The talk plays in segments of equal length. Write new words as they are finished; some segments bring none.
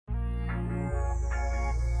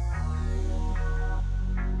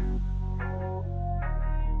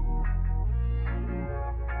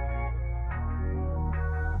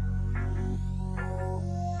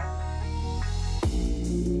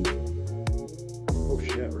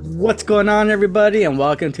What's going on, everybody, and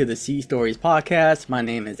welcome to the Sea Stories podcast. My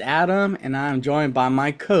name is Adam, and I'm joined by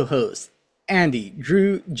my co-hosts, Andy,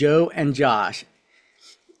 Drew, Joe, and Josh.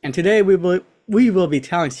 And today we will be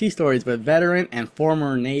telling sea stories with veteran and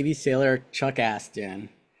former Navy sailor Chuck Aston.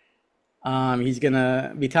 He's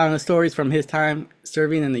gonna be telling the stories from his time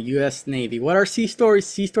serving in the U.S. Navy. What are sea stories?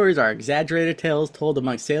 Sea stories are exaggerated tales told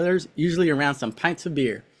among sailors, usually around some pints of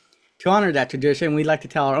beer. To honor that tradition, we like to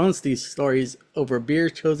tell our own sea stories over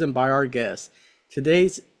beers chosen by our guests.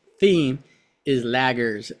 Today's theme is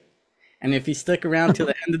lagers. And if you stick around till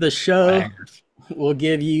the end of the show, we'll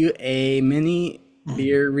give you a mini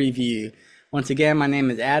beer review. Once again, my name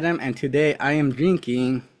is Adam, and today I am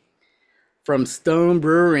drinking from Stone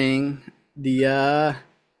Brewing the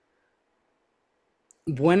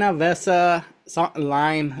Buena Vesa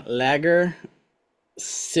Lime Lager.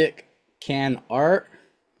 Sick can art.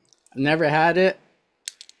 Never had it.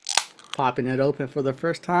 Popping it open for the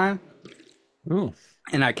first time. Ooh.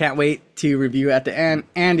 And I can't wait to review at the end.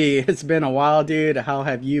 Andy, it's been a while, dude. How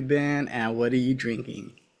have you been, and what are you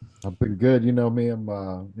drinking? I've been good. You know me,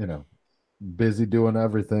 I'm busy doing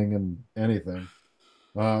everything and anything.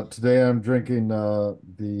 Today I'm drinking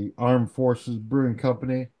the Armed Forces Brewing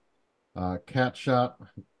Company Cat Shot.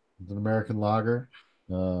 It's an American lager.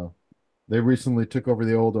 They recently took over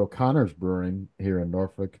the old O'Connor's Brewing here in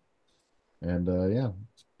Norfolk. And yeah,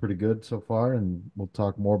 it's pretty good so far, and we'll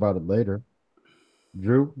talk more about it later.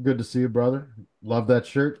 Drew, good to see you, brother. Love that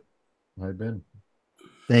shirt. How you been?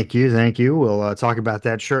 Thank you. Thank you. We'll talk about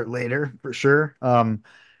that shirt later for sure.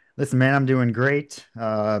 Listen, man, I'm doing great.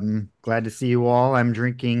 Glad to see you all. I'm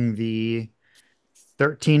drinking the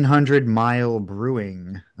 1300 Mile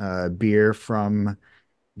Brewing beer from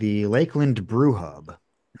the Lakeland Brew Hub.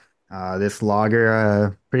 This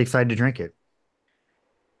lager, pretty excited to drink it.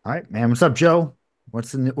 All right, man. What's up, Joe?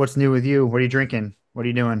 What's new with you? What are you drinking? What are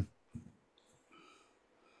you doing?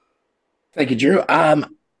 Thank you, Drew. Like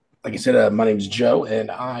I said, my name is Joe, and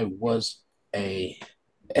I was a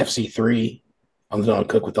FC3. I'm going to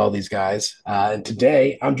cook with all these guys. And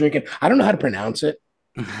today I'm drinking, I don't know how to pronounce it.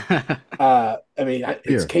 It's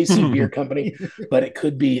Beer. KC Beer Company, but it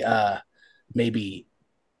could be maybe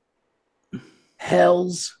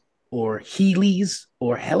Hell's or Healy's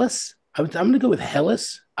or Hellas. I'm going to go with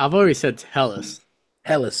Hellas. I've already said Hellas.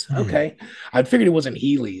 Hellas. Okay. I figured it wasn't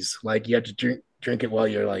Healy's. Like you have to drink it while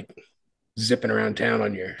you're like zipping around town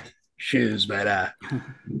on your shoes. But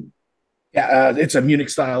it's a Munich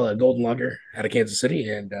style golden lager out of Kansas City,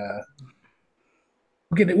 and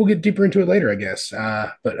we'll get deeper into it later, I guess.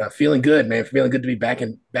 But feeling good, man. Feeling good to be back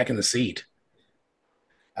in the seat.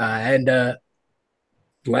 And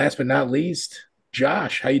last but not least,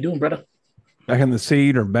 Josh, how you doing, brother? Back in the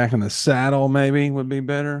seat or back in the saddle, maybe would be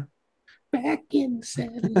better. Back in the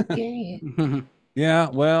saddle again. Yeah,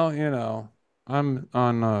 well, I'm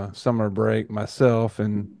on summer break myself,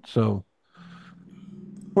 and so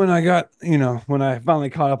when I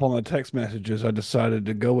finally caught up on the text messages, I decided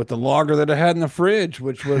to go with the lager that I had in the fridge,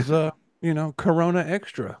 which was Corona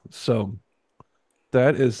Extra. So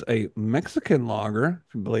that is a Mexican lager,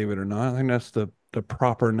 if you believe it or not. I think that's the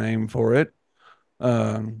proper name for it.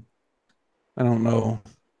 I don't know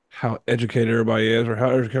how educated everybody is or how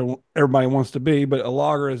educated everybody wants to be, but a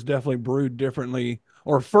lager is definitely brewed differently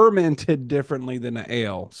or fermented differently than an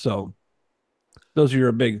ale. So those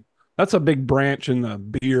are that's a big branch in the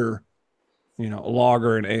beer,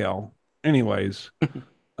 lager and ale. Anyways,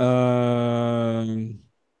 oh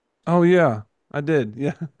yeah, I did.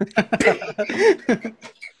 Yeah.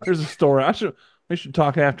 There's a story. We should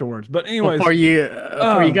talk afterwards. But anyways, For you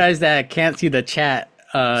guys that can't see the chat,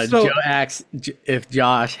 Joe asks if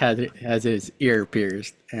Josh has his ear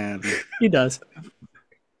pierced, and he does.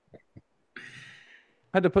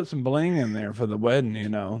 had to put some bling in there for the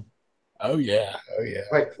wedding, Oh yeah.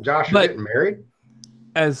 Wait, Josh, you're getting married?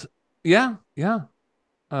 Yeah.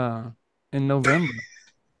 In November.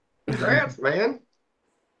 Congrats, man.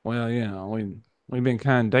 Well, we've been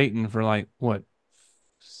kind of dating for like what,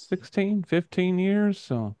 16, 15 years,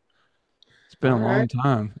 so it's been a long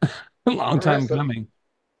time. A long time coming.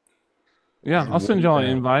 Yeah, I'll send y'all an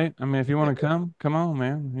invite. I mean, if you want to come on,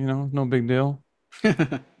 man. No big deal.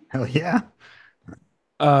 Hell yeah.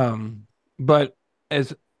 But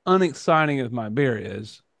as unexciting as my beer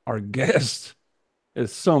is, our guest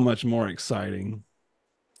is so much more exciting.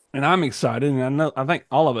 And I'm excited, and I think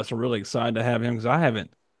all of us are really excited to have him because I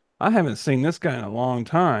haven't seen this guy in a long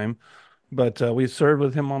time. But we served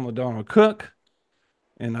with him on the Donald Cook,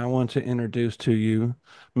 and I want to introduce to you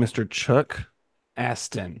Mr. Chuck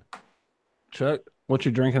Aston. Chuck, what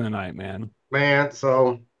you drinking tonight, man? Man,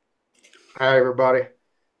 so hi everybody.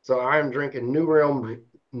 So I'm drinking New Realm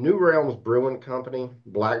New Realms Brewing Company,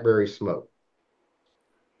 Blackberry Smoke.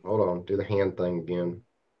 Hold on, do the hand thing again.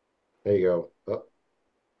 There you go. Oh,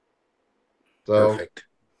 so Perfect.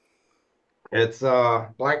 it's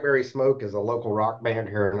Blackberry Smoke is a local rock band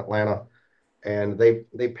here in Atlanta, and they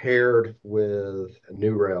paired with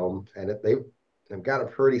New Realm, and they've got a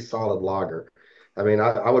pretty solid lager. I mean,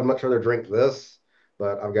 I would much rather drink this,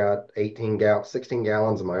 but I've got 16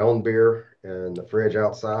 gallons of my own beer in the fridge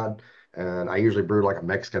outside, and I usually brew like a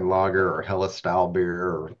Mexican lager or Helles style beer,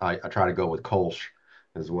 or I try to go with Kolsch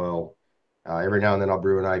as well. Every now and then I'll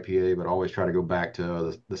brew an IPA, but I always try to go back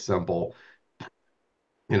to the simple.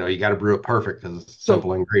 You got to brew it perfect because it's So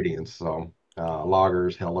simple ingredients. So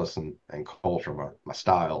lagers, Helles, and Kolsch are my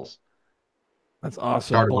styles. that's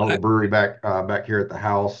awesome. Started a little brewery back here at the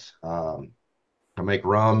house. I make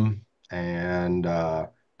rum, and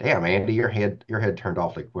damn, Andy, your head turned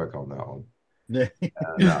awfully quick on that one. Yeah.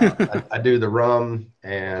 And, I do the rum,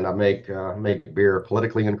 and I make beer,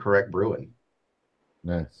 politically incorrect brewing.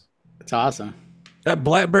 Nice. It's awesome. That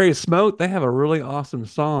Blackberry Smoke, they have a really awesome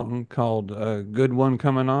song called Good One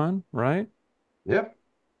Coming On, right? Yep.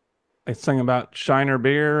 They sing about Shiner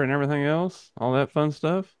beer and everything else, all that fun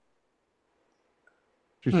stuff.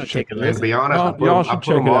 You I'm should gonna take check a it And to out. be honest, Y'all should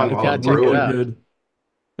check it out. while I'm It's really out. good.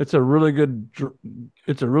 It's a really good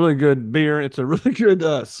it's a really good beer. It's a really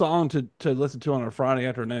good song to listen to on a Friday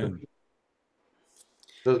afternoon.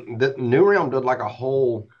 The New Realm did like a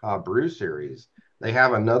whole brew series. They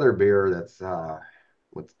have another beer that's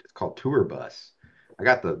what's it's called Tour Bus. I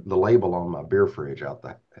got the label on my beer fridge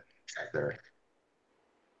back there.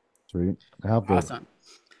 Sweet. I have to Awesome.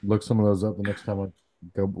 look some of those up the next time I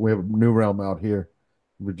go. We have a New Realm out here,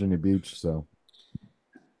 Virginia Beach, so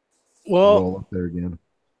Well, roll up there again.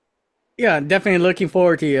 yeah, definitely looking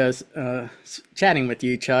forward to chatting with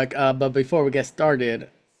you, Chuck. But before we get started,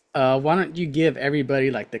 why don't you give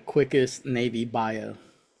everybody like the quickest Navy bio?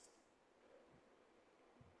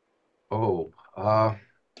 Oh,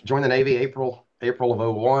 joined the Navy April of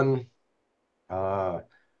 '01.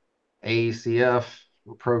 ACF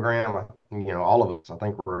program. All of us, I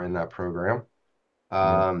think, were in that program.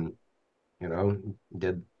 Um,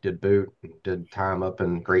 did boot, did time up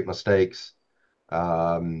in Great Mistakes.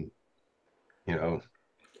 Um, you know,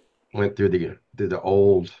 went through the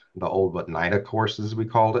old but NIDA courses, we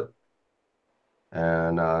called it,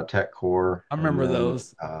 and Tech Corps. I And remember then,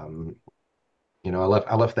 those.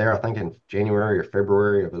 I left there, I think, in January or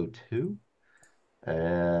February of '02,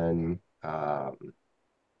 and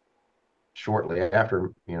shortly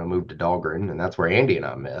after, moved to Dahlgren, and that's where Andy and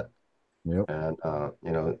I met. Yep. And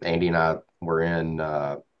Andy and I were in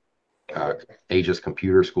Aegis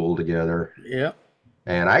Computer School together. Yep.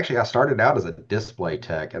 And I started out as a display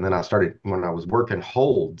tech, and then I started when I was working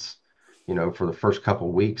holds. For the first couple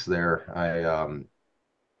of weeks there, I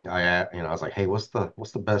was like, hey, what's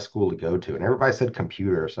the best school to go to? And everybody said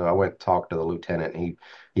computer, so I went and talked to the lieutenant, and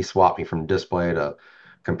he swapped me from display to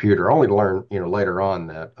computer, only to learn later on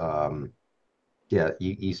that yeah,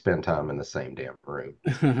 you spend time in the same damn room.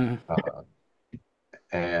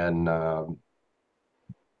 And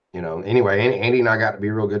anyway, Andy and I got to be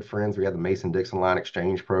real good friends. We had the Mason-Dixon line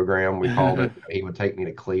exchange program, we called it. He would take me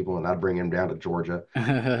to Cleveland, I'd bring him down to Georgia.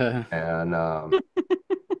 And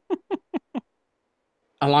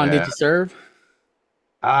How long did you serve?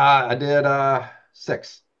 I did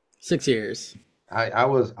 6. 6 years. I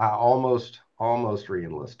almost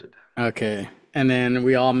re-enlisted. Okay. And then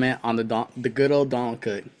we all met on the good old Donald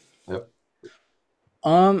Cook. Yep.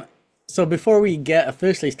 So before we get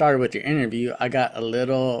officially started with your interview, I got a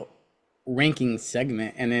little ranking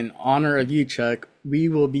segment, and in honor of you, Chuck, we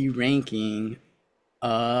will be ranking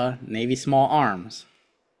Navy small arms.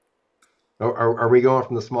 Are we going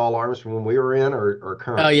from the small arms from when we were in, or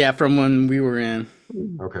current? Oh yeah, from when we were in.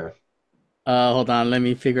 Okay. Hold on, let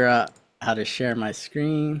me figure out how to share my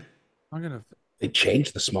screen. They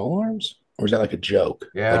changed the small arms? Or is that like a joke?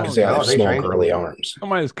 Yeah, Because they have they small changed girly them. arms.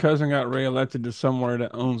 Somebody's cousin got reelected to somewhere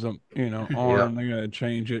that owns a arm. Yeah. They gotta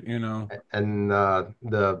change it, And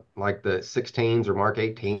the 16s or Mark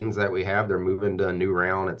 18s that we have, they're moving to a new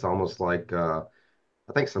round. It's almost like I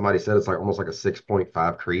think somebody said it's like almost like a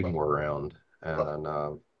 6.5 Creedmoor round.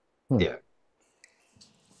 And yeah.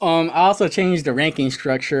 I also changed the ranking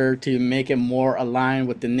structure to make it more aligned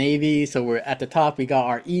with the Navy. So we're at the top, we got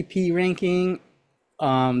our EP ranking.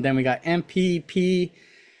 Then we got MPP,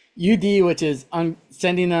 UD, which is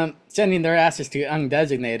sending their asses to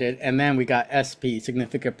undesignated, and then we got SP,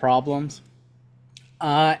 significant problems.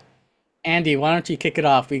 Andy, why don't you kick it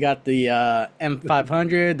off? We got the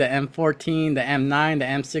M500, the M14, the M9, the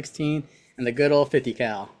M16, and the good old 50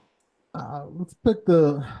 cal. Let's pick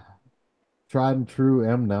the tried and true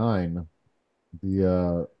M9.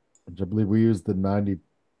 Which I believe we used the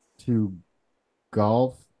 92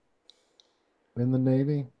 Golf in the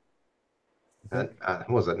Navy.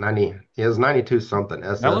 Was it 90? It was 92 something.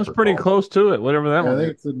 SF That one's or pretty Golf. close to it. Whatever that Yeah, I one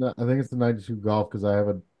think is. I think it's the 92 Golf because I have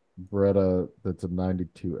a Beretta that's a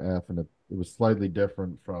 92F, and it was slightly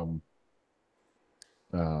different from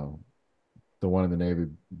uh, the one in the Navy,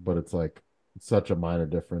 but it's like such a minor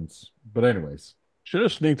difference. But anyways, Should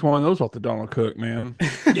have sneaked one of those off the Donald Cook, man.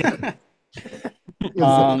 yeah,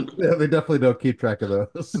 they definitely don't keep track of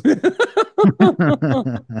those.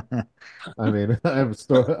 I mean, I have a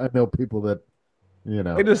story. I know people that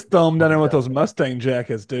They just throw them down there with those Mustang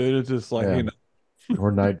jackets, dude. It's just like, yeah,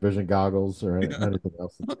 or night vision goggles or anything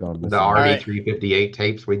else that's gone The missing. RD 358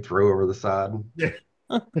 tapes we'd throw over the side. Yeah.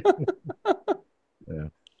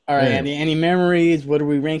 All right, Andy, any memories? What are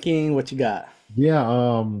we ranking? What you got? Yeah,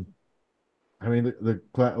 I mean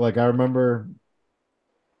like I remember.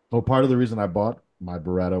 Well, part of the reason I bought my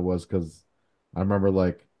Beretta was because I remember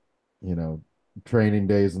like, you know, training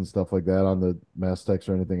days and stuff like that on the Mastex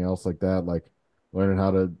or anything else like that, like learning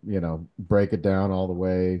how to, break it down all the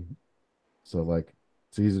way. So like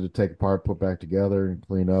it's easy to take apart, put back together, and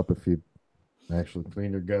clean up if you actually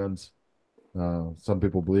clean your guns. Some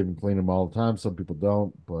people believe in cleaning them all the time, some people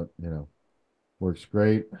don't, but works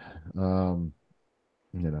great. Um,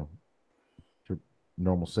 you know, for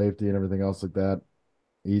normal safety and everything else like that.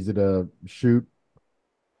 Easy to shoot.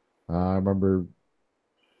 I remember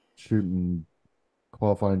shooting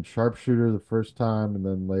qualifying sharpshooter the first time, and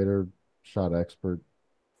then later shot expert.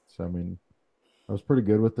 So I mean, I was pretty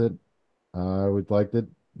good with it. I would liked it.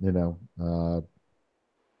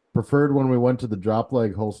 Preferred when we went to the drop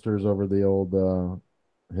leg holsters over the old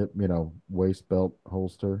hip, waist belt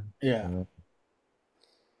holster. Yeah.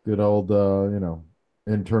 Good old,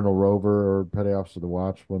 internal rover or petty officer of the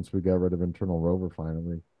watch once we got rid of internal rover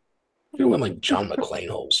finally. You went like John McClane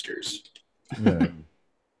holsters. Yeah.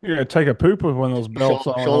 You're gonna take a poop with one of those belts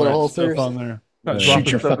on, Shoulder all that holsters. stuff on there. Yeah.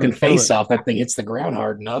 Shoot your Dropping fucking stuff in the face toilet. off. That thing hits the ground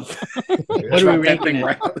hard enough. What are we ranking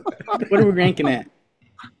it? What are we ranking it?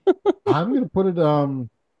 I'm gonna put it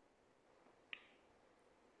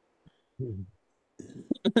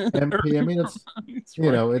MP. I mean, it's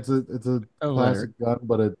That's it's a Oh, classic gun,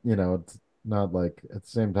 but it's not like at the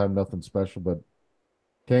same time nothing special, but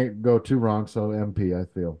can't go too wrong. So MP, I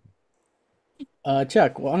feel.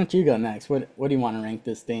 Chuck, why don't you go next? What do you want to rank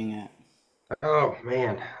this thing at? Oh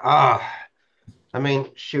man. I mean,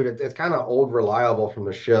 shoot, it's kind of old reliable from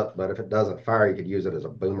the ship, but if it doesn't fire, you could use it as a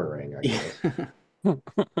boomerang, I guess.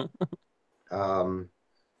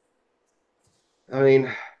 I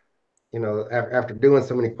mean, after doing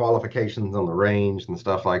so many qualifications on the range and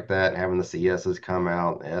stuff like that, and having the CSs come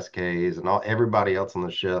out, the SKs, and everybody else on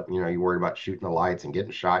the ship, you worried about shooting the lights and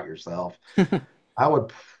getting shot yourself. I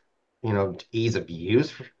would, ease of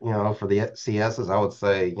use, for the CSs, I would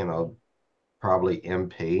say, probably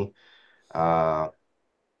MP.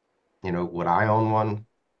 Would I own one?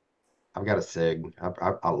 I've got a SIG.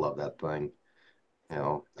 I love that thing.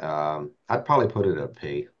 I'd probably put it at a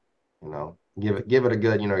P. Give it a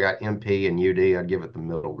good. Got MP and UD. I'd give it the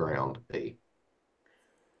middle ground P.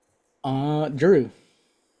 Drew.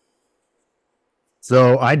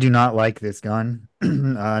 So I do not like this gun.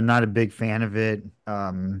 Not a big fan of it.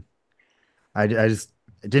 I just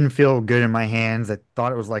it didn't feel good in my hands. I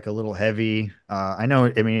thought it was like a little heavy. I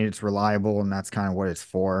know, I mean, it's reliable and that's kind of what it's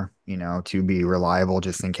for, to be reliable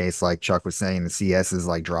just in case, like Chuck was saying, the CS is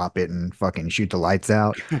like drop it and fucking shoot the lights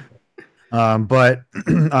out. But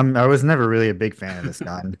I was never really a big fan of this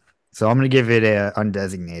gun. So I'm going to give it a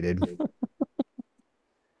undesignated.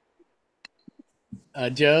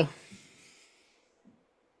 Joe.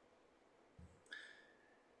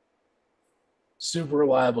 Super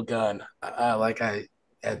reliable gun. Like I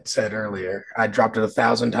had said earlier, I dropped it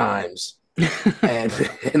 1,000 times,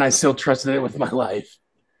 and I still trusted it with my life.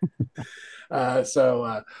 But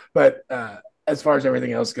as far as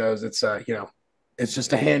everything else goes, it's it's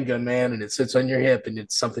just a handgun, man, and it sits on your hip, and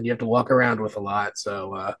it's something you have to walk around with a lot.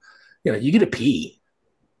 So you get a P.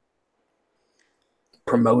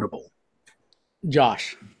 Promotable.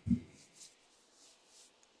 Josh.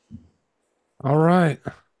 All right.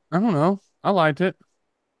 I don't know. I liked it.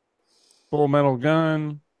 Full metal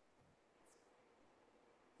gun.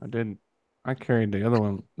 I carried the other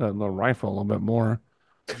one, the rifle a little bit more.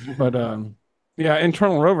 But yeah,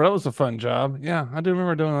 internal rover, that was a fun job. Yeah, I do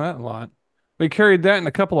remember doing that a lot. We carried that in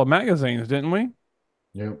a couple of magazines, didn't we?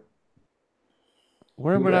 Yep.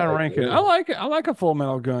 Where would I rank it? I like it. I like a full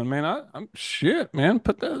metal gun, man. I'm shit, man.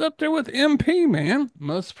 Put that up there with MP, man.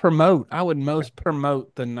 Most promote. I would most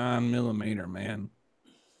promote the 9mm, man.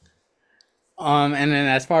 And then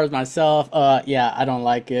as far as myself, yeah, I don't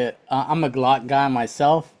like it. I'm a Glock guy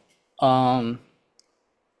myself. Um,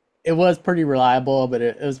 it was pretty reliable, but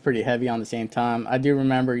it was pretty heavy on the same time. I do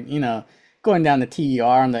remember, going down the TER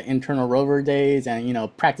on the internal rover days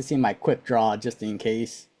and, practicing my quick draw just in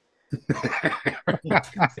case.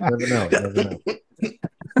 Never know. Never know.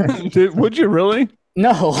 Would you really?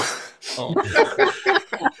 No. Oh.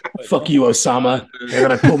 Fuck you, Osama. They're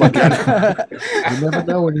gonna pull my gun. You never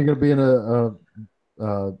know when you're going to be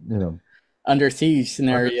in Under siege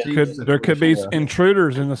scenario. There could be situation.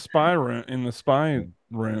 intruders in the spy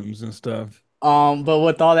rooms and stuff. But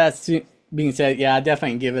with all that being said, yeah, I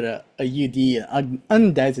definitely give it a UD,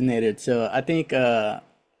 undesignated. So I think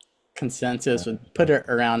consensus would put it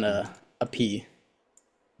around a P.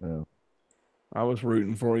 Yeah. I was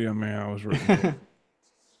rooting for you, man. I was rooting for you.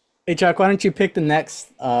 Hey Chuck, why don't you pick the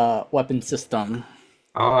next weapon system?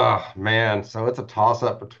 Oh man, so it's a toss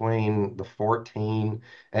up between the 14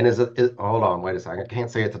 and hold on, wait a second. I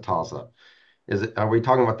can't say it's a toss up. Are we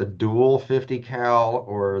talking about the dual 50 cal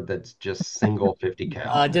or that's just single 50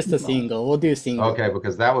 cal? Just a single. We'll do single. Okay,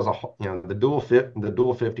 because that was the dual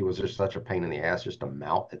 50 was just such a pain in the ass just to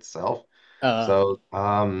mount itself. So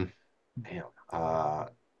damn, I'm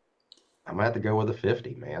gonna have to go with the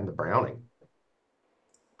 50, man, the Browning.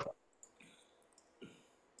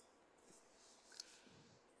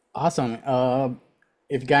 Awesome.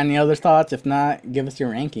 If you got any other thoughts, if not, give us your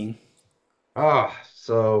ranking.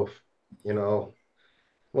 So, you know,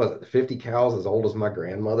 was it 50 cows as old as my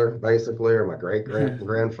grandmother, basically, or my great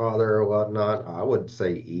grandfather or whatnot? I would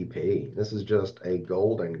say EP. This is just a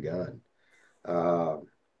golden gun. Uh,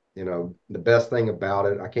 the best thing about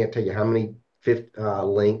it, I can't tell you how many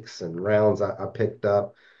links and rounds I picked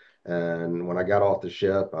up. And when I got off the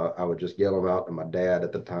ship, I would just get them out to my dad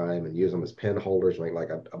at the time and use them as pin holders, make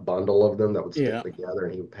like a bundle of them that would stick Yeah. together,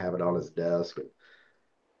 and he would have it on his desk. And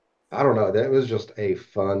I don't know, that was just a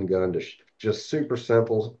fun gun to just super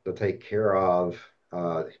simple to take care of.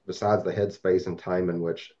 Besides the headspace and timing,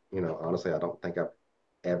 which honestly, I don't think I've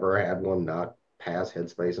ever had one not pass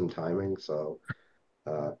headspace and timing. So,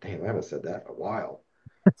 damn, I haven't said that in a while.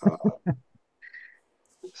 Uh,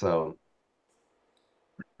 so.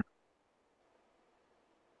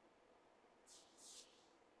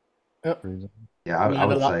 Yeah, I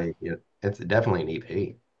would say it's definitely an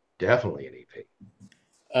EP. Definitely an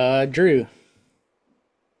EP. Drew.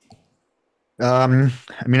 I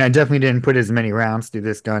mean, I definitely didn't put as many rounds through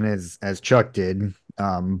this gun as Chuck did.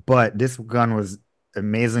 But this gun was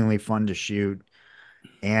amazingly fun to shoot.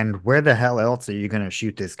 And where the hell else are you gonna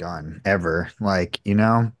shoot this gun ever? Like,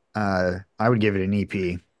 I would give it an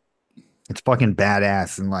EP. It's fucking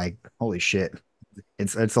badass and like, holy shit.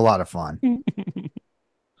 It's a lot of fun.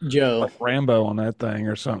 Joe. Like Rambo on that thing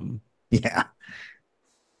or something. Yeah.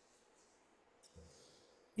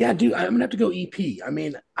 Yeah, dude, I'm gonna have to go EP. I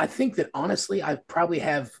mean, I think that honestly, I probably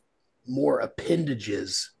have more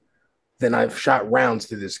appendages than I've shot rounds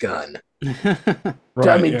through this gun. Right,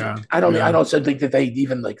 I mean, yeah. I don't Yeah. think that they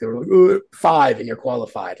even like they were like, 5 and you're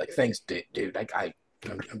qualified. Like, thanks, dude. I'm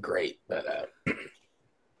great, but the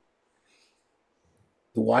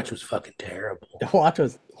watch was fucking terrible, The watch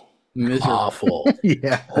was miserable. awful,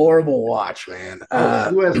 Yeah. horrible watch, man.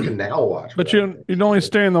 Suez Canal watch. But you'd only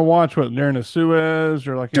stay in the watch during the Suez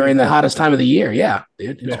or like During the hottest time of the year, yeah,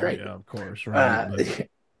 dude, it was great. Yeah, of course, right.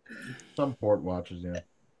 Some port watches, yeah.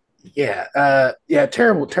 Yeah,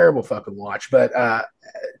 terrible fucking watch. But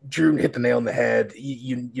Drew hit the nail on the head.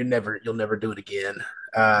 You'll never do it again.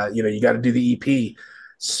 You got to do the EP.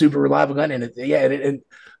 Super reliable gun, and and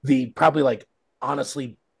the probably like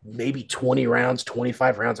honestly maybe 20 rounds,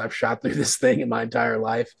 25 rounds I've shot through this thing in my entire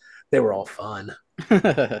life. They were all fun.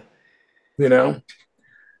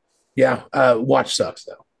 Yeah. Watch sucks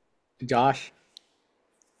though. Josh.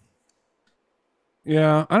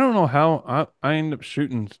 Yeah, I don't know how I end up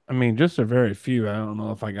shooting. I mean, just a very few. I don't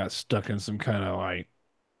know if I got stuck in some kind of like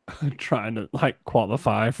trying to like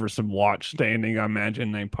qualify for some watch standing. I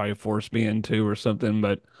imagine they probably forced me into or something,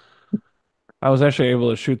 but I was actually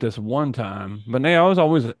able to shoot this one time. But I was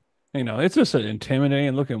always, it's just an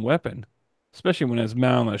intimidating looking weapon, especially when it's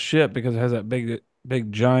mounted on a ship because it has that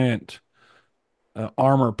big giant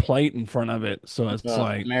armor plate in front of it. So it's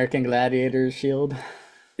like American Gladiator shield.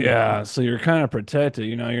 Yeah, so you're kind of protected,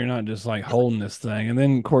 you're not just like holding this thing. And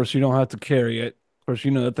then, of course, you don't have to carry it. Of course,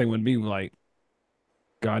 that thing would be like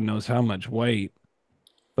God knows how much weight,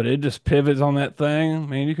 but it just pivots on that thing.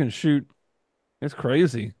 Man, you can shoot. It's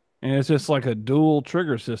crazy. And it's just like a dual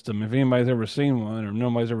trigger system if anybody's ever seen one or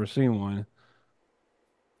nobody's ever seen one.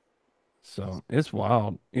 So it's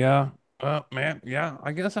wild. Yeah. Man, yeah,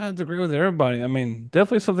 I guess I have to agree with everybody. I mean,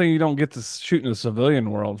 definitely something you don't get to shoot in the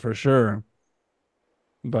civilian world for sure.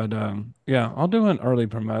 But yeah, I'll do an early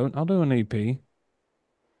promote. I'll do an EP.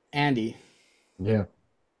 Andy. Yeah,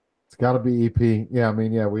 it's got to be EP. Yeah, I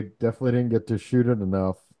mean, yeah, we definitely didn't get to shoot it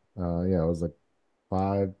enough. Yeah, it was like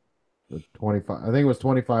 5 or 25. I think it was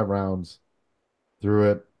 25 rounds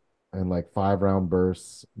through it, and like 5 round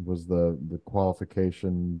bursts was the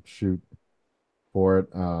qualification shoot for it.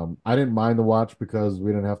 I didn't mind the watch because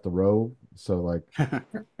we didn't have to row, so like kind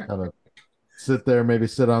of sit there, maybe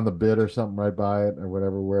sit on the bit or something right by it or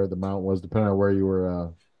whatever where the mount was, depending on where you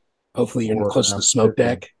were. Hopefully, you're Before or close to the smoke after.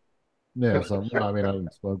 deck. Yeah, so no, I mean, I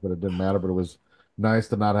didn't smoke, but it didn't matter. But it was nice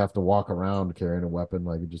to not have to walk around carrying a weapon.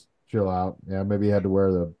 Like you just chill out. Yeah, maybe you had to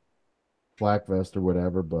wear the flak vest or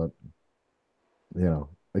whatever, but again,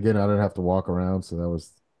 I didn't have to walk around, so that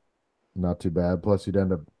was not too bad. Plus, you'd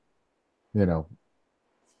end up, you know,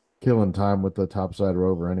 killing time with the topside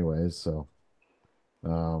rover anyways. So,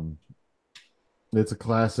 um, it's a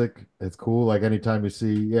classic. It's cool. Like anytime you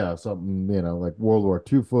see, yeah, something, like World War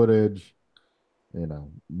II footage,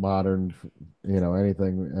 modern,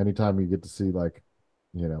 anything, anytime you get to see like,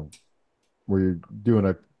 you know, where you're doing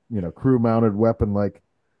a, crew mounted weapon like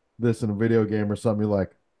this in a video game or something, you're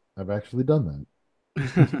like, I've actually done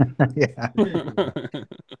Yeah.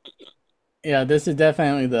 Yeah, this is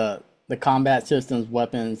definitely the combat systems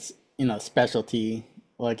weapons, specialty.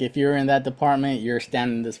 Like if you're in that department, you're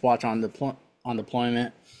standing this watch on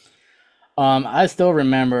deployment. I still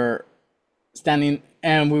remember standing,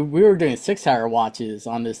 and we were doing 6 hour watches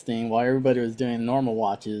on this thing while everybody was doing normal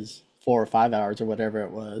watches, 4 or 5 hours or whatever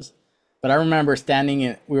it was. But I remember standing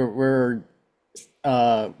in, we were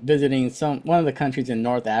visiting one of the countries in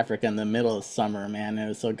North Africa in the middle of summer, man. It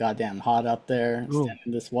was so goddamn hot up there. Ooh.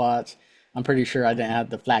 Standing this watch. I'm pretty sure I didn't have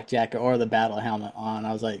the flak jacket or the battle helmet on.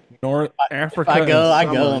 I was like, North Africa. I go, and I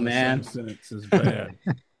summer go, in the man. same sentence is bad.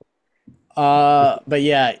 But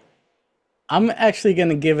yeah, I'm actually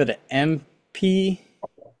gonna give it an MP,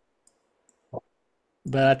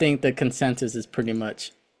 but I think the consensus is pretty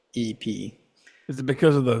much EP. Is it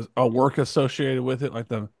because of the work associated with it, like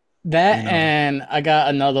the? That and I got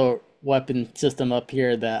another weapon system up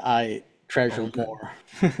here that I treasure more.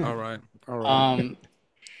 All right, all right.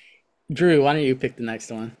 Drew, why don't you pick the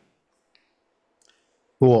next one?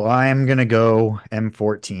 Cool. I'm gonna go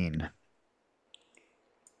M14.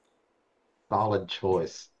 Solid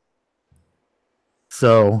choice.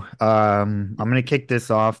 So, I'm gonna kick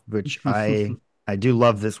this off, which I do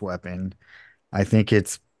love this weapon. I think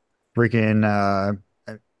it's freaking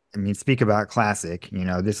I mean, speak about classic.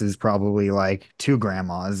 This is probably like two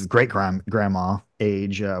grandmas, great grandma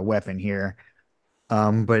age weapon here.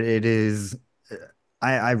 But it is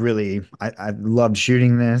I really I loved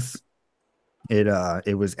shooting this.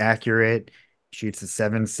 It was accurate. Shoots a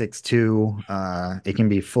 7.62. It can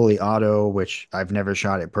be fully auto, which I've never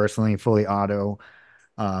shot it personally, fully auto.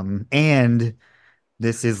 And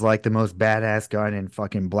this is like the most badass gun in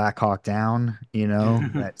fucking Black Hawk Down,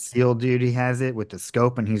 that SEAL dude, he has it with the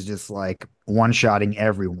scope and he's just like one-shotting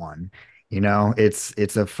everyone.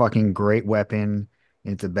 It's a fucking great weapon.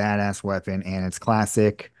 It's a badass weapon and it's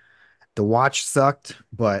classic. The watch sucked,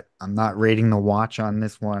 but I'm not rating the watch on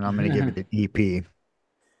this one. I'm gonna give it an EP.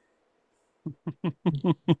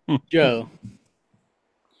 Joe.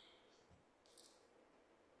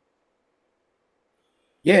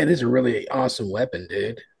 Yeah, it is a really awesome weapon,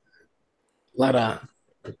 dude. A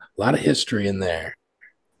lot of history in there.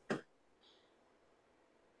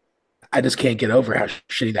 I just can't get over how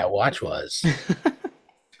shitty that watch was.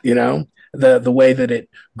 The way that it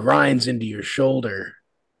grinds into your shoulder,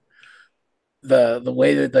 the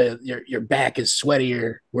way that your back is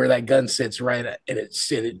sweatier where that gun sits right at, and it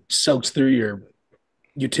soaks through your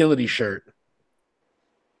utility shirt.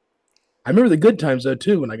 I remember the good times though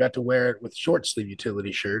too when I got to wear it with short sleeve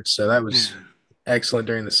utility shirts, so that was excellent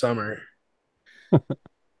during the summer.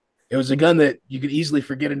 It was a gun that you could easily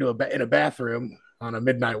forget in a bathroom on a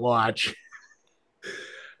midnight watch.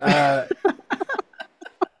 I'll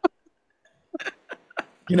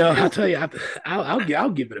tell you,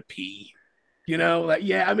 I'll give it a P.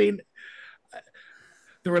 I mean,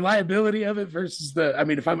 the reliability of it versus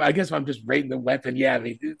if I'm just rating the weapon, yeah,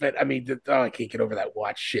 I can't get over that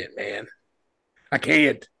watch shit, man. I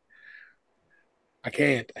can't.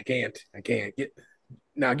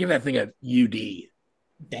 Now give that thing a UD.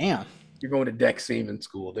 Damn. You're going to deck seaman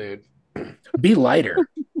school, dude. Be lighter.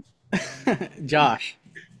 Josh.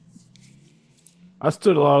 I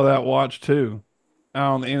stood a lot of that watch too,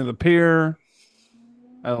 out on the end of the pier.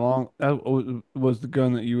 That was the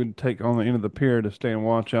gun that you would take on the end of the pier to stay and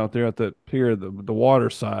watch out there at the pier, the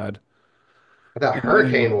water side. The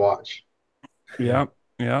hurricane watch. Yep,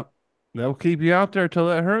 yep. They'll keep you out there till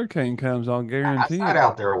that hurricane comes, I'll I guarantee sat it.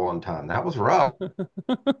 out there one time. That was rough.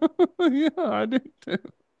 Yeah, I do too.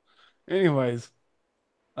 Anyways,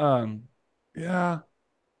 um, yeah,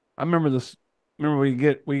 I remember this. Remember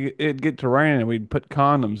it'd get to rain and we'd put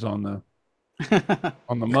condoms on the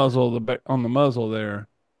muzzle of on the muzzle there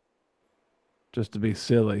just to be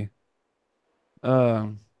silly.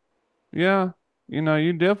 Um, yeah,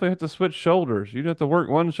 you definitely have to switch shoulders. You'd have to work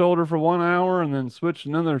one shoulder for 1 hour and then switch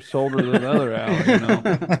another shoulder the other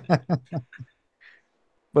hour.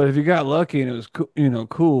 But if you got lucky and it was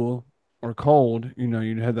cool or cold,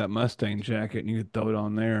 you'd have that Mustang jacket and you could throw it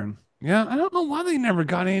on there. And yeah, I don't know why they never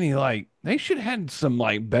got any they should have had some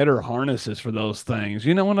better harnesses for those things.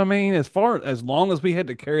 You know what I mean? As long as we had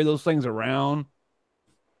to carry those things around,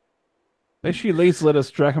 they should at least let us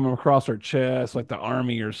strap them across our chest like the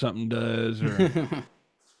army or something does, or because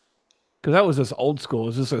that was just old school. It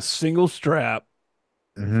was just a single strap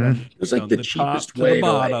Mhm. It was like the the top cheapest to the way to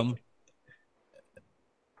bottom.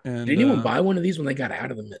 And Did anyone buy one of these when they got out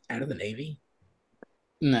of the Navy?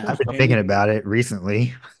 No. I've been thinking about it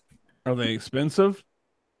recently. Are they expensive?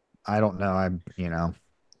 I don't know.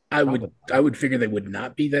 I would figure they would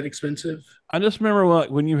not be that expensive. I just remember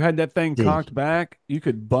when you had that thing See. cocked back, you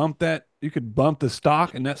could bump the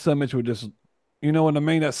stock, and that summit would just, you know what I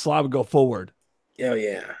mean? That slide would go forward. Oh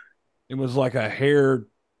yeah. It was like a hair,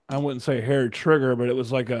 I wouldn't say hair trigger, but it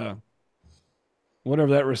was like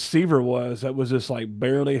whatever that receiver was, that was just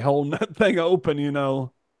barely holding that thing open.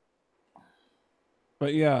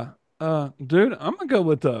 But yeah, dude, I'm gonna go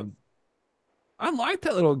with I like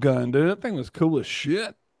that little gun, dude. That thing was cool as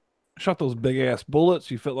shit. Shot those big ass bullets.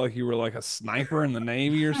 You felt like you were like a sniper in the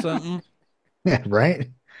Navy or something. Yeah, right?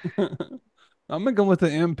 I'm gonna go with the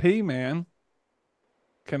MP, man.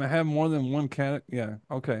 Can I have more than one cat? Yeah.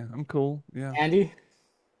 Okay. I'm cool. Yeah. Andy?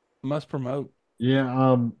 Must promote.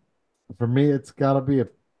 Yeah, for me, it's gonna be a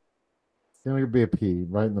P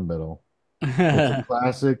right in the middle. It's a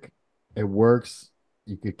classic. It works.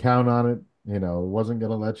 You could count on it. It wasn't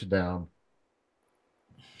gonna let you down.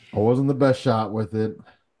 I wasn't the best shot with it,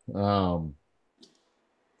 um,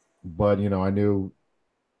 but I knew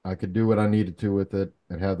I could do what I needed to with it.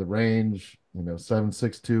 It had the range.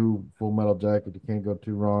 7.62 full metal jacket. You can't go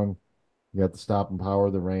too wrong. You got the stop and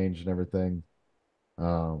power, the range, and everything.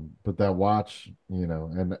 But that watch,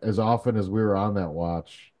 and as often as we were on that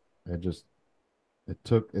watch, it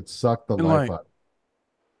sucked the And life out.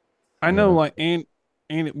 I know, and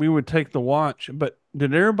we would take the watch, but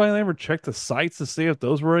did everybody ever check the sights to see if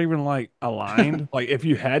those were even aligned? If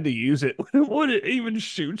you had to use it, would it even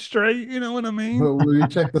shoot straight? You know what I mean? But we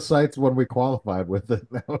checked the sights when we qualified with it.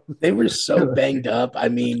 They were so banged up. I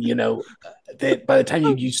mean, that by the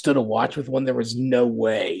time you stood a watch with one, there was no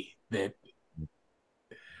way that.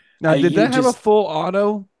 Now, did you that have a just- full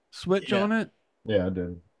auto switch Yeah. on it? Yeah, I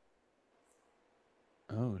did.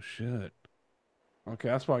 Oh shit. Okay,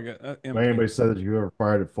 that's why I got If anybody said that you ever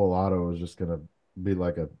fired at full auto, it was just gonna be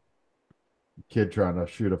like a kid trying to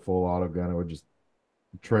shoot a full auto gun. It would just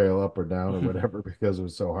trail up or down or whatever because it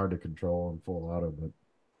was so hard to control on full auto. But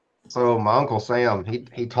So my Uncle Sam,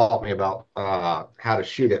 he taught me about how to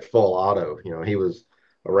shoot at full auto. He was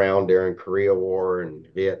around during Korea War and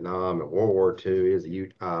Vietnam and World War II. He was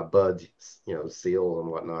a Buds, SEAL and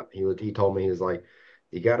whatnot. He told me, he was like,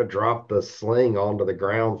 you got to drop the sling onto the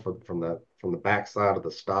ground from the back side of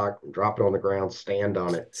the stock, drop it on the ground, stand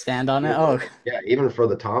on it. Stand on it? Oh, Yeah, even for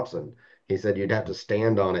the Thompson, he said you'd have to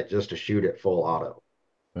stand on it just to shoot it full auto.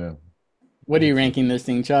 yeah, what are you ranking this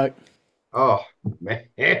thing, Chuck? Oh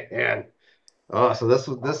man. Oh, so this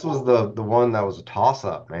was the one that was a toss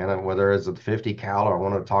up, man. And whether it's a 50 cal, or I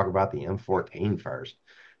wanted to talk about the M14 first.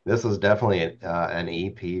 This is definitely an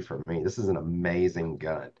EP for me. This is an amazing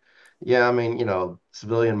gun. Yeah, I mean,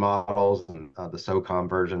 civilian models and the SOCOM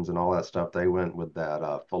versions and all that stuff, they went with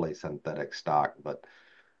that fully synthetic stock. But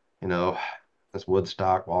you know, this wood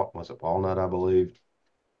stock, was it walnut, I believe?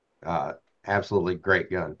 Uh, Absolutely great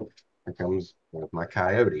gun. Here comes with my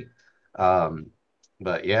Coyote. Um,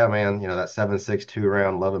 but yeah, man, that 7.62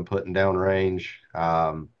 round, loving putting down range.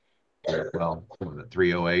 Well, what was it,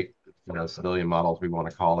 308, civilian models we want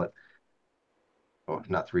to call it. Oh,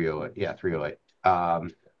 not 308. Yeah, 308.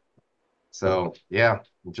 So yeah,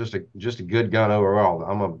 just a good gun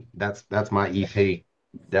overall. That's my EP.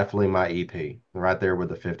 Definitely my EP. Right there with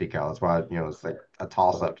the 50 cal. That's why, it's like a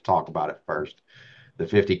toss up to talk about it first. The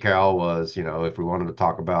 50 cal was, if we wanted to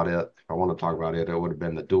talk about it, if I wanted to talk about it, it would have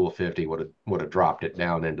been the dual 50, would have dropped it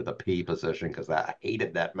down into the P position because I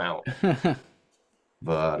hated that mount.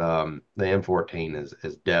 But the M14 is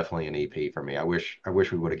definitely an EP for me. I wish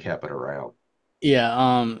we would have kept it around.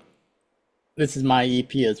 Yeah, this is my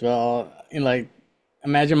EP as well. And like,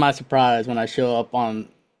 imagine my surprise when I show up on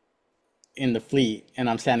in the fleet and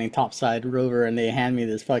I'm standing topside rover and they hand me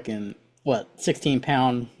this fucking what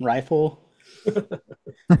 16-pound rifle.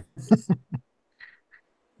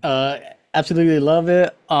 Uh, Absolutely love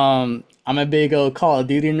it. I'm a big old Call of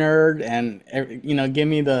Duty nerd, and give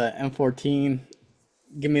me the M14,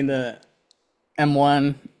 give me the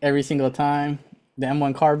M1 every single time. The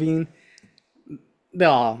M1 carbine, they're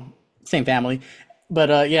all same family.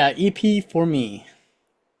 But yeah, EP for me.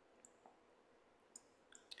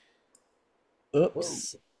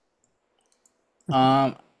 Oops.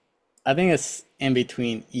 I think it's in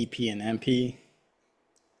between EP and MP,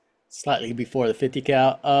 slightly before the 50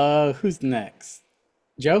 cal. Who's next?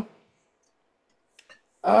 Joe?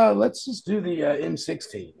 Let's just do the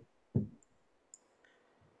M16.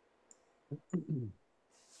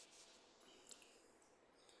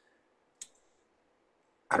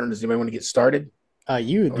 I don't know. Does anybody want to get started?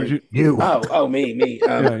 You Or- do. You. Me.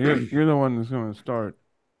 Yeah, you're the one that's going to start.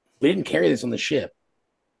 We didn't carry this on the ship.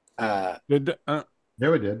 Did Yeah,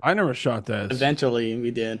 we did. I never shot this. Eventually,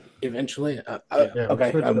 we did. Eventually, Yeah, we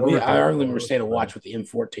okay. switched I over to only remember those, staying to right? watch with the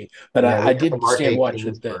M14, but Yeah, we I got did the Mark stay and watch 18s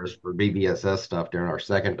with the. first for BBSS stuff during our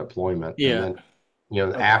second deployment. Yeah. And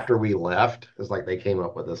then, after we left, it's like they came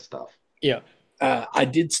up with this stuff. Yeah. I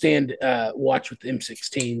did stand watch with the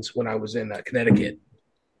M16s when I was in Connecticut.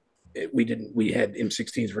 We had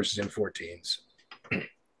M16s versus M14s,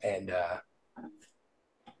 and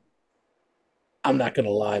I'm not gonna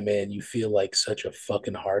lie, man, you feel like such a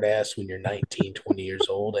fucking hard ass when you're 19, 20 years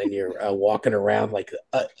old and you're walking around like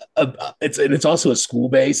it's also a school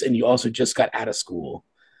base, and you also just got out of school.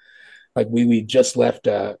 Like we just left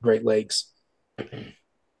Great Lakes,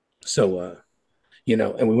 so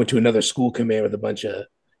and we went to another school command with a bunch of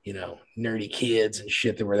nerdy kids and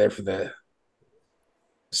shit that were there for the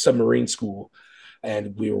submarine school,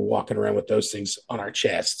 and we were walking around with those things on our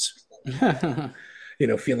chests,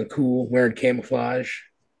 feeling cool, wearing camouflage.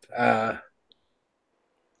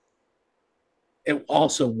 It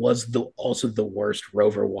also was the worst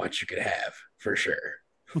rover watch you could have, for sure.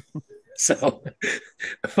 So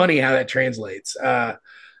funny how that translates. I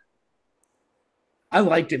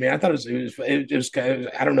liked it, man. I thought it was kind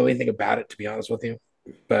of, I don't know anything about it, to be honest with you,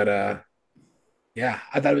 but yeah,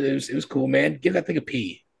 I thought it was cool, man. Give that thing a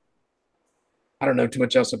P. I don't know too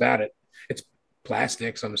much else about it. It's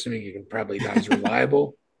plastic, so I'm assuming you can probably not as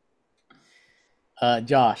reliable.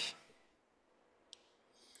 Josh.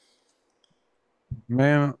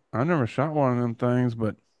 Man, I never shot one of them things,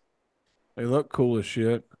 but they look cool as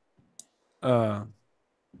shit. I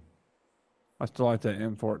still like that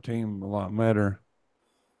M14 a lot better.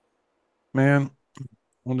 Man,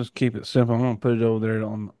 we'll just keep it simple. I'm gonna put it over there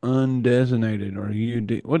on undesignated or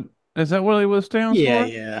UD. What is that? What it stands Yeah, for?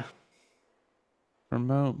 yeah.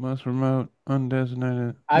 Remote, most remote,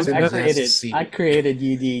 undesignated. I created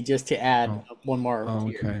UD just to add one more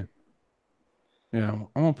tier. Okay. Yeah, I'm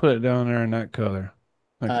gonna put it down there in that color.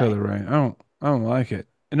 That color range. I don't like it.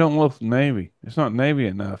 It don't look navy. It's not navy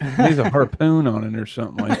enough. It needs a harpoon on it or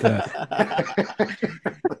something like that.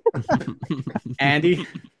 Andy?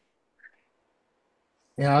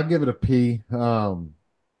 Yeah, I'll give it a P. I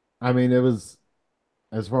mean, it was,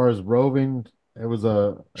 as far as roving, it was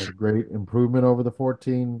a great improvement over the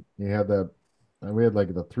 14. You had we had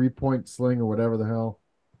like the 3-point sling or whatever the hell.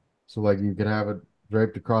 So like you could have it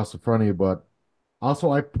draped across the front of you, but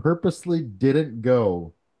also I purposely didn't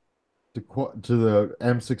go to the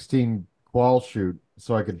M16 qual shoot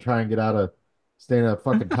so I could try and get out of staying a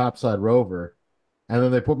fucking topside rover. And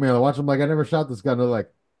then they put me on the watch. I'm like, I never shot this guy. And they're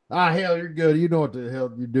like, hell, you're good. You know what the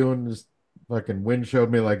hell you're doing. Just fucking wind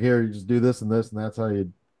showed me like, here, you just do this and this, and that's how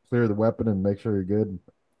you clear the weapon and make sure you're good.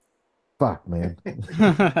 Fuck, man.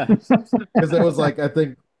 Because it was like, I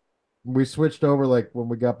think we switched over like when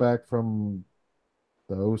we got back from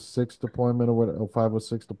the 06 deployment or what, 05,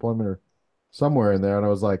 06 deployment or somewhere in there. And I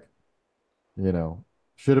was like,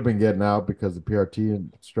 should have been getting out because the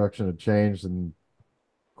PRT instruction had changed. And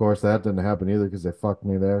of course, that didn't happen either because they fucked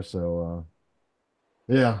me there. So,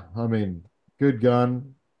 yeah, I mean, good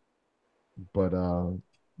gun, but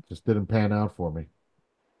just didn't pan out for me.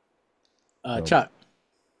 Chuck.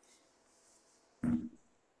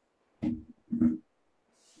 I'm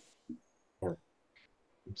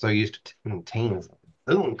so used to teams.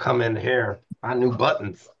 Boom, come in here. Find new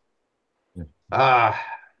buttons. Yeah.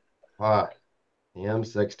 Fuck. The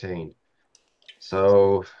M16.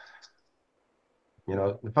 So,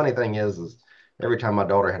 the funny thing is every time my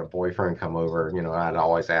daughter had a boyfriend come over, I'd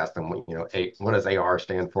always ask them, what does AR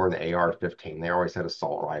stand for? And the AR-15. They always had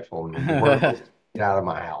assault rifle. And the word was, get out of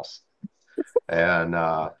my house. And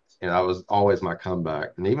that was always my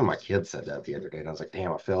comeback. And even my kid said that the other day, and I was like,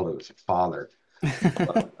 damn, I failed it as a father.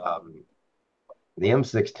 But the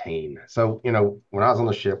M16. So, when I was on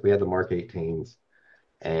the ship, we had the Mark 18s,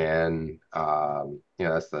 and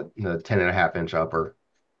that's the 10 and a half inch upper,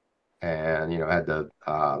 and had the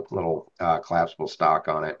little collapsible stock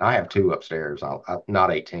on it. And I have two upstairs.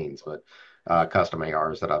 Not 18s, but custom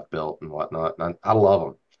ARs that I've built and whatnot. And I love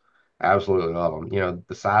them. Absolutely love them.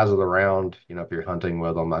 The size of the round. If you're hunting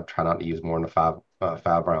with them, I try not to use more than a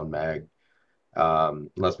five round mag,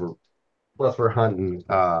 unless we're hunting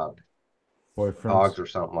Boyfriends. hogs or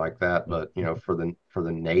something like that. But for the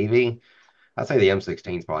Navy, I'd say the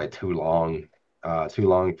M16 is probably too long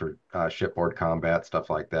for shipboard combat stuff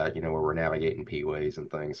like that. Where we're navigating P-ways and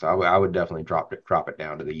things. So I would definitely drop it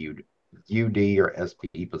down to the UD or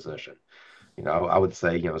SP position. I would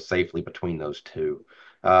say, safely between those two.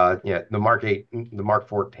 Yeah, the Mark 8, the Mark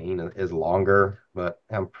 14 is longer, but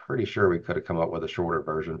I'm pretty sure we could have come up with a shorter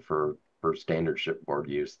version for standard shipboard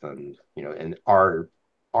use than, in our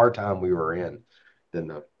time we were in than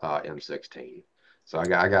the M16. So I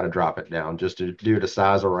got to drop it down just due to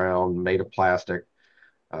size around, made of plastic.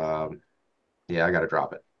 Um, yeah, I got to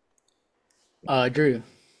drop it. Drew.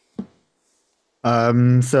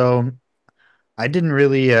 So I didn't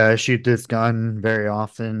really shoot this gun very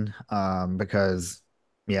often because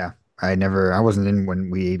yeah, I wasn't in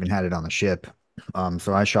when we even had it on the ship.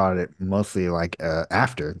 So I shot it mostly like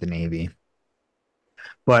after the Navy.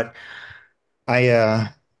 But I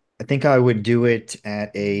think I would do it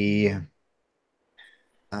at I'd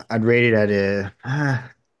rate it at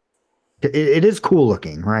it is cool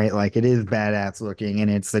looking, right? Like it is badass looking, and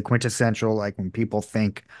it's the quintessential, like when people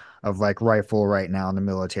think of like rifle right now in the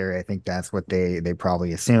military, I think that's what they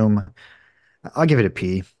probably assume. I'll give it a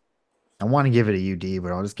P. I want to give it a UD,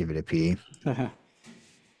 but I'll just give it a P.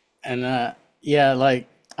 And yeah, like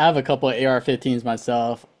I have a couple of AR-15s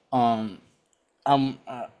myself. I'm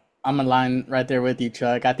I'm in line right there with you,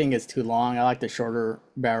 Chuck. I think it's too long. I like the shorter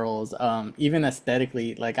barrels. Even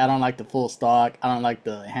aesthetically, like I don't like the full stock. I don't like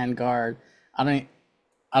the handguard. I don't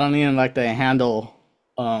I don't even like the handle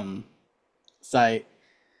um sight.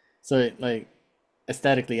 So like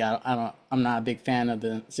aesthetically, I'm not a big fan of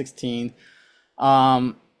the 16.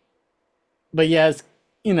 Um, but yes,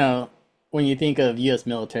 you know, when you think of U.S.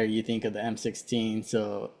 military, you think of the M16.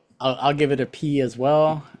 So I'll give it a P as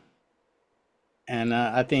well. And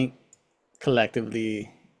I think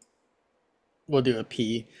collectively we'll do a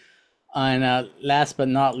P. And last but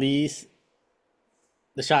not least,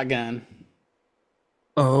 the shotgun.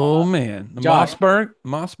 Oh man, the Josh.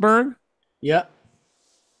 Mossberg. Yep.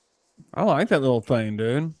 I like that little thing,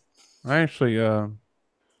 dude. I actually, that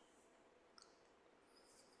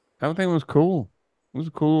thing was cool. It was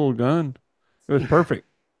a cool little gun. It was perfect.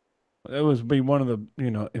 It was be one of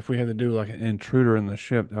the, if we had to do like an intruder in the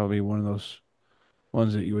ship, that would be one of those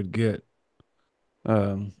ones that you would get.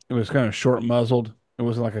 It was kind of short muzzled. It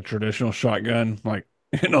wasn't like a traditional shotgun, like,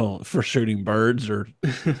 for shooting birds or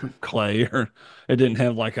clay, or it didn't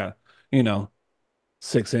have like a, you know,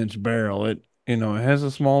 6-inch barrel. It has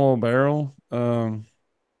a small little barrel.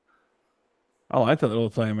 I like that little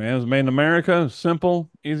thing, man. It was made in America, simple,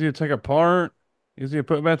 easy to take apart, easy to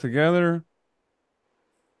put back together.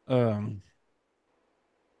 Um,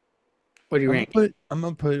 What do you rank? I'm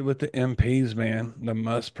gonna put it with the MPs, man. The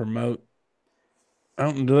must promote. I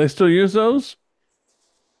don't. Do they still use those?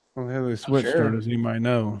 Or have they I'm switched, or sure. does anybody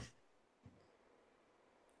know?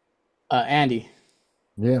 Andy.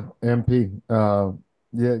 Yeah, MP.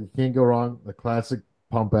 Yeah, you can't go wrong. The classic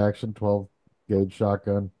pump action 12 gauge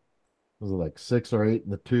shotgun. Was it like 6 or 8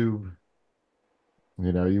 in the tube?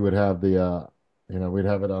 You would have we'd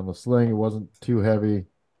have it on the sling. It wasn't too heavy.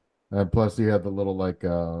 And plus you had the little like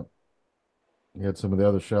you had some of the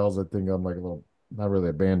other shells, I think, on like a little, not really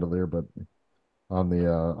a bandolier, but on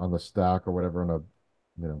the stack or whatever on a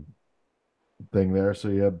you know thing there. So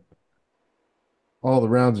you had all the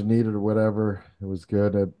rounds you needed or whatever. It was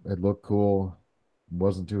good. It looked cool. It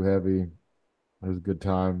wasn't too heavy. It was a good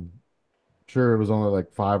time. Sure, it was only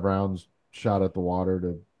like 5 rounds shot at the water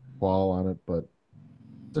to fall on it, but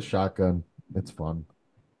it's a shotgun. It's fun.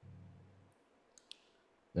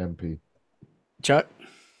 MP. Chuck.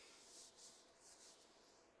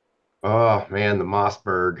 Oh man, the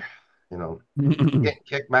Mossberg. Getting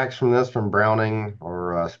kickbacks from this from Browning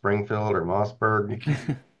or Springfield or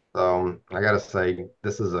Mossberg. So I gotta say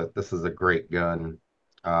this is a great gun.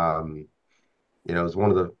 Um, it's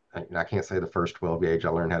one of the I can't say the first 12 gauge I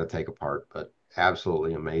learned how to take apart, but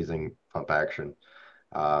absolutely amazing pump action.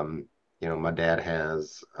 Um, my dad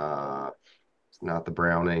has not the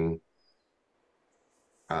Browning.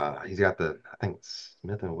 He's got I think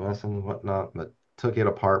Smith and Wesson and whatnot, but took it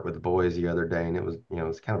apart with the boys the other day, and it was, it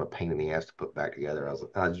was kind of a pain in the ass to put back together.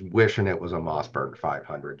 I was wishing it was a Mossberg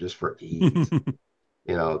 500 just for ease.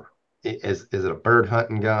 You know, is it a bird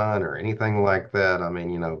hunting gun or anything like that? I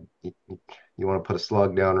mean, you want to put a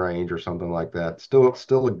slug down range or something like that.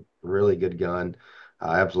 Still a really good gun.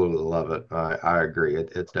 I absolutely love it. I agree.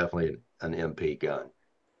 It's definitely an MP gun.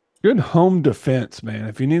 Good home defense, man.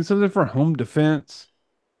 If you need something for home defense,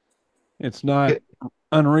 it's not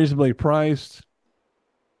unreasonably priced.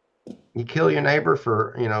 You kill your neighbor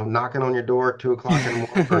for, knocking on your door at 2 o'clock in the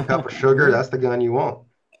morning for a cup of sugar. That's the gun you want.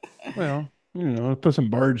 Well, put some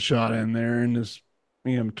bird shot in there and just,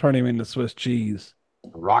 turn him into Swiss cheese.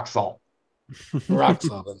 Rock salt. Rock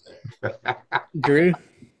salt in there. Drew?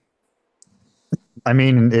 I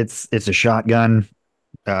mean, it's a shotgun.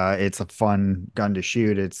 It's a fun gun to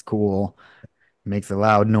shoot. It's cool. Makes a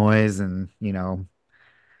loud noise, and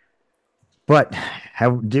but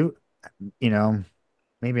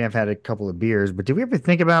maybe I've had a couple of beers, but did we ever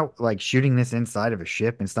think about like shooting this inside of a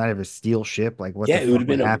ship, inside of a steel ship? Like what the it would fuck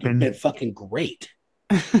would happen? been fucking great.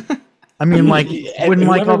 I mean, like when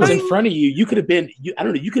whoever was in front of you, you could have been, I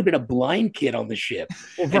don't know, you could have been a blind kid on the ship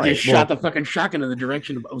and just shot the fucking shotgun in the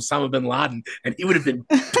direction of Osama bin Laden, and he would have been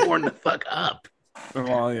torn the fuck up.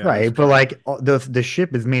 Well, yeah, right, but like the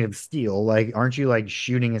ship is made of steel. Like, aren't you like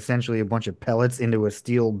shooting essentially a bunch of pellets into a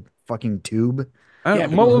steel fucking tube?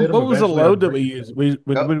 What was the load that we used? Would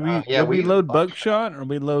we load buckshot or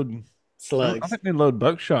we load slugs? I think we load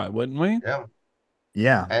buckshot, wouldn't we?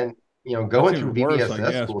 Yeah. And going through worse,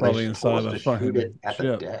 BBSS school, probably they inside of a shoot it at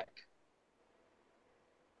the deck.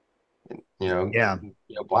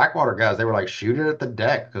 Blackwater guys, they were like, shoot it at the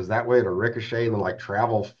deck because that way it'll ricochet and like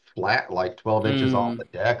travel flat like 12 inches off the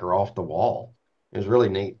deck or off the wall. It was really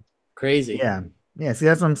neat. Crazy. Yeah. See,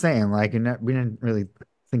 that's what I'm saying. Like, we didn't really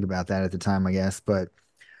think about that at the time, I guess. But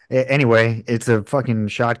anyway, it's a fucking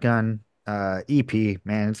shotgun. EP,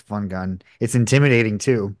 man, it's a fun gun. It's intimidating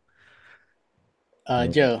too.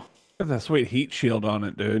 Joe. Got that sweet heat shield on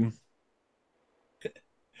it, dude.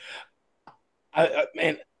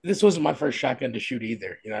 Man, this wasn't my first shotgun to shoot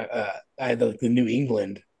either. I had the New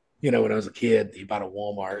England, when I was a kid, you bought at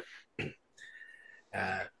Walmart.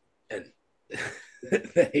 And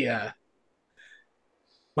they,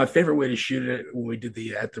 my favorite way to shoot it when we did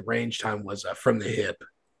at the range time was from the hip.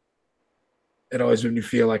 It always made me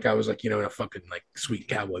feel like I was like, in a fucking like sweet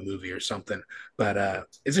cowboy movie or something. But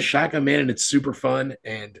it's a shotgun, man, and it's super fun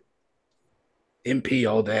and MP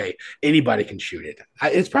all day. Anybody can shoot it.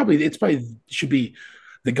 It's probably should be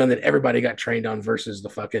the gun that everybody got trained on versus the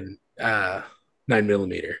fucking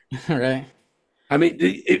 9mm. Right. I mean,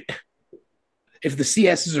 if the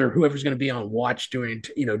CSs or whoever's going to be on watch doing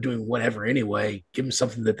whatever anyway, give them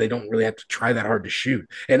something that they don't really have to try that hard to shoot.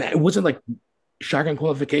 And it wasn't like shotgun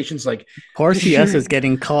qualifications. Like poor CS is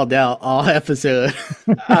getting called out all episode.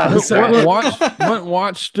 What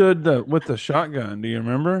watch stood with the shotgun? Do you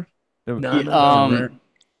remember?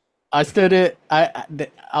 I stood it. I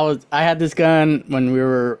had this gun when we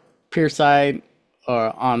were pierside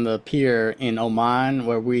or on the pier in Oman,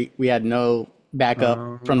 where we had no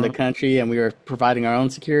backup from the country and we were providing our own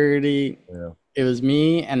security. Yeah. It was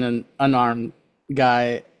me and an unarmed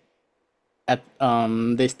guy at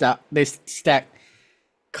they stacked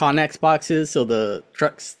Connex boxes so the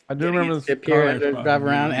trucks I do remember this sit here and drive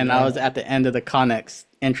around, and I was at the end of the Connex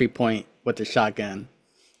entry point with the shotgun.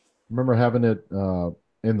 Remember having it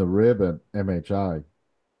in the rib at MHI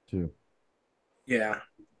too. Yeah.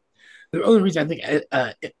 The only reason I think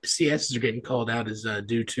CSs are getting called out is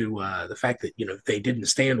due to the fact that they didn't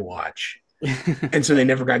stand watch, and so they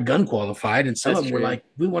never got gun qualified. And some of them were like,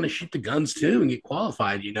 "We want to shoot the guns too and get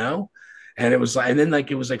qualified," And it was like, and then like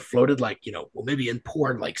it was like floated like well, maybe in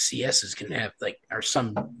port like CSs can have like or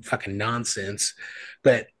some fucking nonsense,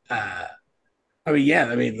 but I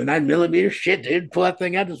mean, the 9mm shit, dude, pull that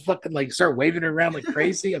thing out and just fucking like start waving it around like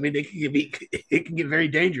crazy. I mean, it can get very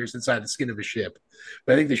dangerous inside the skin of a ship.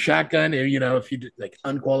 But I think the shotgun, if you did, like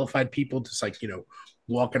unqualified people just like,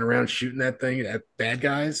 walking around shooting that thing at bad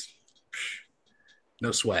guys,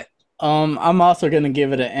 no sweat. I'm also gonna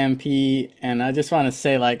give it an MP, and I just want to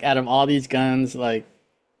say, like, out of all these guns, like,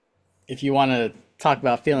 if you want to talk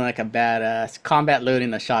about feeling like a badass, combat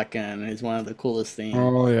loading a shotgun is one of the coolest things.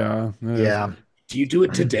 Oh yeah. Yeah. Do you do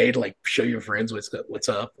it today to like show your friends what's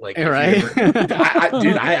up? Like, right?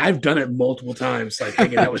 I've done it multiple times. Like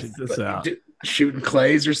hanging out with shooting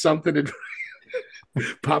clays or something, and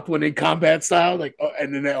pop one in combat style. Like,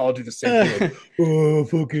 and then they all do the same thing. Like, oh,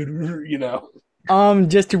 fucking,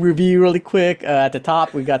 Just to review really quick, at the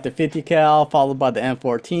top we got the 50 cal, followed by the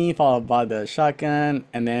M14, followed by the shotgun,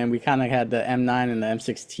 and then we kind of had the M9 and the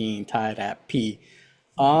M16 tied at P.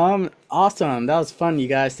 Awesome. That was fun, you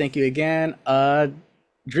guys. Thank you again.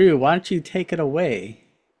 Drew, why don't you take it away?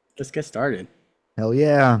 Let's get started. Hell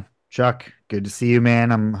yeah. Chuck, good to see you,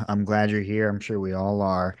 man. I'm glad you're here. I'm sure we all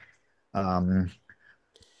are. Um,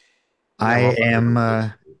 Yeah, I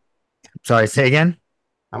am sorry, say again.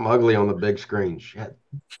 I'm ugly on the big screen. Shit.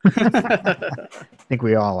 I think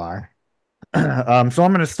we all are. So I'm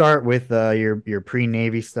going to start with your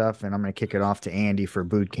pre-Navy stuff, and I'm going to kick it off to Andy for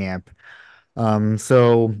boot camp.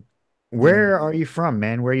 So where are you from,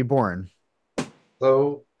 man? Where are you born?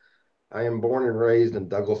 So I am born and raised in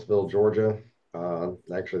Douglasville, Georgia.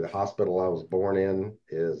 Actually, the hospital I was born in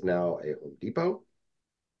is now a Home Depot.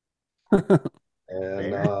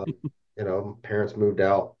 And There. parents moved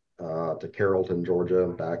out to Carrollton, Georgia,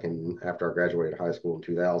 back in after I graduated high school in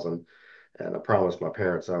 2000. And I promised my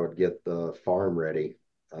parents I would get the farm ready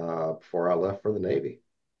before I left for the Navy.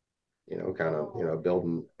 Kind of,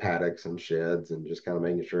 building paddocks and sheds and just kind of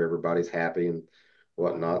making sure everybody's happy and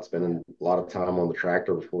whatnot. Spending a lot of time on the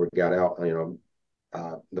tractor before we got out.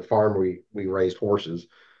 The farm we raised horses,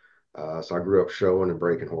 so I grew up showing and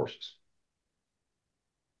breaking horses.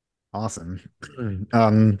 Awesome.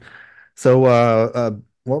 So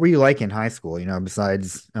what were you like in high school?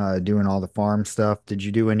 Besides doing all the farm stuff, did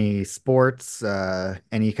you do any sports,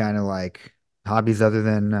 any kind of like hobbies other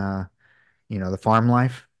than the farm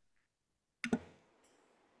life?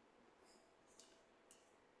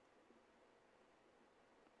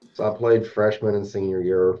 So I played freshman and senior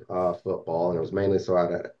year football, and it was mainly so I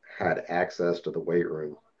had access to the weight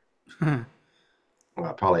room. Well,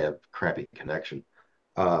 I probably have crappy connection.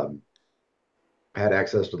 Um, I had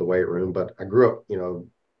access to the weight room, but I grew up,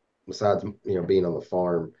 besides being on the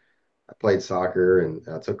farm, I played soccer and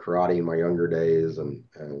I took karate in my younger days and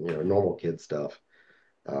normal kid stuff.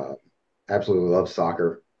 Uh, Absolutely love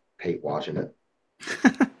soccer. Hate watching it.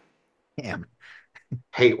 Damn.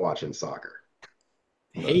 Hate watching soccer.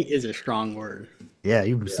 But Hate is a strong word. Yeah,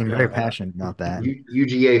 you yeah, seem very passionate about that.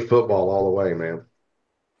 UGA football all the way, man.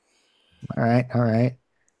 All right, all right.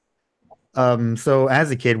 So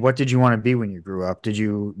as a kid, what did you want to be when you grew up? Did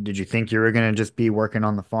you think you were gonna just be working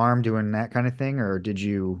on the farm doing that kind of thing, or did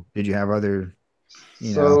you have other,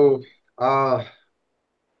 you know, So, uh,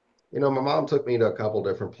 my mom took me to a couple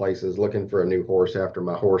different places looking for a new horse after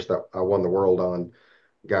my horse that I won the world on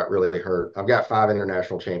got really hurt. I've got 5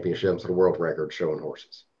 international championships and a world record showing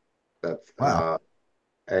horses. That's wow.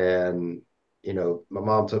 and my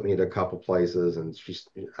mom took me to a couple places, and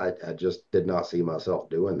I just did not see myself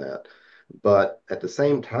doing that. But at the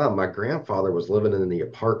same time, my grandfather was living in the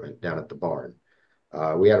apartment down at the barn.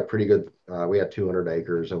 We had a pretty good, we had 200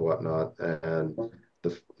 acres and whatnot, and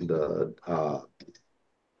the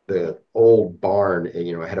old barn,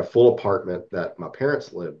 had a full apartment that my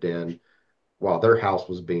parents lived in while their house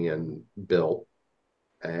was being built.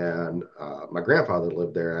 And my grandfather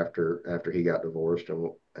lived there after he got divorced,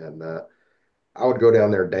 and I would go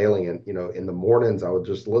down there daily, and in the mornings I would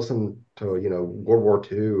just listen to World War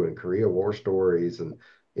II and Korea War stories, and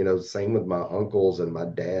same with my uncles and my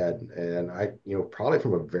dad. And I probably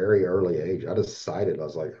from a very early age I decided I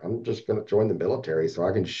was like, I'm just going to join the military so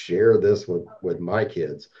I can share this with my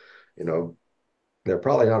kids. You know, they're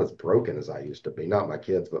probably not as broken as I used to be. Not my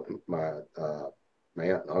kids, but my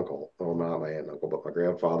aunt and uncle, or not my aunt and uncle, but my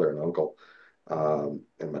grandfather and uncle,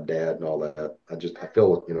 and my dad and all that. I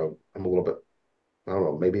feel I'm a little bit, I don't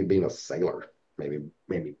know, maybe being a sailor,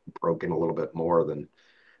 maybe broken a little bit more than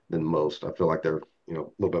most. I feel like they're a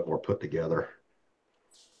little bit more put together.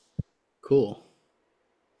 Cool.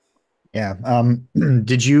 Yeah.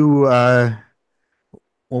 Did you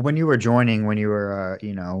well when you were joining, when you were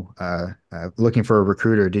looking for a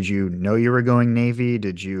recruiter, did you know you were going Navy?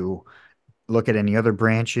 Did you look at any other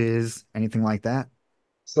branches, anything like that?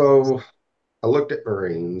 So I looked at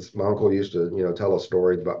Marines. My uncle used to tell us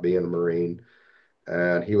stories about being a Marine,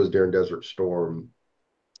 and he was during Desert Storm.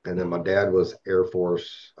 And then my dad was Air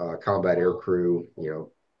Force combat air crew.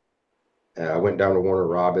 I went down to Warner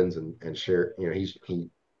Robins and shared. He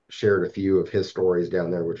shared a few of his stories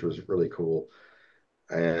down there, which was really cool.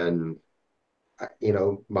 And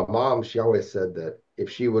my mom, she always said that if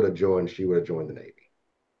she would have joined, she would have joined the Navy.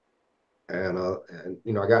 And I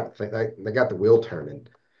got to think, they got the wheel turning,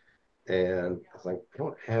 and I was like, I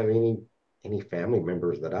don't have any family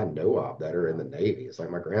members that I know of that are in the Navy. It's like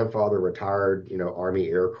my grandfather retired, Army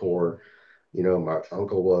Air Corps. My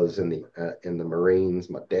uncle was in the Marines.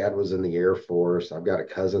 My dad was in the Air Force. I've got a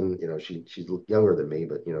cousin, she's younger than me,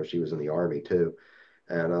 but she was in the Army too.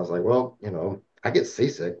 And I was like, well, I get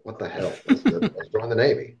seasick. What the hell? Let's join the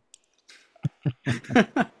Navy.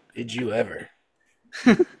 Did you ever?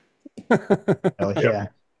 Oh yeah.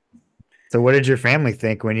 So what did your family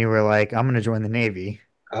think when you were like, I'm gonna join the Navy?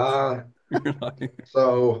 Uh,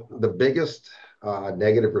 so the biggest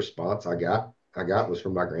negative response I got was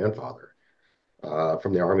from my grandfather,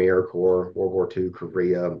 from the Army Air Corps, World War II,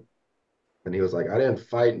 Korea. And he was like, I didn't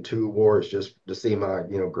fight in 2 wars just to see my,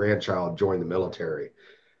 grandchild join the military.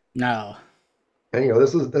 No. And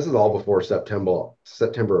this is all before September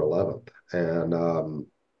 11th. And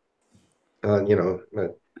uh, you know, uh,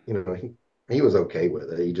 he was okay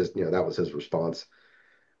with it. He just, that was his response.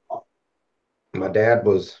 My dad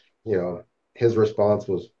was, his response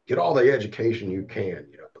was get all the education you can,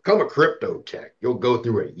 become a crypto tech. You'll go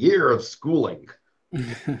through a year of schooling.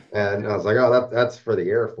 And I was like, oh, that's for the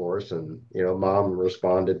Air Force. And, mom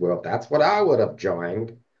responded, well, that's what I would have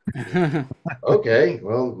joined. Okay,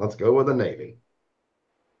 well, let's go with the Navy.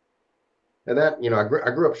 And that, I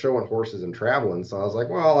grew up showing horses and traveling. So I was like,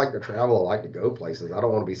 well, I like to travel. I like to go places. I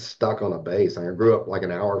don't want to be stuck on a base. I grew up like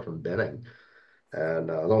an hour from Benning. And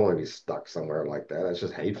I don't want to be stuck somewhere like that. That's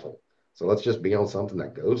just hateful. So let's just be on something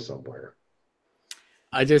that goes somewhere.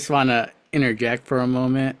 I just want to interject for a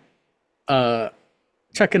moment.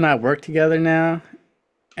 Chuck and I work together now,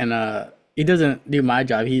 and he doesn't do my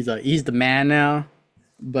job. He's the man now.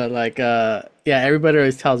 But like yeah, everybody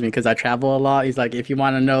always tells me because I travel a lot. He's like, if you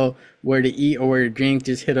want to know where to eat or where to drink,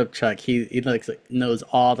 just hit up Chuck. He like knows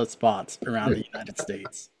all the spots around the United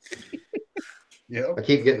States. Yeah, I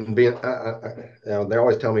keep getting being. They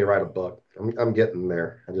always tell me write a book. I'm getting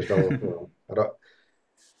there. I just don't. I don't.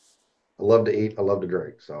 I love to eat. I love to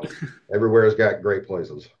drink. So everywhere's got great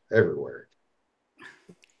places. Everywhere.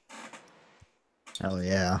 Oh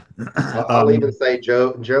yeah. I'll even say,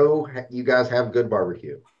 Joe, you guys have good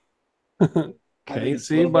barbecue.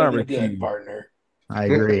 KC barbecue, good, partner. I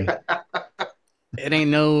agree. It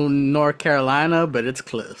ain't no North Carolina, but it's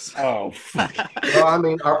close. Oh, fuck. Well, I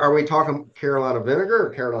mean, are we talking Carolina vinegar or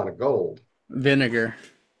Carolina Gold? Vinegar.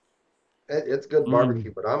 It's good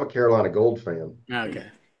barbecue, but I'm a Carolina Gold fan.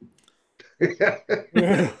 Okay.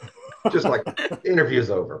 Just like interview's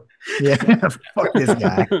over. Yeah, fuck this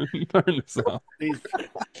guy. Turn this off. These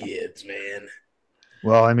kids, man.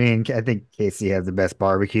 Well, I mean, I think Casey has the best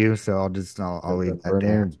barbecue, so I'll leave that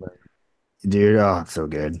there. Dude, oh, it's so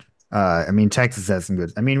good. I mean, Texas has some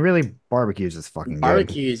good. I mean, really, barbecue is just fucking good.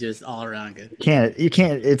 Barbecue is just all around good. You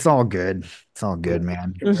can't. It's all good. It's all good,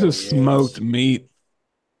 man. This is smoked meat.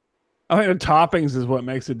 I think the toppings is what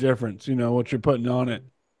makes a difference. You know what you're putting on it.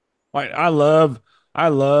 Like I love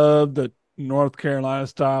the North Carolina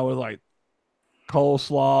style with like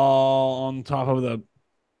coleslaw on top of the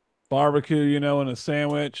barbecue, you know, in a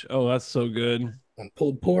sandwich. Oh, that's so good. And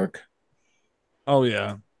pulled pork. Oh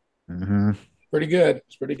yeah. Mm-hmm. Pretty good.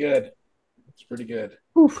 It's pretty good. It's pretty good.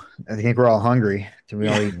 Oof. I think we're all hungry. Do we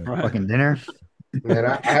all eat fucking dinner?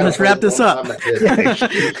 Man, Let's wrap this up.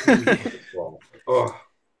 Oh.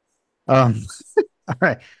 All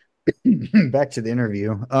right. Back to the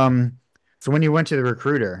interview. So when you went to the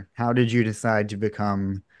recruiter, how did you decide to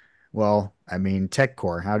become, well, I mean, Tech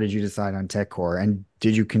Corps? How did you decide on Tech Corps? And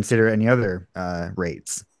did you consider any other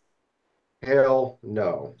rates? Hell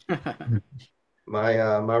no. My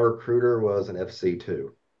recruiter was an FC2,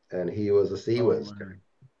 and he was a CWIS tech.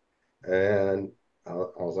 And I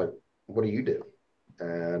was like, "What do you do?"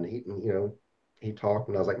 And he talked,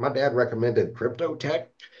 and I was like, "My dad recommended crypto tech,"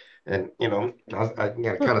 and I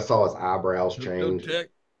kind of saw his eyebrows change,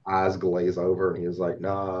 eyes glaze over, and he was like,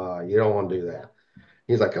 "Nah, you don't want to do that."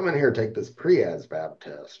 He's like, "Come in here, take this pre-ASVAB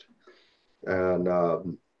test,"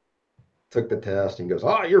 and took the test. And he goes,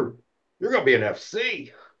 "Oh, you're gonna be an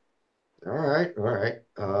FC." All right.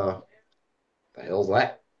 The hell's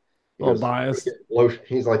that? He Little goes, biased.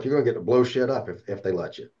 He's like, you're gonna get to blow shit up if they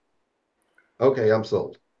let you. Okay, I'm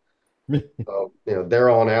sold. So,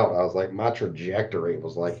 there on out, I was like, my trajectory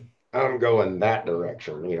was like, I'm going that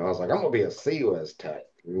direction. I was like, I'm gonna be a CWIS tech.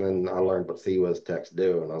 And then I learned what CWIS techs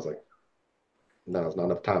do, and I was like, no, it's not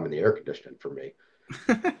enough time in the air conditioning for me.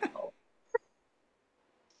 I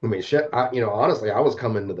mean, shit, honestly, I was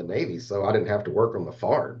coming to the Navy, so I didn't have to work on the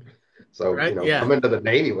farm. So, Right, yeah. coming to the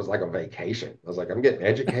Navy was like a vacation. I was like, I'm getting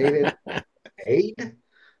educated, paid. I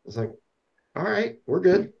was like, all right, we're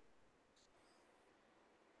good.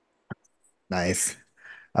 Nice.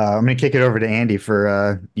 I'm going to kick it over to Andy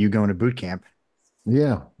for you going to boot camp.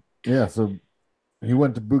 Yeah. So he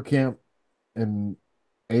went to boot camp in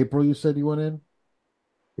April, you said you went in?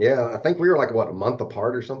 Yeah, I think we were like, what, a month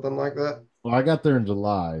apart or something like that? Well, I got there in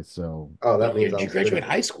July, so. Oh, that means you graduate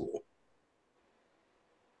high school.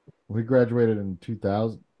 We graduated in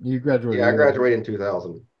 2000. You graduated. Yeah, I graduated in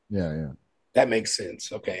 2000. Yeah. That makes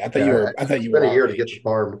sense. Okay, Yeah, I thought I you spent were a our year to get the age.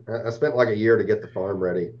 farm. I spent like a year to get the farm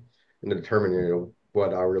ready and to determine,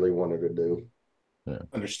 what I really wanted to do. Yeah.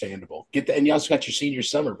 Understandable. Get that, and you also got your senior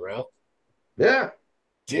summer, bro. Yeah.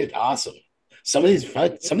 Dude, awesome. Some of these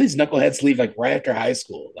knuckleheads leave like right after high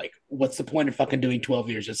school. Like, what's the point of fucking doing 12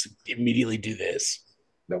 years? Just immediately do this.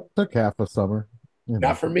 Nope. Took half a summer.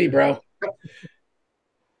 Not for me, bro.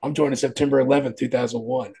 I'm joining September 11th,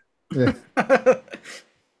 2001. Yeah.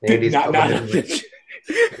 Andy's Not coming not in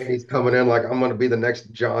like Andy's coming in like I'm going to be the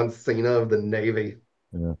next John Cena of the Navy.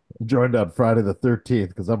 Yeah. Joined on Friday the 13th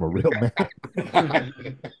because I'm a real man,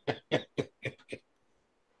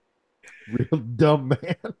 real dumb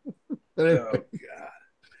man. Oh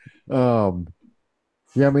God.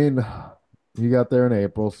 Yeah, I mean, you got there in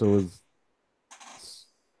April, so it was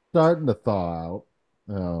starting to thaw out.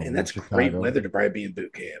 And In that's great Chicago. weather to probably be in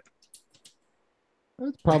boot camp.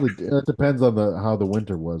 It depends on how the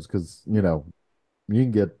winter was, because you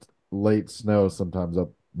can get late snow sometimes up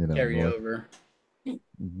Carry north. over.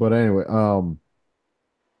 But anyway,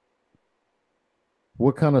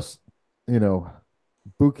 what kind of you know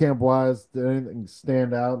boot camp wise did anything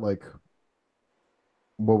stand out? Like,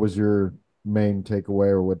 what was your main takeaway,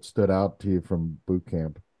 or what stood out to you from boot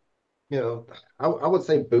camp? I would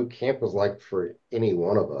say boot camp was like for any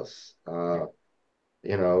one of us.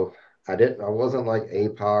 You know, I wasn't like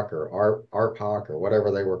APOC or ARPOC or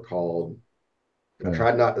whatever they were called. I Yeah.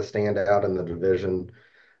 tried not to stand out in the division.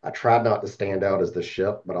 I tried not to stand out as the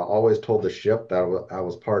ship, but I always told the ship that I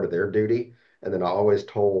was part of their duty. And then I always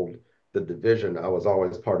told the division I was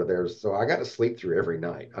always part of theirs. So I got to sleep through every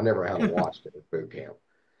night. I never had to watch it at boot camp.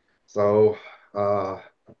 So uh,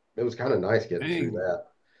 it was kind of nice getting through Dang. that. Yeah.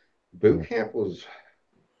 Boot camp was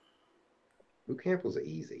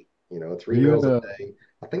easy. Were Three you in meals a a day.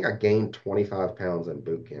 I think I gained 25 pounds in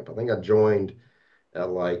boot camp. I think I joined at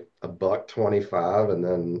like $1.25, and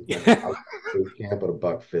then I left boot camp at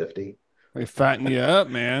 $1.50. They fatten you up,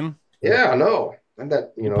 man. Yeah, I know. And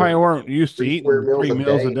that, You probably weren't used to 3 square eating meals three a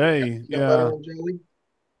meals a day, day. peanut butter Yeah, and jelly.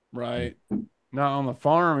 right. Not on the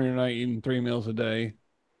farm, you're not eating 3 meals a day.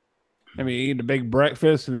 Maybe eating a big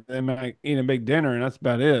breakfast and then like eating a big dinner, and that's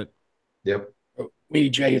about it. Yep. We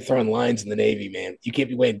need you out here throwing lines in the Navy, man. You can't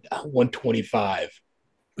be weighing 125.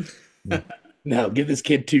 Yeah. No, give this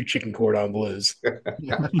kid 2 chicken cordon bleus.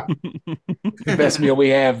 The best meal we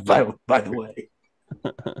have, by the way.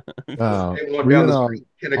 Came one were you down in the a street, all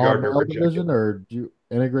kindergartner male rejected division, me. or did you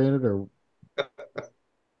integrated, or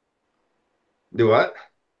Do what?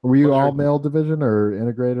 were you What's all your male division or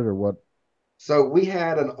integrated, or what? So we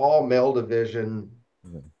had an all male division.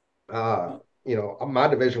 Yeah. My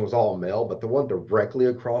division was all male, but the one directly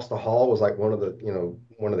across the hall was like one of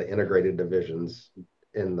the integrated divisions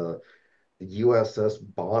in the USS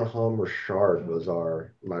Bonhomme Richard was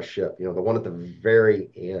my ship, the one at the very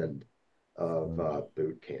end of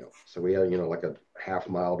boot camp. So we had, like a half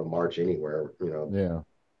mile to march anywhere, Yeah.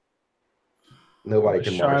 nobody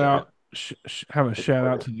can march. Have a shout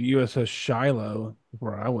out to the USS Shiloh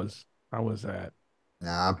where I was at.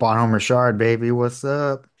 Bonhomme Richard, baby, what's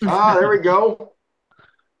up? There we go.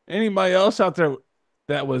 Anybody else out there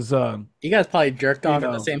that was You guys probably jerked You off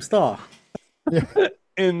in the know. same stall.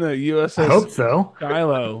 in the I USS hope so.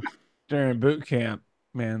 Shiloh during boot camp,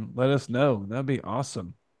 man, let us know. That'd be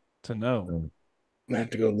awesome to know. I have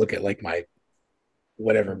to go look at like my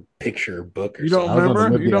whatever picture book or You don't I was something.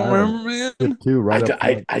 on the remember? You Whidbey don't Island remember, man? ship too, right up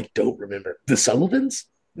front. I don't remember. The Sullivans?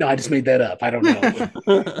 No, I just made that up. I don't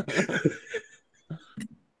know.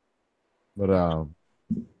 But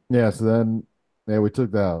yeah. So then, yeah, we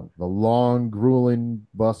took the long, grueling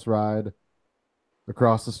bus ride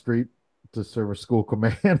across the street to Service School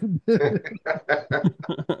Command.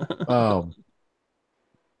 um.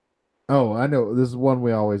 Oh, I know. This is one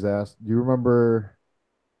we always ask. Do you remember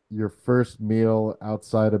your first meal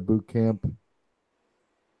outside of boot camp?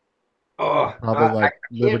 Probably I like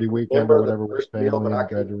can't Liberty Weekend or remember the whatever with first meal, but family and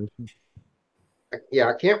graduation.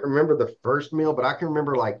 I can't remember the first meal, but I can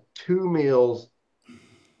remember like 2 meals.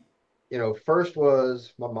 First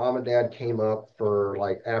was my mom and dad came up for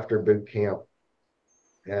like after boot camp.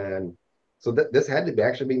 And so this had to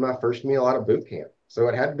actually be my first meal out of boot camp. So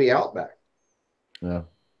it had to be Outback. Yeah.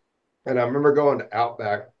 And I remember going to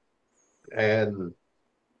Outback and,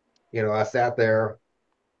 I sat there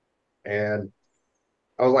and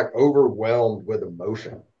I was like overwhelmed with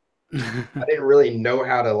emotion. I didn't really know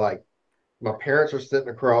how to my parents are sitting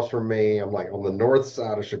across from me. I'm like on the north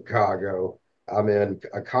side of Chicago. I'm in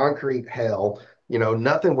a concrete hell,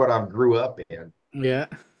 nothing what I grew up in. Yeah.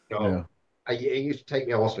 Yeah. It used to take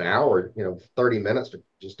me almost an hour, 30 minutes to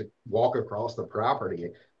walk across the property.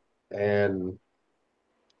 And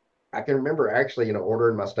I can remember actually,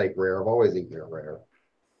 ordering my steak rare. I've always eaten it rare.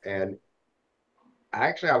 And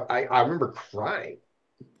I remember crying.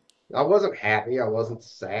 I wasn't happy. I wasn't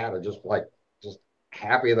sad. I just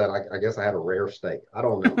happy that I guess I had a rare steak. I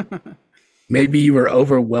don't know. Maybe you were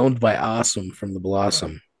overwhelmed by awesome from the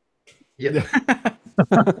blossom. Yeah.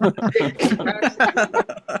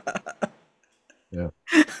 Yeah.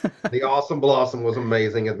 The awesome blossom was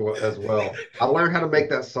amazing as well. I learned how to make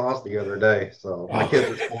that sauce the other day, so my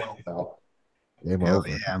kids are spoiled now. Game Hell over.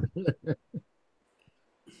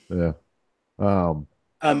 yeah.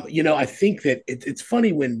 Yeah. I think that it's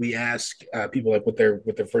funny when we ask people like what their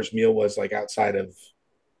first meal was like outside of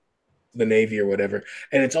the Navy or whatever,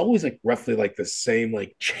 and it's always like roughly like the same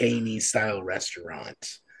like chainy style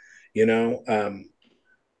restaurant, you know.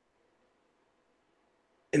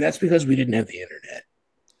 And that's because we didn't have the internet.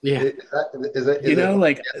 Yeah.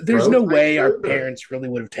 Like there's no way our parents really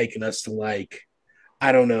would have taken us to like,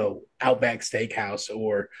 I don't know, Outback Steakhouse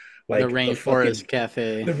or like the Rainforest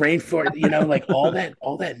Cafe. The Rainforest, like all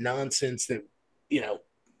that nonsense that,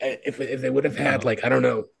 if they would have had like, I don't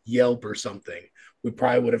know, Yelp or something, we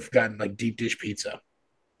probably would have gotten like deep dish pizza.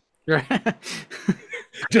 Right.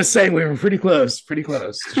 Just saying, we were pretty close to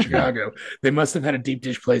Chicago. They must have had a deep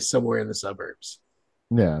dish place somewhere in the suburbs.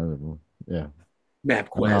 Yeah. Yeah.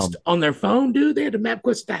 MapQuest on their phone, dude. They had to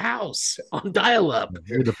MapQuest the house on dial-up.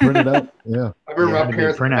 You had to print it out. Yeah. I remember Yeah, my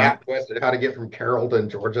parents MapQuested how to get from Carrollton,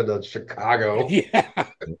 Georgia to Chicago. Yeah.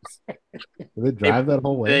 Did they drive that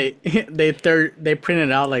whole way? They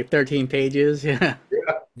printed out like 13 pages. Yeah.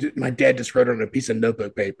 Dude, my dad just wrote on a piece of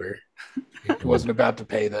notebook paper. He wasn't about to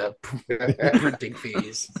pay the printing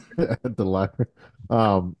fees. At the library.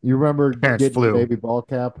 You remember Parents getting flew. the Navy ball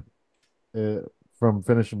cap from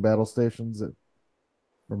finishing battle stations?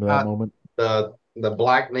 Remember that moment? The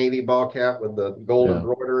black Navy ball cap with the gold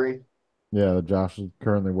embroidery. Yeah, that Josh is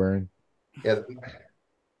currently wearing. Yeah,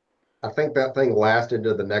 I think that thing lasted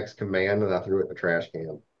to the next command, and I threw it in the trash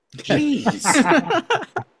can. Jeez.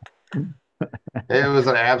 It was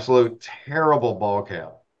an absolute terrible ball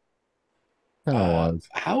cap. Kind of was.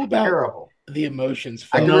 How about Terrible. the emotions?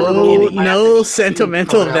 No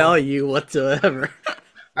sentimental value whatsoever.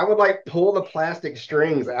 I would like pull the plastic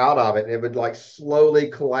strings out of it, and it would like slowly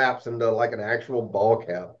collapse into like an actual ball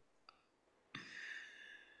cap.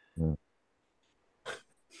 Yeah.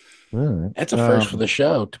 All right. That's a first for the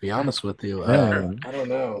show, to be honest with you. Yeah. I don't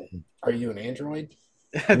know. Are you an android?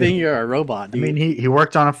 I think you're a robot, dude. I mean, he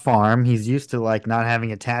worked on a farm. He's used to like not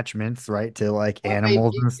having attachments, right, to like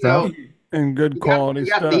animals and stuff. And good quality we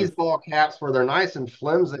got stuff. these ball caps where they're nice and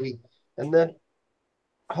flimsy, and then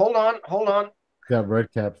hold on. Got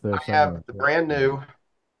red caps there. I have the brand new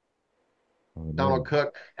Donald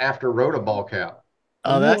Cook after Rhoda ball cap.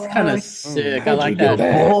 Oh, that's kind of sick. I How'd like you get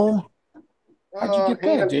that. that? How'd you get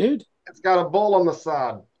that, dude? It's got a bull on the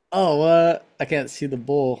side. Oh, what? I can't see the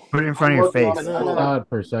bull. Put it in front of your face. I saw it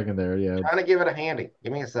for a second there. Yeah. Trying to give it a handy.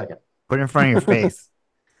 Give me a second. Put it in front of your face.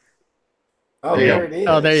 Oh, there it is.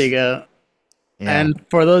 Oh, there you go. Yeah. And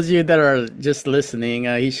for those of you that are just listening,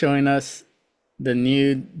 he's showing us the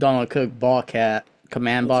new Donald Cook ball cap,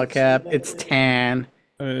 command ball cap. It's tan.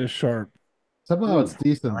 It's sharp. Somehow it's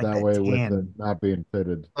decent like that that way with tan. it not being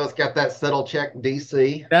fitted. So it's got that settle check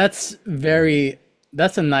DC.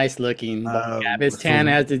 That's a nice looking ball cap. It's tan.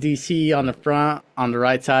 It has the DC on the front. On the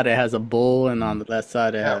right side, it has a bull, and on the left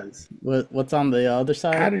side, it has what's on the other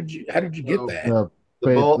side. How did you get that?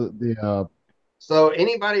 So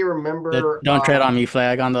anybody remember The don't tread on me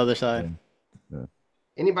flag on the other side.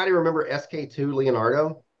 Anybody remember SK2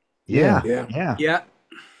 Leonardo? Yeah. Yeah.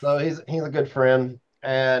 So he's a good friend,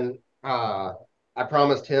 and I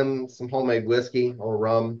promised him some homemade whiskey or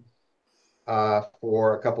rum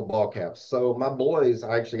for a couple ball caps. So my boys,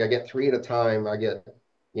 I get 3 at a time. I get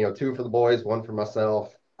 2 for the boys, 1 for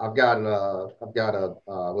myself. I've got a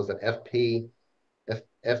was it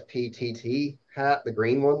FPTT hat, the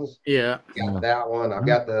green ones. Yeah. Got that one. I've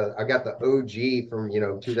got the OG from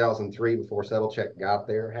 2003 before Settle Check got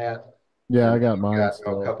their hat. Yeah, I got mine. A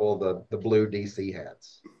couple of the blue DC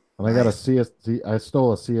hats. And I got a CST. I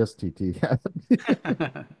stole a CSTT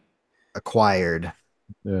hat. Acquired.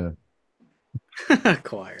 Yeah.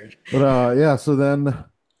 Acquired. But yeah, so then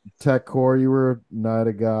Tech Core, you were a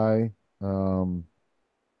NIDA guy.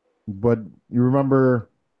 But you remember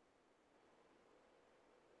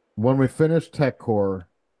when we finished Tech Core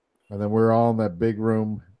and then we were all in that big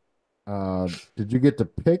room, did you get to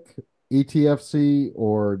pick ETFC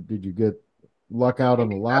or did you get luck out on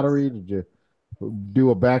the lottery? Did you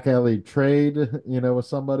do a back alley trade, with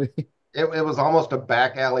somebody? It was almost a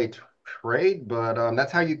back alley trade, but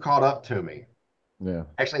that's how you caught up to me. Yeah.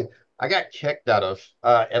 Actually, I got kicked out of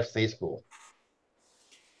FC school.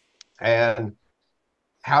 And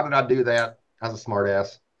how did I do that? I was a smart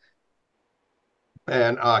ass.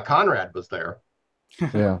 And Conrad was there.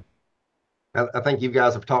 Yeah. I think you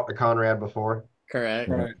guys have talked to Conrad before. Correct.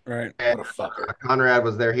 Yeah. Right. And What a fucker. Conrad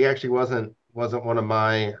was there. He actually wasn't one of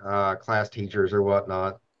my class teachers or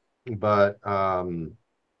whatnot, but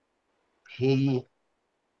he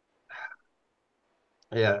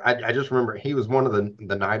yeah, I just remember he was one of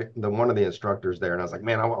the one of the instructors there, and I was like,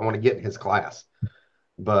 man, I want to get in his class.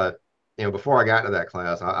 But before I got into that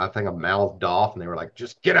class, I think I mouthed off, and they were like,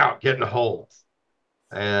 just get out, get in the holes.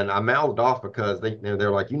 And I mouthed off because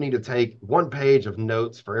they're like, you need to take 1 page of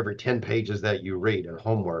notes for every 10 pages that you read and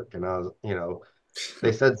homework. And I was,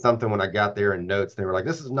 they said something when I got there in notes. They were like,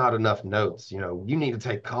 this is not enough notes. You need to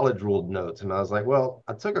take college ruled notes. And I was like, well,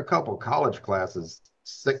 I took a couple college classes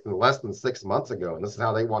less than 6 months ago, and this is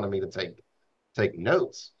how they wanted me to take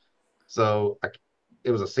notes. So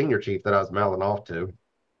it was a senior chief that I was mouthing off to,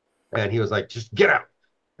 and he was like, just get out.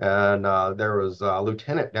 And there was a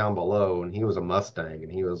lieutenant down below, and he was a Mustang,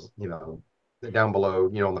 and he was, down below,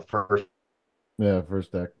 on the first. Yeah.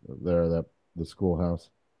 First deck there, the schoolhouse.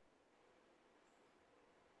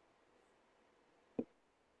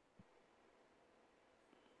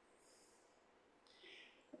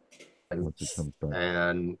 Once it comes back.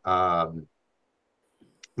 And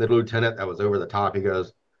the lieutenant that was over the top, he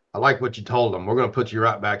goes, I like what you told them. We're going to put you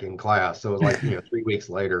right back in class. So it was like, 3 weeks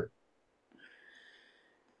later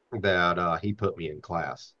that he put me in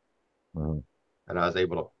class. Uh-huh. And I was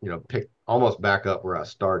able to, pick almost back up where I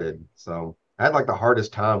started. So I had like the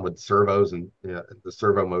hardest time with servos and the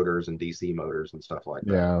servo motors and DC motors and stuff like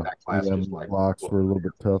that. Yeah. That class EM just like blocks were a little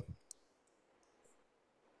bit tough.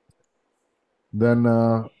 Then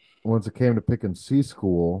once it came to picking C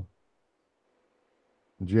school,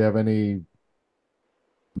 did you have any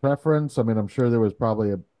preference? I mean, I'm sure there was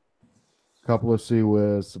probably a couple of C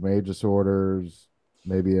with some age disorders,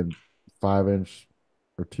 maybe a 5-inch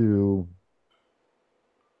or two.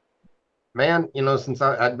 man, since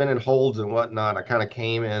I'd been in holds and whatnot, I kind of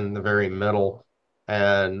came in the very middle,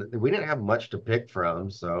 and we didn't have much to pick from.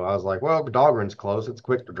 So I was like, well, Dahlgren's close. It's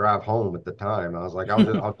quick to drive home at the time. I was like, I'll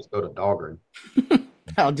just go to Dahlgren.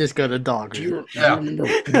 I'll just go to Do Dogger. you Yeah. remember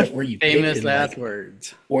where you Famous picked in, last like,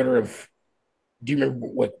 words. order of? Do you remember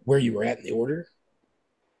where you were at in the order?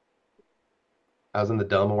 I was in the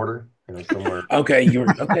dumb order, somewhere. Okay, you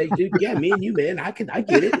were okay, dude. Yeah, me and you, man. I get it. Oh, I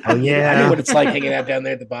get it. I yeah. know what it's like hanging out down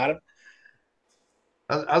there at the bottom.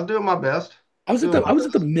 I was doing my best. I was at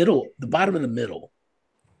the middle, the bottom of the middle.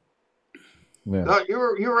 Yeah. No, you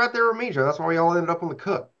were right there with me, Joe. That's why we all ended up on the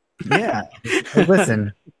cook. Yeah. Hey,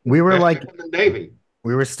 listen, we were like, in the Navy.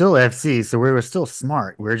 we were still FC, so we were still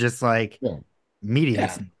smart. We were just like Yeah. medium, Yeah.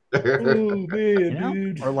 smart, Oh man,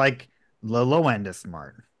 dude. or like the low end of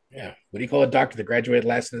smart. Yeah. What do you call a doctor that graduated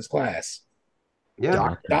last in his class?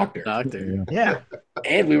 Yeah. Doctor. Doctor. Yeah.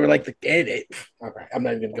 And we were like all right, I'm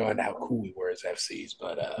not even going to how cool we were as FCs,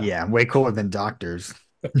 but Yeah, way cooler than doctors.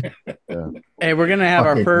 Hey, we're gonna have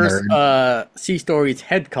our Fucking first Sea Stories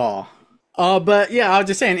head call. But yeah, I was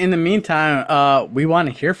just saying. In the meantime, we want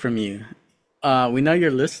to hear from you. We know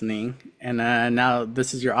you're listening, and now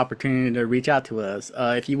this is your opportunity to reach out to us.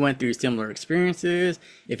 If you went through similar experiences,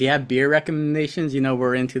 if you have beer recommendations,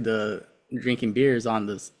 we're into the drinking beers on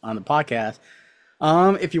the podcast.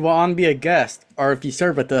 If you want to be a guest, or if you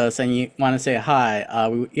serve with us and you want to say hi,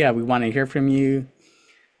 we want to hear from you.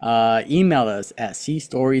 Email us at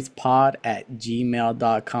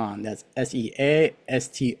seastoriespod@gmail.com. That's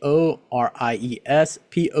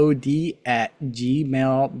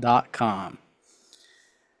seastoriespod@gmail.com.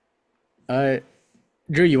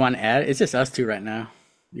 Drew, you want to add? It's just us two right now.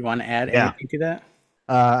 You want to add anything to that?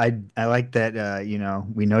 I like that.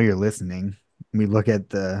 We know you're listening. We look at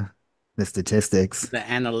the statistics, The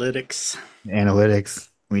analytics.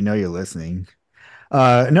 We know you're listening.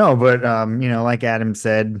 No, but like Adam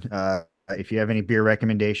said, if you have any beer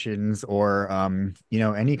recommendations or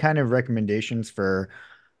any kind of recommendations for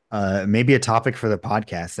maybe a topic for the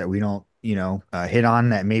podcast that we don't hit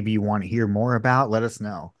on that maybe you want to hear more about, let us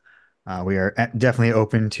know. We are definitely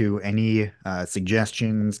open to any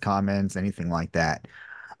suggestions, comments, anything like that.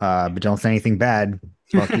 But don't say anything bad.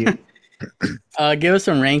 Fuck you. Give us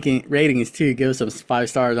some ratings too. Give us some 5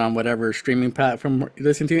 stars on whatever streaming platform you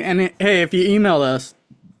listen to. And hey, if you email us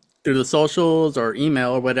through the socials or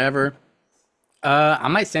email or whatever, I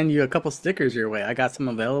might send you a couple stickers your way. I got some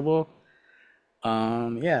available.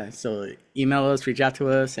 So email us, reach out to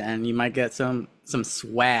us, and you might get some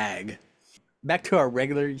swag. Back to our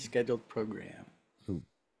regularly scheduled program.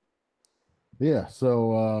 Yeah,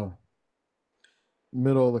 so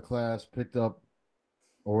middle of the class, picked up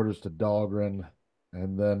orders to Dahlgren,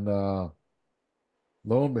 and then lo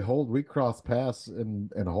and behold, we crossed paths in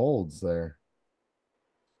Holds there,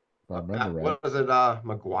 if I remember right. What was it,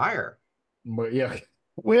 McGuire? But yeah,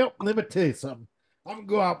 well, let me tell you something. I'm gonna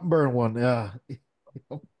go out and burn one. Gonna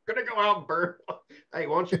go out and burn. Hey,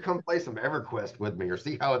 why don't you come play some EverQuest with me or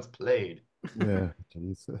see how it's played? Yeah,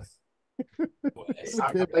 Jesus.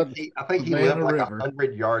 I think he lived like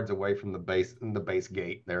 100 yards away from the base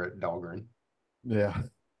gate there at Dahlgren. Yeah.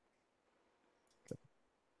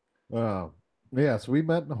 Yeah, so we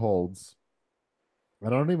met in Holds. I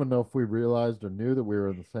don't even know if we realized or knew that we were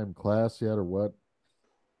in the same class yet or what.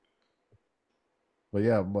 But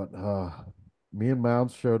yeah, me and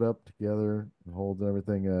Mounds showed up together and Holds and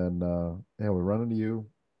everything, and yeah, we run into you,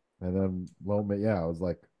 and then yeah, it was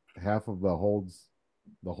like half of the Holds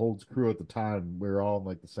crew at the time. We were all in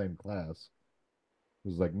like the same class. It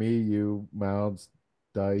was like me, you, Mounds,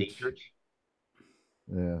 Deitch, Dietrich.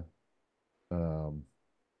 yeah, and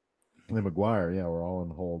then McGuire. Yeah, we're all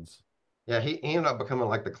in Holds. Yeah, he ended up becoming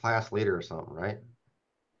like the class leader or something, right?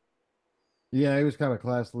 Yeah, he was kind of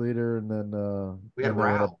class leader, and then We had and then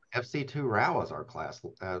Rao. FC2 Rao was our class,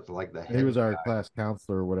 like the head. he was our guy. class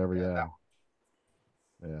counselor or whatever. Yeah,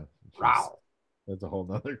 Yeah. Rao. That's a whole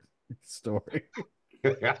nother story.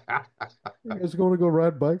 Yeah. You guys going to go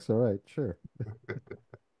ride bikes? All right, sure.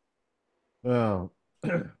 Oh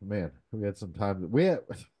man, we had some time.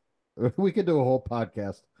 We could do a whole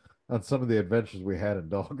podcast on some of the adventures we had in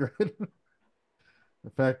Dahlgren. In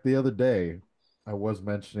fact, the other day I was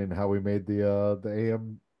mentioning how we made the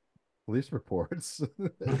AM police reports.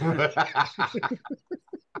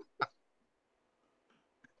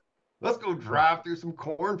 Let's go drive through some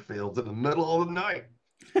cornfields in the middle of the night.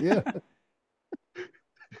 Yeah.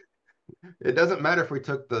 It doesn't matter if we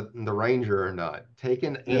took the Ranger or not.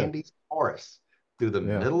 Taking Andy's Taurus through the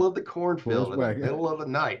middle of the cornfield in the middle of the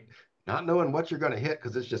night, not knowing what you're going to hit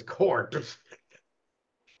because it's just corn.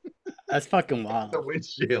 That's fucking wild. The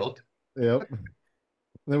windshield. Yep.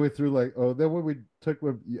 Then we threw then when we took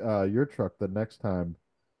with your truck the next time,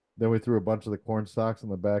 then we threw a bunch of the corn stalks in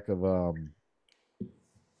the back of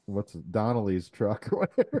what's it, Donnelly's truck or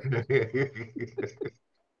whatever.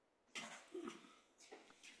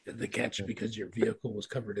 Did they catch because your vehicle was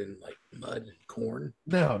covered in like mud and corn?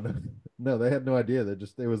 No, they had no idea.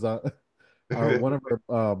 It was one of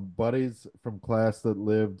our buddies from class that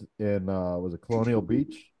lived in was it Colonial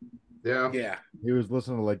Beach? Yeah. He was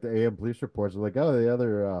listening to like the AM police reports. Like, oh, the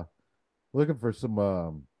other looking for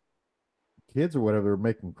some kids or whatever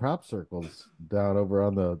making crop circles down over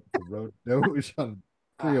on the road Doge on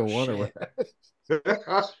 301 or whatever.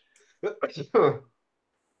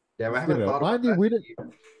 Yeah, I haven't thought mind about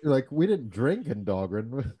that. We didn't drink in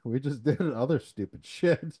Dahlgren. We just did other stupid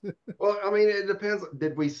shit. Well, I mean, it depends.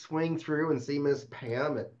 Did we swing through and see Miss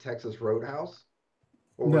Pam at Texas Roadhouse?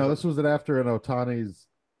 No, this was after an Otani's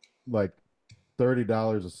like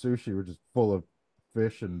 $30 of sushi, which is full of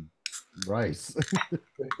fish and rice.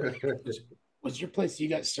 Was your place you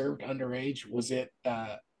got served underage? Was it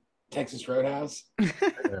Texas Roadhouse?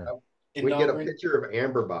 Yeah. We'd get a picture of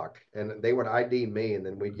Amberbach, and they would ID me, and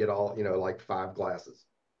then we'd get all, like 5 glasses.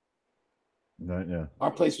 Right, yeah.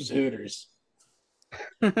 Our place was Hooters.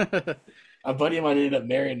 A buddy of mine ended up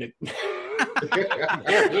marrying a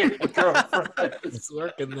girlfriend that's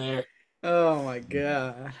working there. Oh my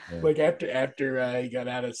god! Like after he got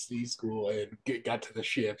out of C school and got to the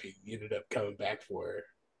ship, he ended up coming back for her.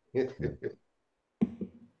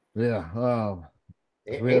 Yeah.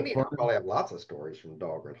 Andy and I probably have lots of stories from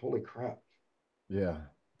Dahlgren. Holy crap! Yeah,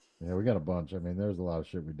 we got a bunch. I mean, there's a lot of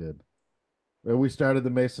shit we did. We started the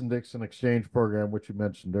Mason-Dixon exchange program, which you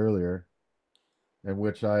mentioned earlier, in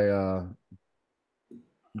which I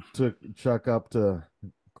took Chuck up to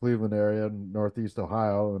Cleveland area, Northeast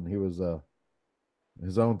Ohio, and he was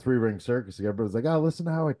his own 3-ring circus. Everybody's like, "Oh, listen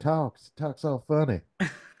to how he talks. He talks all funny."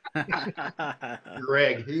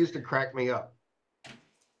 Greg, he used to crack me up.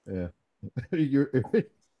 Yeah, you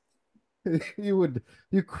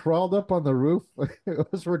crawled up on the roof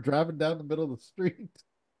as we're driving down the middle of the street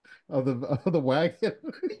of the wagon.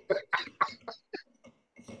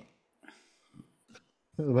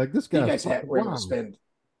 Like this guy. You guys were able to spend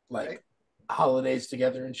like holidays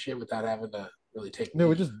together and shit without having to really take. No,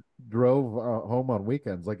 we just drove home on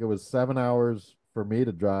weekends. Like it was 7 hours for me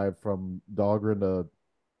to drive from Dahlgren to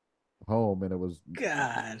home, and it was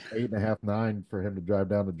 8.5, 9 for him to drive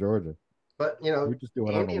down to Georgia. But we just do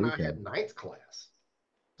it Andy on a and I weekend. had nights class,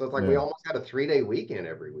 so it's like we almost had a 3-day weekend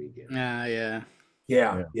every weekend.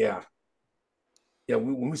 Yeah.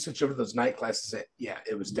 When we switched over to those night classes,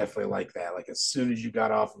 it was definitely like that. Like as soon as you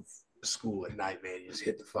got off of school at night, man. You just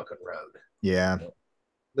hit the fucking road. Yeah.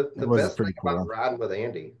 The was best thing pretty about cool. riding with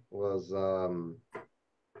Andy was the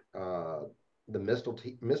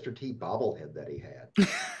Mr. T bobblehead that he had.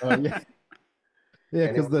 Yeah. Yeah,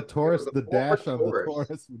 And it because the was Taurus, a the Ford dash on the Taurus.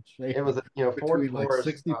 Taurus would change It was a Ford between like Taurus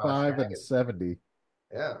 65 and Snaggen. 70.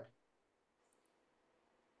 Yeah.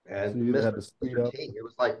 And So you had to speed Mr. up. T, it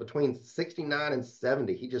was like between 69 and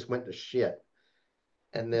 70, he just went to shit.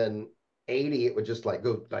 And then 80, it would just like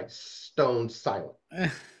go like stone silent.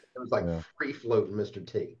 It was like Yeah. free floating Mr.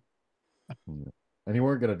 T. And you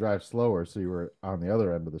weren't going to drive slower, so you were on the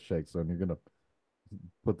other end of the shake zone. You're going to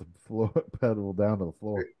put the pedal down to the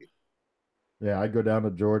floor. Yeah, I'd go down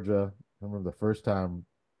to Georgia. I remember the first time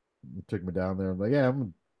you took me down there. I'm like, yeah, I'm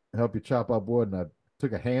going to help you chop up wood. And I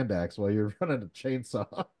took a hand axe while you were running a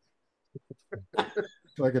chainsaw.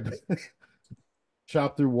 So I could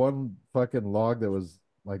chop through one fucking log that was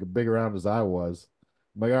like big around as I was.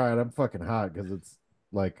 I'm like, all right, I'm fucking hot because it's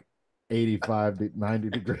like 85 to 90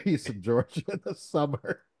 degrees in Georgia in the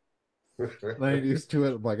summer. And I ain't used to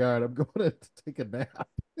it. I'm like, all right, I'm going to take a nap.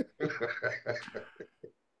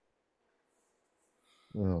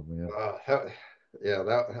 Oh man. Yeah,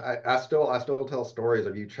 I still tell stories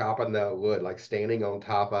of you chopping that wood, like standing on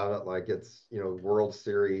top of it, like it's World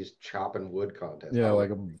Series chopping wood contest. Yeah, like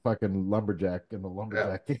I'm fucking lumberjack in the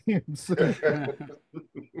lumberjack games.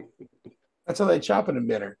 That's how they chop in a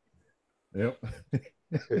minute. Yep.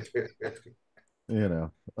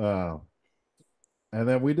 And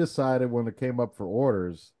then we decided when it came up for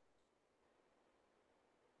orders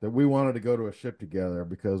that we wanted to go to a ship together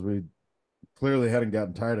because we clearly hadn't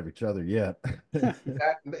gotten tired of each other yet.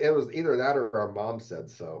 It was either that or our mom said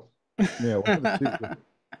so. Yeah, one of the two.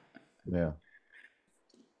 Yeah.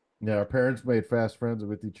 Yeah, our parents made fast friends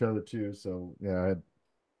with each other too. So yeah,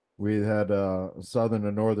 we had southern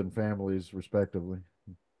and northern families respectively.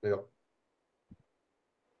 Yep.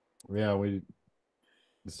 Yeah, we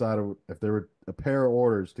decided if there were a pair of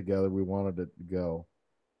orders together, we wanted it to go.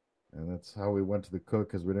 And that's how we went to the cook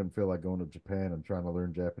because we didn't feel like going to Japan and trying to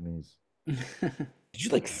learn Japanese. Did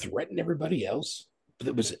you like threaten everybody else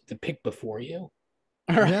that was the pick before you?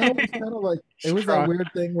 No, it was kind of like it was that weird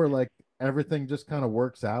thing where like everything just kind of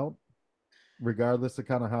works out, regardless of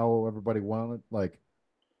kind of how everybody wanted. Like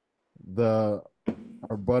our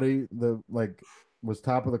buddy was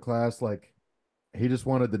top of the class, like he just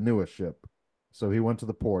wanted the newest ship, so he went to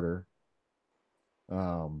the porter.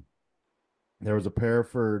 There was a pair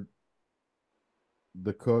for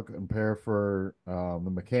the cook and pair for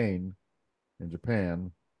the McCain in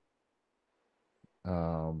Japan.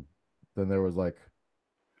 Then there was like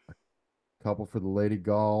a couple for the lady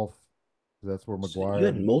golf. That's where McGuire. So you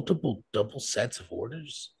had multiple double sets of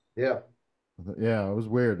orders. Yeah. Yeah, it was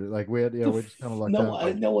weird. Like we just kind of lucked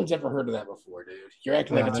out. No one's ever heard of that before, dude. You're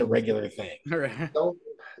acting like it's a regular thing.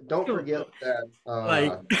 Don't forget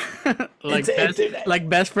that like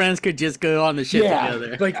best friends could just go on the ship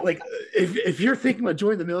together. Like if you're thinking about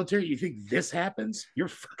joining the military, you think this happens, you're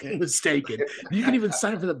fucking mistaken. You can even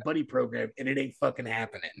sign up for the buddy program and it ain't fucking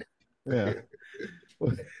happening. Yeah.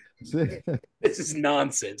 This is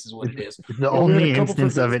nonsense, is what it is. The only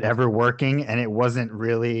instance of it ever working, and it wasn't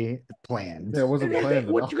really planned. Yeah, it wasn't planned.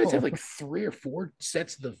 What, you guys have like 3 or 4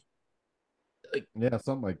 sets of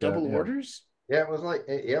something like double that, orders? Yeah, it was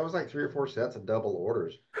like 3 or 4 sets of double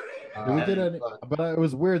orders. Did we get any? But it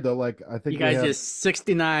was weird though. Like I think you guys just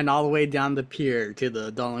 69 all the way down the pier to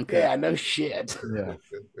the Dolan Cook. Yeah, no shit. Yeah.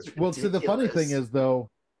 Well, see, the funny thing is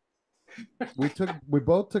though, we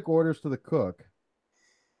both took orders to the cook,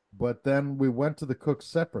 but then we went to the cook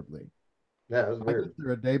separately. Yeah, it was weird. I got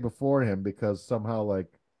there a day before him because somehow like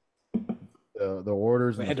the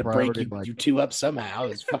orders I had to break you two up somehow.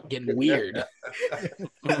 It's fucking weird.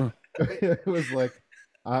 It was like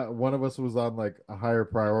one of us was on like a higher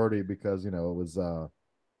priority because it was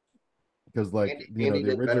because like Andy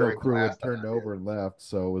the original crew had than I turned did. over and left,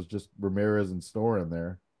 so it was just Ramirez and Store in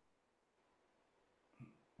there.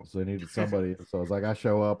 So they needed somebody. So I was like, I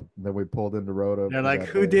show up, and then we pulled into Rhoda. They're like,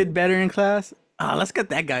 who did better in class? Oh, let's get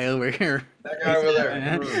that guy over here. That guy over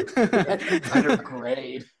there. Better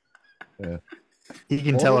grade. Yeah. He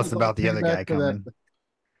can tell us about the other guy coming.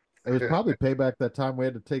 It was probably payback that time we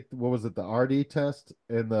had to take the RD test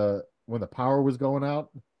when the power was going out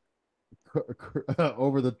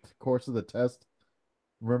over the course of the test.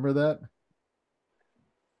 Remember that?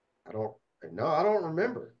 I don't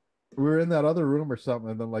remember. We were in that other room or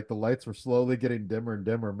something, and then like the lights were slowly getting dimmer and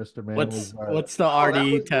dimmer. Mr. Man what's the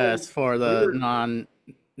RD test for the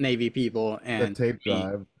non-Navy people? And the tape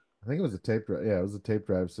drive. I think it was a tape drive. Yeah, it was a tape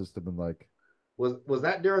drive system, and like Was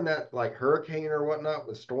that during that like hurricane or whatnot,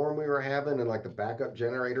 the storm we were having, and like the backup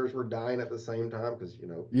generators were dying at the same time? Because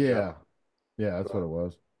Yeah. Yeah, that's what it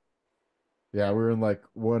was. Yeah, we were in like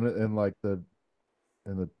one in like in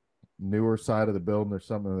the newer side of the building or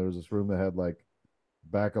something. There was this room that had like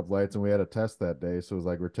backup lights, and we had a test that day. So it was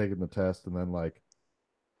like we're taking the test, and then like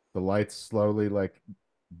the lights slowly like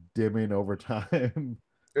dimming over time.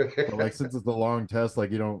 But like since it's a long test, like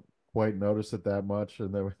you don't quite notice it that much.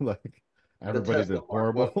 And then we like the everybody Tesla did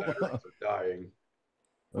Mark One horrible. batteries are dying.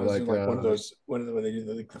 Was it Like like one of those when they do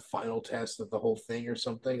like the final test of the whole thing or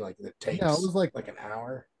something? Like it takes yeah, it was like an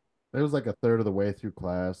hour. a third of the way through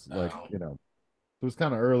class. Like, Oh. it was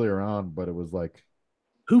kind of earlier on, but it was like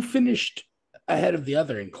Who finished ahead of the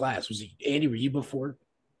other in class? Was it Andy? Were you before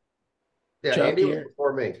Yeah, Chuck Andy was here?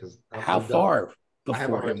 before me because How I'm done. far I have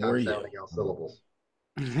a before hard him were time you? sounding out syllables.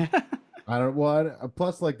 I don't well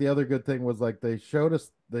plus like the other good thing was like they showed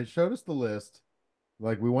us the list.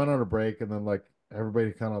 Like we went on a break and then like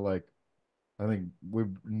everybody kind of like I think we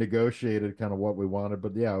negotiated kind of what we wanted,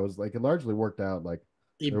 but yeah, it was like it largely worked out. Like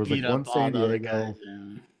You there was like beat one up all San the other Diego, guys.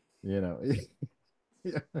 Yeah. you know.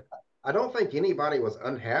 Yeah. I don't think anybody was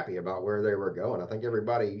unhappy about where they were going. I think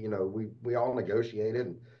everybody, we all negotiated,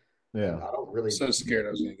 and Yeah. I don't really. So scared I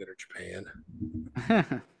was going to go to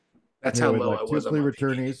Japan. That's Yeah, how we had low I like two was on flea my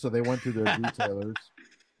returnees, vacation. so they went through their detailers,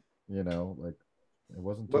 like it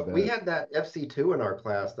wasn't too But we bad. had that FC2 in our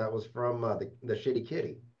class that was from the Shitty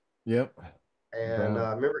Kitty, Yep. and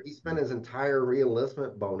Brown. remember he spent his entire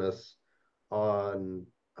re-enlistment bonus on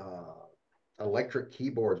electric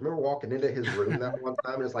keyboards. Remember walking into his room that one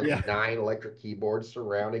time, and it's like Yeah. 9 electric keyboards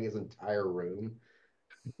surrounding his entire room.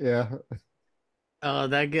 Yeah.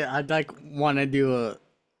 I'd like want to do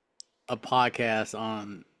a podcast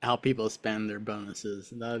on how people spend their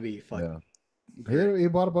bonuses. That would be fucking Yeah. great. He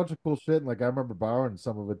bought a bunch of cool shit, and like I remember borrowing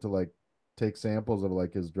some of it to like take samples of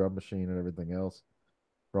like his drum machine and everything else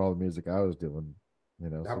for all the music I was doing, I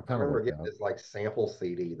so it kind of remember worked getting out. this like sample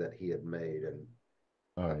CD that he had made, and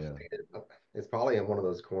I Oh yeah. played it. It's probably in one of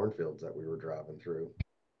those cornfields that we were driving through.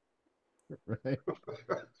 Right.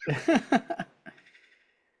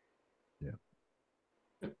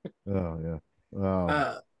 Yeah. Oh yeah.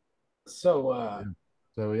 Uh, so Yeah.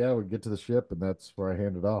 So yeah, we get to the ship, and that's where I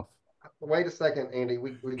hand it off. Wait a second, Andy.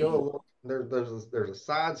 We go a little. There's a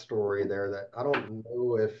side story there that I don't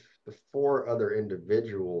know if the 4 other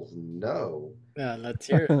individuals know, Yeah, let's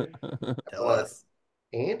hear it. Tell but us.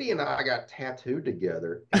 Andy and I got tattooed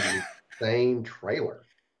together in the same trailer.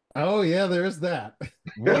 Oh yeah, there's that.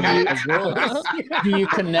 Do you, do you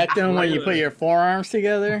connect them when you put your forearms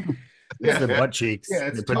together? It's the butt cheeks. Yeah, They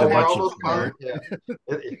it's put Oh, the we're butt cheeks almost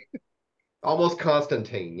together. almost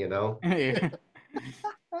Constantine. Yeah.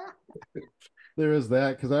 there is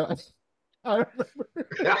that because I remember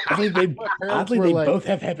oddly, they, my parents oddly, were they like both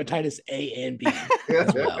have hepatitis A and B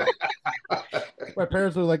as well. my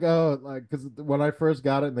parents were like, oh, like because when I first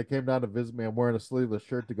got it and they came down to visit me, I'm wearing a sleeveless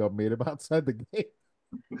shirt to go meet them outside the gate.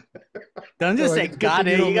 Don't They're just like, say "It's good got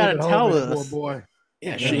thing it. don't You live gotta at home tell anymore, us. boy."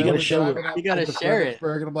 Yeah, And sure. then You got to we're show driving it. out You gotta to share it.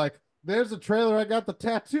 Fredericksburg, and I'm like, "There's a trailer. I got the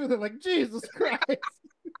tattoo." They're like, "Jesus Christ!"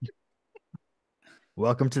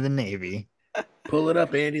 Welcome to the Navy. Pull it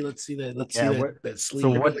up, Andy. Let's see that. Let's see Yeah, that so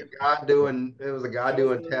sleeve. what- It was a guy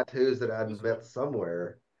doing tattoos that I'd met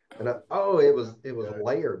somewhere. And it was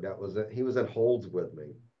Laird he was in Holds with me.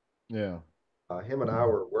 Yeah. Him and I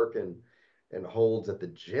were working in Holds at the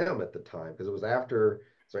gym at the time because it was after.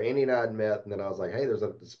 So Andy and I had met, and then I was like, "Hey, there's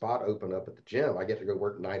a spot open up at the gym. I get to go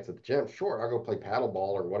work nights at the gym. Sure, I'll go play paddleball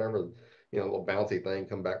or whatever, little bouncy thing.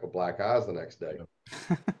 Come back with black eyes the next day."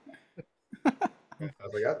 I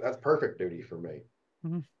was like, "That's perfect duty for me."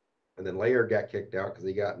 Mhm. And then Laird got kicked out because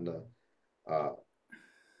he got in a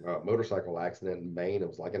motorcycle accident in Maine. It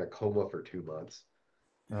was like in a coma for 2 months.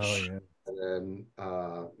 Oh yeah. And then,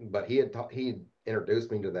 but he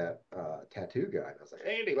introduced me to that tattoo guy. And I was like,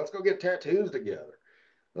 "Andy, let's go get tattoos together."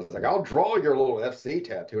 I was like, "I'll draw your little FC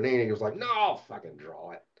tattoo." And Andy was like, "No, I'll fucking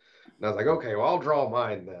draw it." And I was like, "Okay, well, I'll draw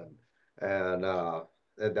mine then." And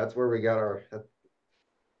that's where we got our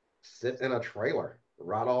sit in a trailer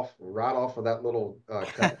right off of that little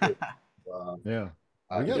tattoo. Yeah.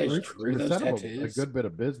 Uh, You guys We drew we those sent him a tattoos? good bit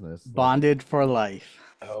of business. Bonded for life.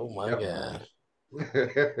 Oh my Yep. god!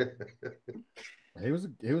 He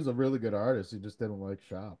was a really good artist. He just didn't like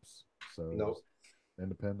shops, so he was Nope.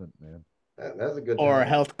 independent, man. That's a good Or time.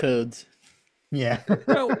 health codes. Yeah.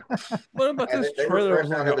 Well, what about And this they were trailer? fresh Was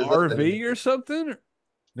like out an of his RV or something?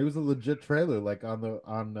 It was a legit trailer, like on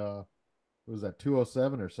what was that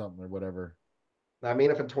 207 or something or whatever. I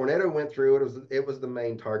mean, if a tornado went through, it was the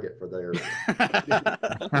main target for their.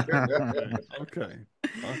 Okay.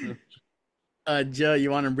 Joe,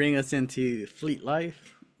 you want to bring us into fleet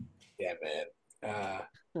life? Yeah, man.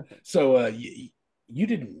 So you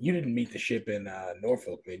didn't meet the ship in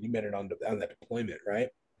Norfolk, man. You met it on that deployment, right?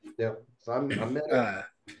 Yeah. So I met it. Uh,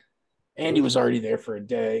 Andy was already there for a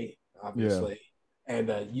day, Yeah, obviously,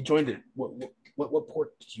 and you joined it. What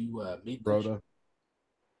port did you meet the Rhoda.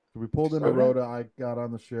 So we pulled into Rhoda? Rhoda. I got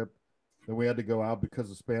on the ship. Then we had to go out because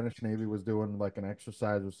the Spanish Navy was doing like an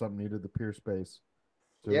exercise or something, needed the pier space.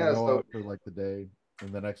 So we Yeah. go So out for like the day,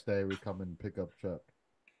 and the next day we come and pick up Chuck.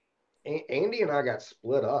 Andy and I got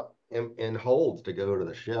split up in holds to go to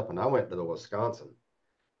the ship, and I went to the Wisconsin,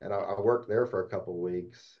 and I worked there for a couple of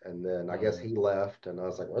weeks, and then I guess he left, and I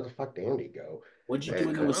was like, "Where the fuck did Andy go?" What'd you do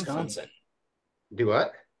in the And Wisconsin. Wisconsin? do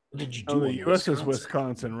what? What did you Oh, do the in the USS Wisconsin?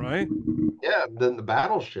 Wisconsin, right? Yeah, then the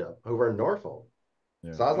battleship over in Norfolk.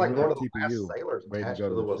 Yeah, So I was we like were one at of the last TPU sailors waiting to attached go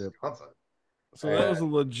to to the the ship. Wisconsin. So that was a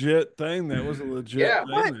And legit thing. That was a legit yeah, thing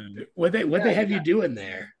What? then. What they yeah, have you doing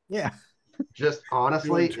there? Yeah. just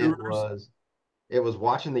Doing honestly, tours. it was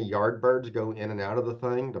watching the Yardbirds go in and out of the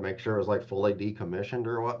thing to make sure it was like fully decommissioned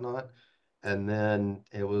or whatnot. And then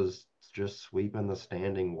it was just sweeping the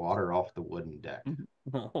standing water off the wooden deck.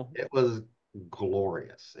 Oh, It was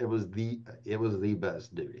glorious. It was the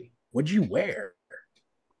best duty. What'd you wear?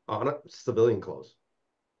 On it, civilian clothes.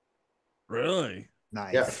 really?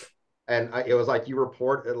 Yeah. Nice. And it was like you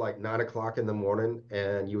report at like 9 o'clock in the morning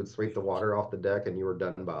and you would sweep the water off the deck and you were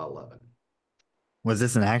done by 11. Was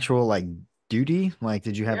this an actual like duty? Like,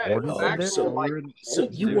 did you have Yeah, it was orders to Oh, do? actual so like so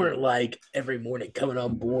holds you duty. weren't like every morning coming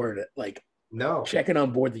on board, like No, checking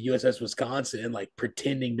on board the USS Wisconsin and like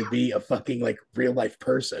pretending to be a fucking like real life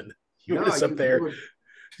person. You were no, just up you there would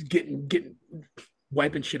getting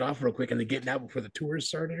wiping shit off real quick and then getting out before the tours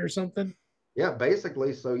started or something. yeah,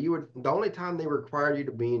 basically. So you would the only time they required you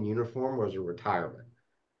to be in uniform was a retirement.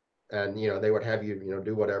 And they would have you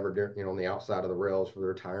do whatever on the outside of the rails for the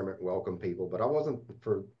retirement, welcome people. But I wasn't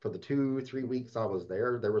for the 2 3 weeks I was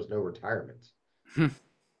there was no retirements.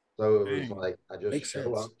 So it was Dang. like I just Makes show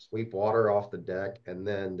sense. up, sweep water off the deck, and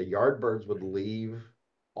then the yardbirds would leave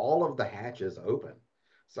all of the hatches open.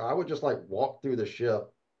 So I would just like walk through the ship,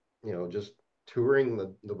 just touring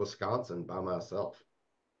the Wisconsin by myself.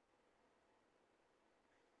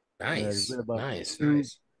 Yeah, we Nice, had about nice, two,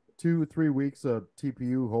 nice. 2 3 weeks of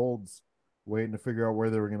TPU holds, waiting to figure out where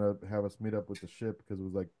they were gonna have us meet up with the ship because it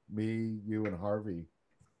was like me, you, and Harvey.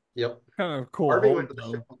 Yep. Kind of cool Harvey went hold to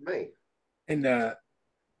the ship though. with me. And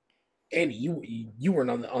Andy, you weren't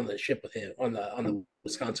on the ship with him on the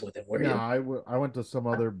Wisconsin with him, were No, you? I went to some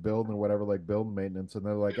other building or whatever, like building maintenance, and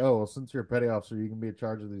they're like, "Oh, well, since you're a petty officer, you can be in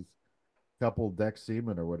charge of these couple deck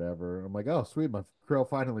seamen or whatever." I'm like, "Oh, sweet, my krill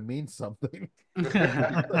finally means something."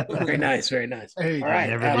 Very nice, very nice. Hey, All right,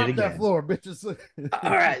 Never did mop that again. floor, bitches.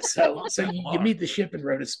 all right. So you Fuck. meet the ship in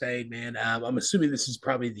Rota Spade, man. I'm assuming this is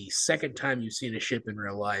probably the second time you've seen a ship in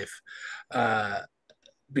real life, uh,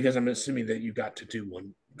 because I'm assuming that you got to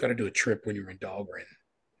do a trip when you were in Dahlgren.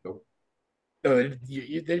 Nope. They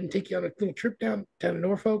didn't take you on a little trip down to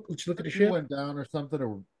Norfolk. Let you look at the We ship. went down or something,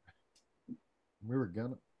 or we were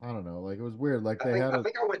gonna. I don't know. Like it was weird. Like I they think had I a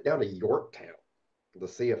think I went down to Yorktown to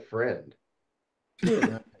see a friend.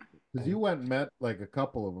 Hmm. because you went and met like a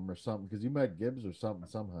couple of them or something. Because you met Gibbs or something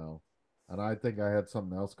somehow, and I think I had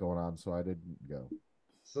something else going on, so I didn't go.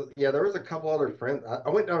 So yeah, there was a couple other friends. I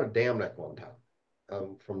went down to Dam Neck one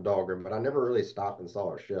time from Dahlgren, but I never really stopped and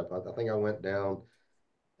saw a ship. I think I went down.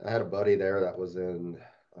 I had a buddy there that was in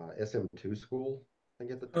SM2 school, I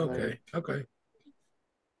think at the time, Okay. Okay.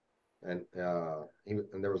 and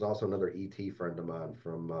there was also another ET friend of mine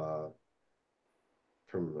from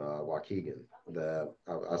Waukegan that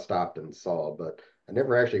I stopped and saw, but I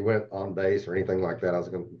never actually went on base or anything like that. I was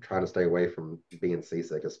trying to stay away from being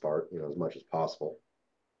seasick as much as possible.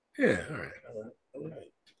 Yeah. All right. All right.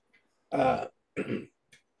 Uh,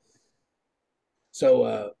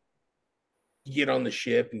 so you get on the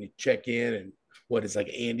ship and you check in, and what is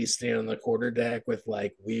like Andy standing on the quarter deck with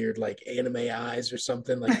like weird like anime eyes or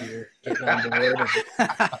something, like you're getting on board,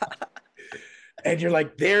 and you're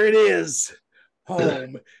like, there it is,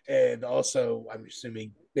 home. And also, I'm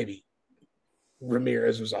assuming maybe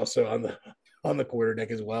Ramirez was also on the quarter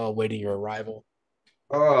deck as well, waiting your arrival.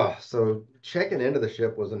 Oh, so checking into the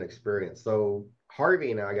ship was an experience. So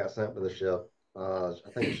Harvey and I got sent to the ship. I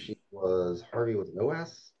think Harvey was an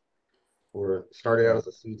OS, or started out Yeah, as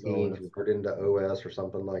a CT and so converted into OS or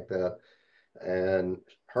something like that. And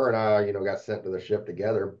her and I, got sent to the ship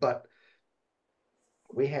together, but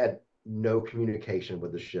we had no communication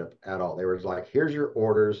with the ship at all. They were like, here's your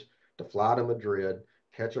orders to fly to Madrid,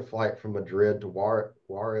 catch a flight from Madrid to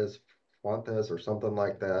Juarez Fuentes or something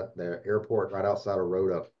like that, the airport right outside of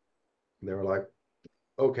Rota. And they were like,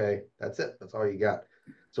 okay, that's it. That's all you got.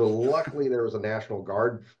 So luckily there was a National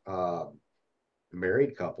Guard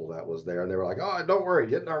married couple that was there, and they were like, oh, don't worry,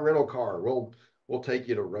 get in our rental car. We'll take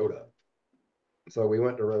you to Rhoda. So we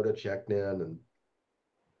went to Rhoda, checked in, and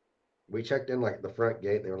we checked in like at the front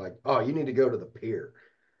gate. They were like, oh, you need to go to the pier.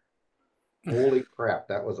 Holy crap,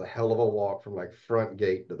 that was a hell of a walk from like front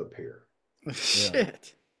gate to the pier.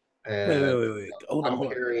 Shit. And Wait. Hold on, I'm hold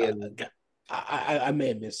on. carrying. I may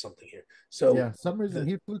have missed something here. So Yeah, some reason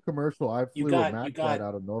he flew commercial. I you flew a got- Mac you got- flight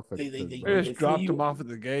out of Norfolk. they- to They Rhodes. just flew dropped you- him off at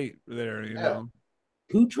the gate there, you Yeah. know.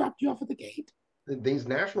 who dropped you off at the gate? These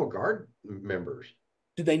National Guard members.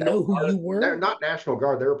 Did they know who you They're were? not National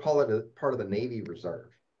Guard. They were part of the Navy Reserve.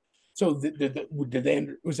 So did they?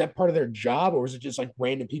 Was that part of their job, or was it just like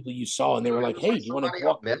random people you saw and they were like, "Hey, do you want to Somebody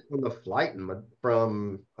walk?" I met on the flight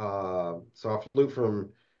from so I flew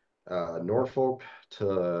from Norfolk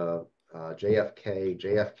to JFK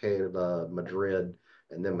to Madrid,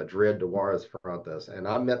 and then Madrid to Juarez Frontes, and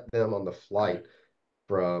I met them on the flight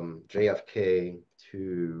from JFK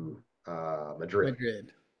to Madrid.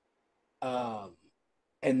 Madrid.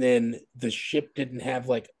 And then the ship didn't have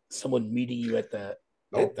like someone meeting you at the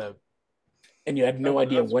and you had no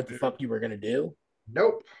idea what the fuck you were gonna do.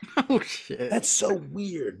 Nope. Oh shit. That's so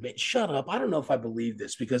weird, man. Shut up. I don't know if I believe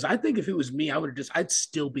this because I think if it was me, I'd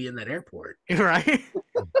still be in that airport. Right?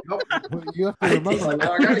 Nope. Well, you have to I remember. think-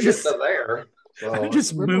 Well, I gotta get to there. So, I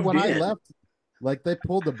just Remember moved when I in. left? Like they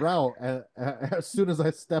pulled the brow as soon as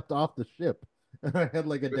I stepped off the ship. I had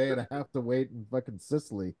like a day and a half to wait in fucking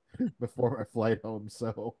Sicily before my flight home.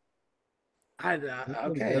 So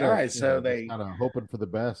Okay, all right. So they kind of hoping for the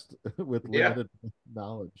best with Yeah. limited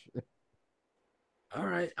knowledge. all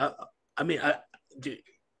right. Dude,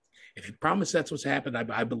 if you promise that's what's happened,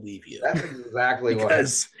 I believe you. that's exactly what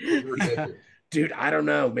Because, it's ridiculous. dude, I don't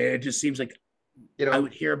know, man. It just seems like You I know,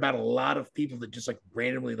 would hear about a lot of people that just like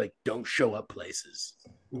randomly like don't show up places.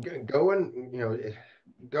 going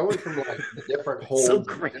from like the different holds So and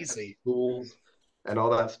different crazy. schools and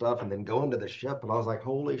all that stuff, and then going to the ship, and I was like,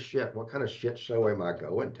 holy shit, what kind of shit show am I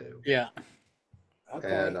going to? Yeah. Okay,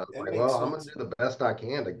 And I was that like, makes well, I'm going sense. to do the best I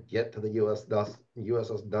can to get to the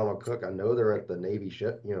USS Donald Cook. I know they're at the Navy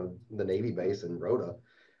ship, the Navy base in Rhoda.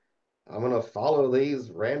 I'm going to follow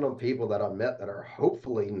these random people that I met that are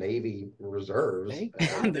hopefully Navy reserves. Thank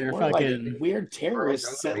And God, They're more fucking- like weird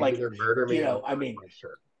terrorists that maybe like they're murder me. I'm not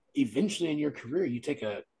sure. eventually in your career you take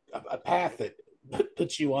a path that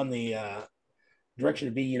puts you on the direction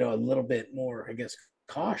to be a little bit more, I guess,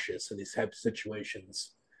 cautious in these types of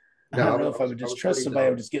situations. No, I don't know if I was- would I just was trust pretty somebody. I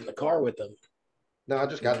dumb. would just get in the car with them. No, I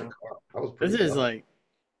just got in the car. I was pretty This is dumb. like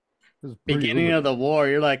This is pretty beginning Uber. of the war.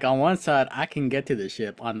 You're like, on one side, I can get to the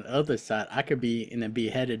ship. On the other side, I could be in a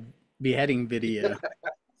beheading video.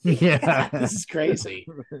 Yeah. This is crazy.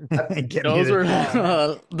 Get Those me were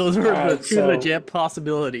the- those were All the right, two so- legit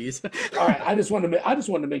possibilities. All right, I just wanted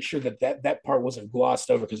to make sure that part wasn't glossed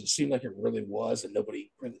over because it seemed like it really was, and nobody.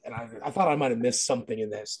 And I thought I might have missed something in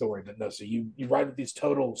that story, but no. So you ride with these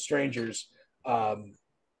total strangers,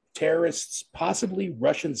 terrorists, possibly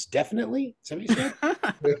Russians, definitely. Is that what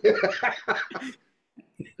you said?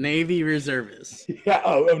 Navy reservists. Yeah.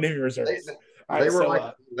 Oh, Navy Reserves. All right, They were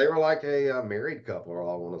so, they were like a married couple, all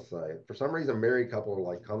I want to say. For some reason, married couple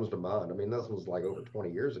like comes to mind. I mean, this was like over 20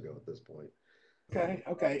 years ago at this point.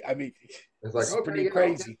 okay. I mean, It's like, this is okay, pretty you know,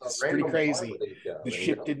 crazy. get a This is pretty random crazy. flight with these guys, The you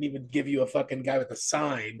ship know? didn't even give you a fucking guy with a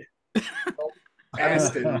sign. I mean,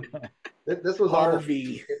 Aston this was all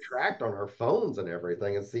Harvey. get tracked on our phones and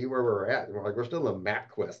everything and see where we're at. And we're still in the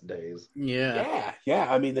MapQuest days. Yeah. Yeah.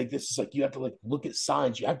 I mean, like this is like you have to like look at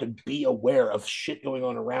signs. You have to be aware of shit going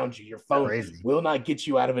on around you. Your phone Crazy. will not get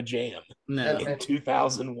you out of a jam No. in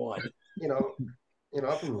 2001. You know,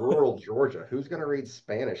 I'm from rural Georgia. Who's going to read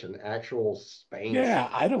Spanish in actual Spain? Yeah,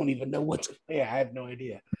 I don't even know what's. Yeah, I have no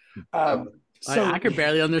idea. So I could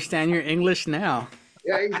barely understand your English now.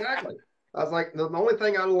 Yeah, exactly. I was like, the only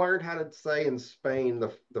thing I learned how to say in Spain,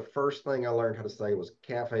 the first thing I learned how to say was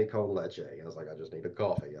cafe con leche. I was like, I just need a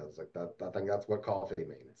coffee. I was like, I think that's what coffee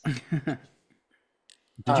means. Did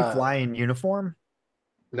you fly in uniform?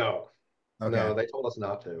 No, Okay. no, they told us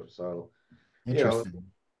not to. So, Interesting.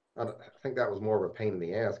 I think that was more of a pain in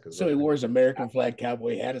the ass because So he wore his American flag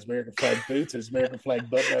cowboy hat, his American flag boots, his American flag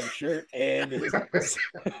button-up shirt, and his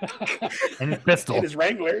And his pistol. and his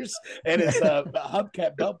Wranglers, and his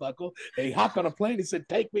hubcap belt buckle. And he hopped on a plane and said,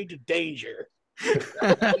 "Take me to danger."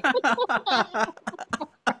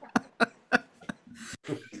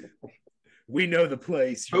 We know the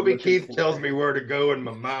place. you're Toby looking Keith for. tells me where to go in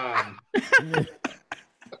my mind.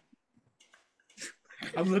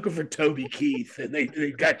 I'm looking for Toby Keith, and they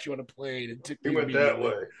got you on a plane and took He me went that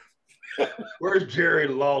way. Where's Jerry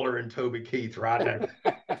Lawler and Toby Keith right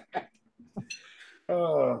now?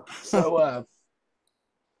 So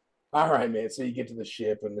all right, man. So you get to the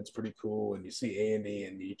ship and it's pretty cool, and you see Andy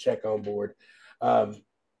and you check on board. Um,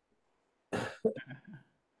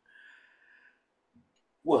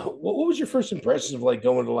 what was your first impressions of like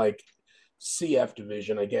going to like CF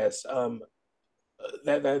division? I guess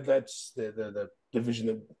that's the division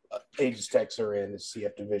that Aegis Techs are in, is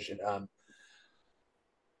CF division.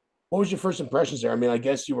 What was your first impressions there? I mean, I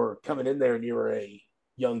guess you were coming in there and you were a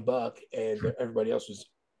young buck, and everybody else was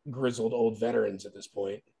grizzled old veterans at this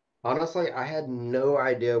point. Honestly, I had no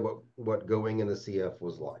idea what going in the CF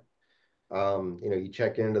was like. You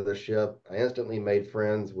check into the ship. I instantly made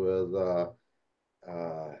friends with uh,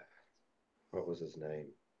 what was his name?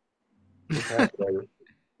 He passed away.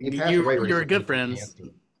 He passed away You were recently good from friends.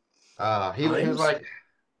 cancer. He was like,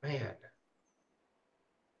 man,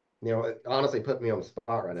 it honestly put me on the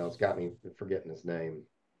spot right now. It's got me forgetting his name.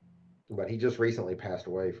 But he just recently passed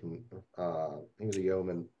away from he was a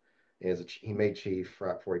yeoman. He made chief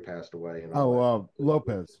right before he passed away and all that.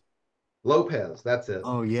 Lopez. Lopez, that's it.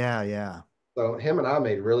 Oh yeah, yeah. So him and I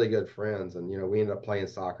made really good friends, and we ended up playing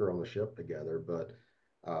soccer on the ship together. But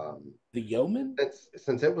The yeoman?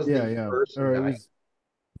 since it was Yeah, the yeah. first Or it night, was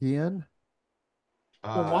Ian.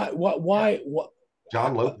 Well, why?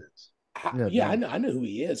 John Lopez. Yeah, Yeah, John. I know who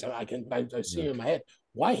he is. I see Yeah. him in my head.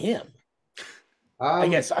 Why him? I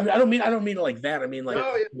guess I don't mean it like that. I mean like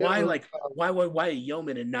No, why was, like why a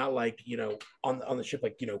yeoman and not like on the ship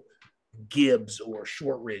like Gibbs or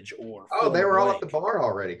Shortridge or they were all at the Blank. bar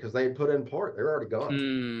already because they had put in port. They were already gone.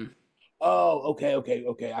 Mm. Oh, okay.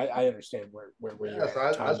 I understand where Yeah, you're so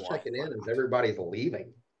at. I was checking in as everybody's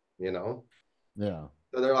leaving. Yeah.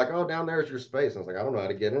 So they're like, "Oh, down there's your space." And I was like, "I don't know how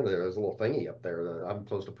to get into there. There's a little thingy up there that I'm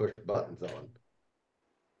supposed to push buttons on."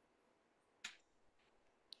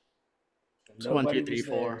 It's 1, 2, Nobody 3, was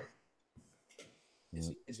 4. there.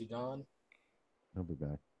 Is he gone? He'll be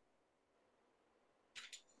back.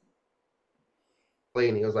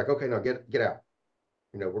 And he was like, "Okay, now get out.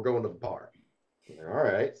 We're going to the bar." Like, all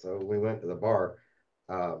right. So we went to the bar.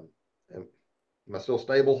 Am I still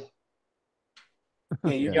stable?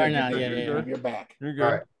 Yeah, You are now. Yeah, yeah. You're back. You're All good.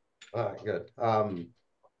 right. All right, good.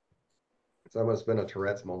 It's almost been a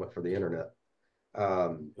Tourette's moment for the internet. It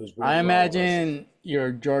was I for all of us. imagine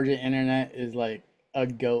your Georgia internet is like a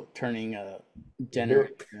goat turning a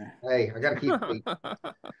generator. Hey, I got to keep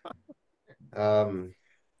it.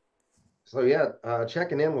 So yeah,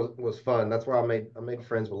 checking in was fun. That's why I made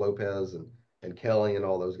friends with Lopez and Kelly and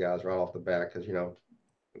all those guys right off the bat because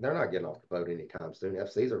they're not getting off the boat anytime soon.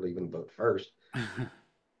 FCs are leaving the boat first,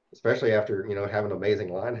 especially after having amazing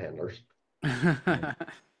line handlers.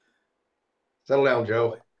 Settle down,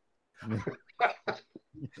 Joe.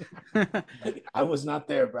 I was not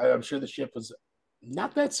there, but I'm sure the ship was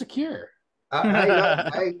not that secure.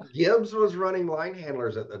 Gibbs was running line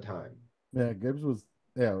handlers at the time. Yeah, Gibbs was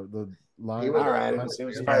the line. He was All right, it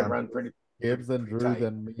was probably run pretty. Gibbs, then pretty Drew, tight.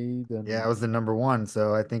 then me, then Yeah, I was the number one,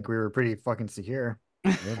 so I think we were pretty fucking secure.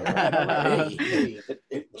 All right.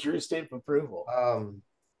 Hey, Drew stamp approval.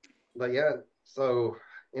 But yeah, so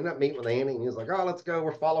ended up meeting with Andy, and he was like, "Oh, let's go.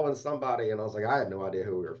 We're following somebody." And I was like, I had no idea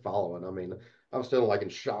who we were following. I mean, I'm still like in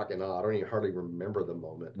shock and awe. I don't even hardly remember the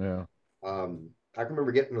moment. yeah. I can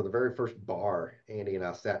remember getting to the very first bar Andy and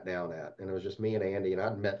I sat down at, and it was just me and Andy, and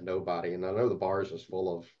I'd met nobody. And I know the bar is just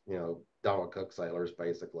full of, Donald Cook sailors,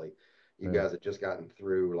 basically. You guys had just gotten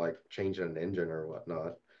through like changing an engine or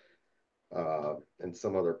whatnot, in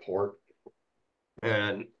some other port.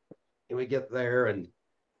 And we get there, and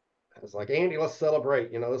I was like, "Andy, let's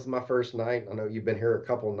celebrate. This is my first night. I know you've been here a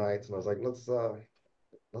couple of nights." And I was like,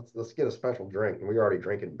 let's get a special drink. And we were already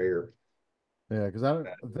drinking beer. Yeah, because I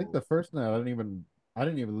think the first night I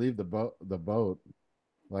didn't even leave the boat.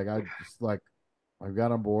 Like I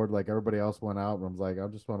got on board like everybody else went out and I was like, I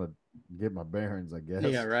just want to get my bearings, I guess.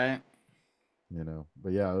 Yeah, right.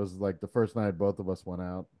 But yeah, it was like the first night both of us went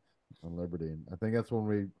out on Liberty. And I think that's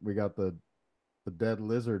when we got the dead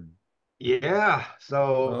lizard. Yeah.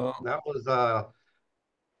 So that was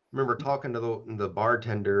remember talking to the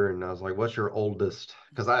bartender, and I was like, "What's your oldest?"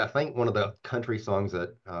 Because I think one of the country songs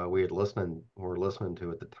that we were listening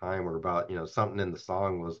to at the time were about something in the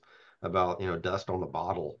song was about dust on the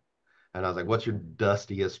bottle, and I was like, "What's your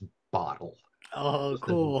dustiest bottle? Oh, What's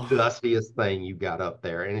cool. the dustiest thing you got up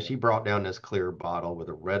there?" And she brought down this clear bottle with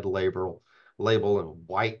a red label and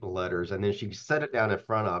white letters, and then she set it down in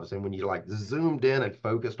front of us, and when you like zoomed in and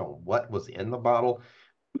focused on what was in the bottle.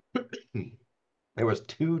 There was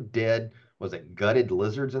two dead, was it gutted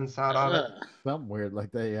lizards inside of it? Something weird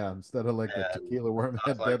like that, yeah. Instead of like the And tequila worm I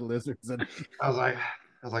was had like, dead lizards in it. I was like,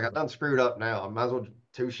 I was like, I done screwed up now. I might as well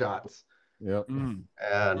 2 shots. Yep. Mm.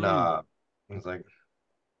 And I was like,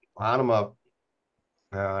 line them up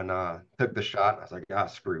and took the shot. I was like, I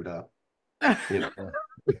screwed up. You know,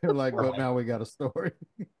 You're like, we're but now we got a story.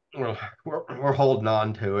 we're holding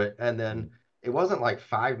on to it. And then it wasn't like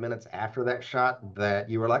 5 minutes after that shot that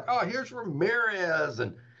you were like, oh, here's Ramirez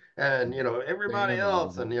and everybody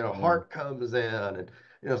else, and Hart comes in, and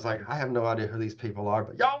it's like, I have no idea who these people are,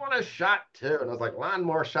 but y'all want a shot too. And I was like, line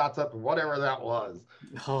more shots up, whatever that was.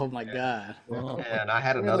 Oh my God. And I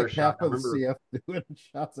had We had another like half shot. I of the remember, CF doing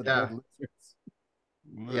shots of yeah, dead lizards.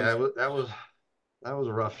 yeah, that was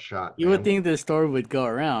a rough shot, You would man. think this story would go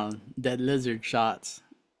around. Dead lizard shots.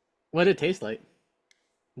 What did it taste like?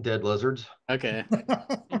 Dead lizards. Okay. That's what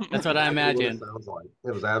I Exactly what it imagined. sounds like.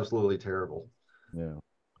 It was absolutely terrible. Yeah.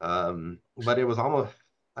 But it was almost.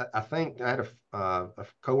 I think I had a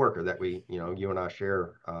coworker that you and I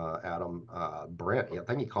share, Adam, Brent. I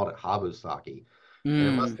think he called it habusaki, and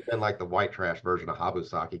it must Mm. have been like the white trash version of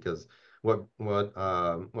habusaki, because what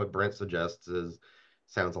Brent suggests is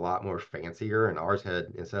sounds a lot more fancier, and ours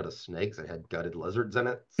had, instead of snakes, it had gutted lizards in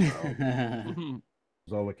it. So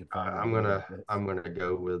It's all we could find. I'm gonna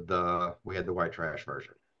go with we had the white trash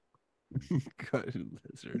version. Good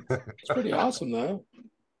lizards. It's pretty awesome though.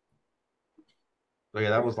 So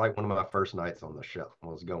yeah, that was like one of my first nights on the show. I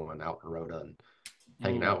was going out in Rhoda and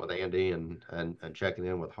hanging out with Andy and checking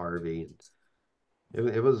in with Harvey.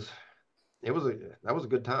 That was a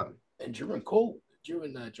good time. And Drew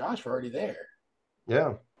and Josh were already there.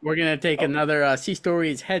 Yeah. We're gonna take another Sea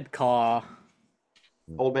Stories head call.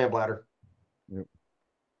 Old man bladder. Yep.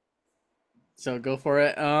 So go for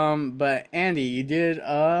it. But Andy, you did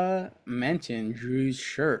mention Drew's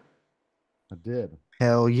shirt. I did.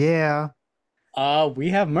 Hell yeah.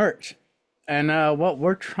 We have merch. And what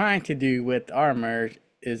we're trying to do with our merch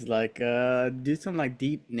is like do some like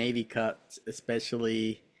deep Navy cuts,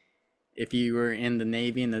 especially if you were in the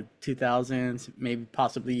Navy in the 2000s, maybe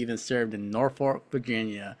possibly even served in Norfolk,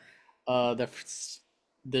 Virginia. The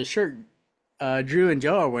shirt Drew and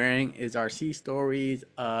Joe are wearing is our Sea Stories.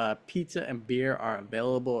 Pizza and beer are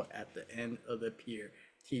available at the end of the pier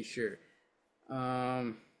t-shirt.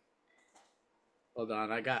 Hold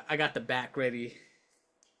on, I got the back ready.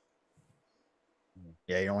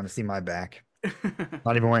 Yeah, you don't want to see my back.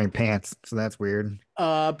 Not even wearing pants, so that's weird.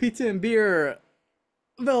 Pizza and beer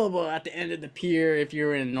available at the end of the pier. If you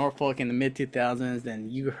were in Norfolk in the mid 2000s, then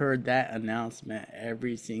you heard that announcement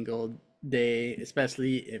every single day,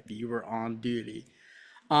 especially if you were on duty.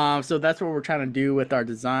 So that's what we're trying to do with our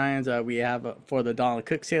designs. We have for the Donald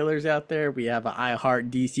Cook sailors out there, we have an I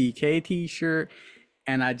Heart DCK t-shirt,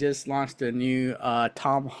 and I just launched a new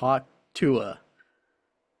Tomahawk Tua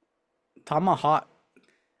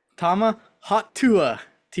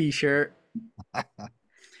t-shirt.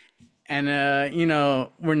 And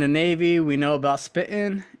we're in the Navy, we know about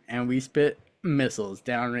spitting, and we spit missiles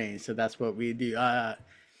downrange, so that's what we do.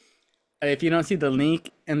 If you don't see the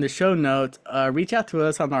link in the show notes, reach out to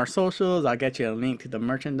us on our socials. I'll get you a link to the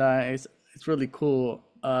merchandise. It's really cool,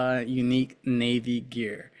 unique Navy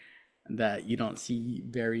gear that you don't see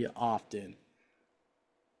very often.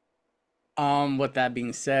 With that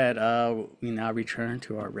being said, we now return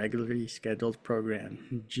to our regularly scheduled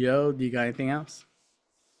program. Joe, do you got anything else?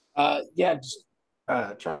 Yeah, just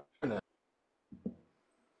trying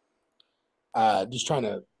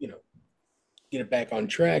to get it back on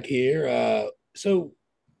track here. So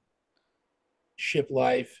ship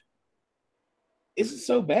life isn't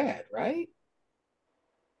so bad, right?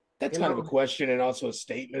 That's kind of a question and also a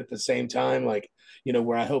statement at the same time, like,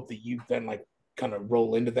 where I hope that you then like kind of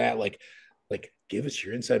roll into that, like give us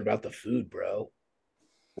your insight about the food, bro.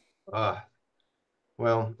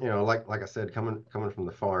 Well, like I said, coming from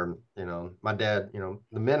the farm, my dad,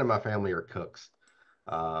 the men in my family are cooks.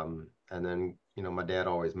 And then, my dad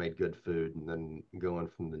always made good food, and then going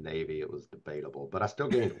from the Navy, it was debatable, but I still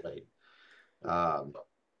gained weight. Um,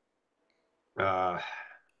 the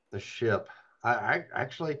ship, I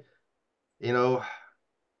actually, you know,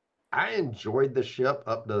 I enjoyed the ship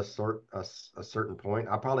up to a certain point.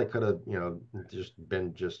 I probably could have, just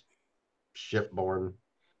been just shipborne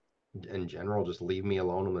in general. Just leave me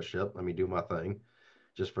alone on the ship. Let me do my thing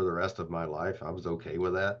just for the rest of my life. I was okay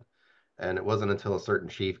with that. And it wasn't until a certain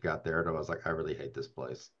chief got there that I was like, I really hate this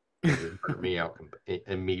place. It just burnt me out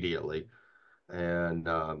immediately. And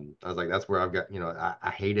I was like, that's where I've got,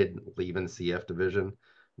 I hated leaving CF division,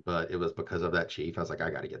 but it was because of that chief. I was like, I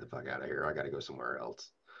got to get the fuck out of here. I got to go somewhere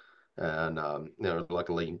else. And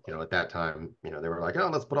luckily, at that time, they were like, oh,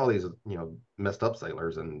 let's put all these, messed up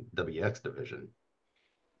sailors in WX division.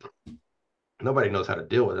 Nobody knows how to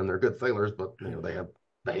deal with them. They're good sailors, but they have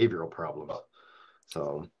behavioral problems.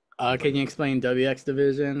 So, Can you explain WX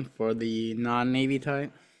division for the non-Navy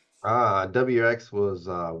type? WX was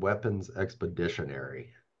weapons expeditionary,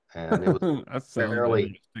 and it was That sounds fairly,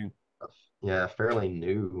 interesting. yeah, fairly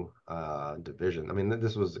new division. I mean,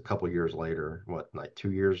 this was a couple years later, what, like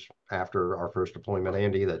 2 years after our first deployment,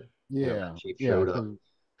 Andy, that Yeah, Chief yeah, showed up. because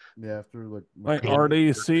after like Like Paint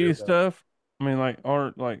RDC stuff. I mean, like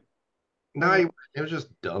art, like No, it was just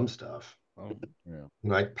dumb stuff. oh, yeah.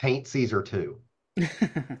 Like paint Caesar 2.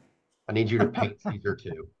 I need you to paint Caesar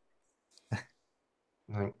 2.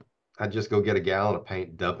 Like, I'd just go get a gallon of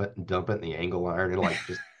paint, dump it in the angle iron, and like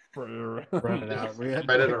just Run it out. We had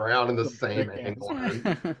spread it like around in the some same thick angle ass.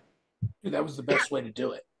 iron. Dude, that was the best way to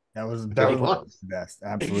do it. That was It definitely was. the best. Just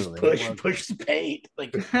Absolutely. push the paint.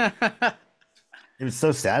 Like It was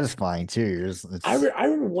so satisfying too. It's I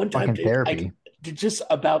remember one time, fucking dude, therapy. to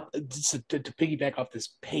piggyback off this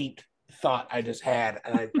paint thought I just had,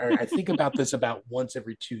 and I think about this about once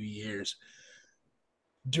every 2 years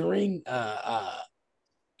during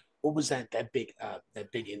what was that big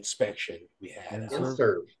inspection we had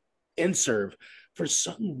Insert. Inserve. For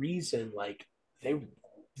some reason, like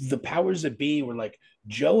the powers that be were like,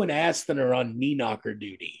 Joe and Aston are on knee knocker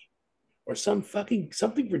duty or something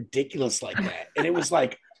ridiculous like that. And it was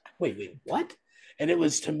like, wait, what? And it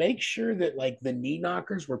was to make sure that like the knee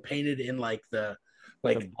knockers were painted in like the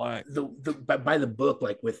black. by the book,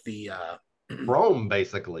 like with the Rome,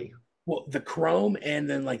 basically. well, the chrome and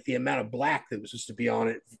then like the amount of black that was supposed to be on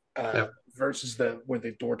it Yep. versus the where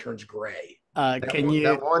the door turns gray.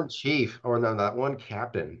 That one chief, or no, that one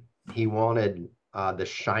captain, he wanted the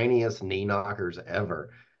shiniest knee knockers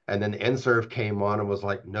ever. And then the Inserv came on and was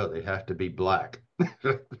like, no, they have to be black.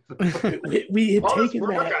 We had All this taken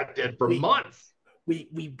work that. I did for we, months. we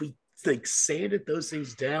like sanded those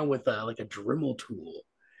things down with like a Dremel tool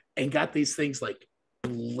and got these things like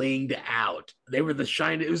blinged out. They were it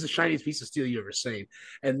was the shiniest piece of steel you ever seen.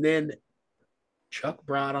 And then Chuck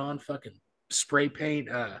brought on fucking spray paint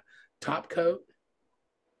top coat,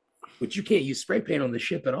 which you can't use spray paint on the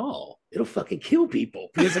ship at all. It'll fucking kill people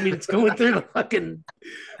because I mean it's going through the fucking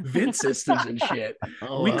vent systems and shit.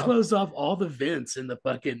 Oh, We wow. closed off all the vents in the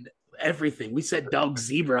fucking everything. We said dog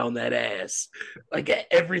zebra on that ass. Like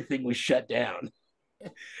everything was shut down.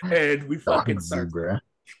 And we fucking Zebra.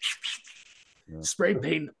 spray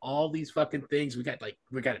paint all these fucking things. We got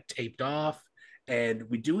it taped off, and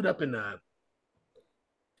we do it up in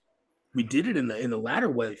we did it in the ladder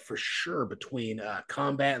way for sure between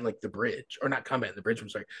combat and like the bridge, or not combat and the bridge. I'm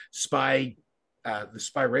sorry, spy, the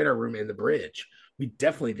spy radar room and the bridge. We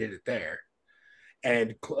definitely did it there,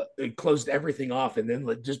 and it closed everything off, and then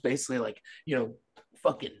like, just basically like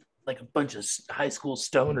fucking like a bunch of high school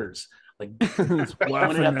stoners like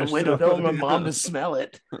blowing it out the window. Telling my mom to smell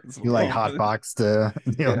it. You like hotbox to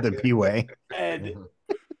the P-way. And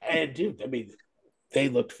dude, I mean, they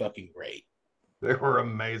looked fucking great. They were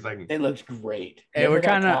amazing. They looked great. Hey, we're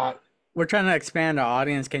trying to expand our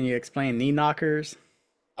audience. Can you explain knee knockers?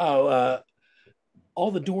 Oh,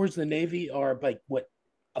 all the doors in the Navy are like what,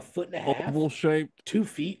 a foot and a half, Oval shaped, 2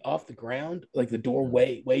 feet off the ground. Like the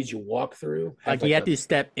doorways you walk through. Like you have to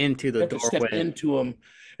step into the you have to step doorway. into them,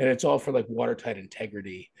 and it's all for like watertight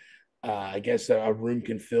integrity. I guess a room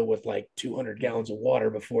can fill with like 200 gallons of water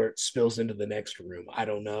before it spills into the next room. I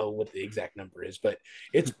don't know what the exact number is, but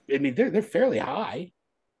I mean, they're fairly high.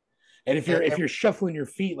 And if you're shuffling your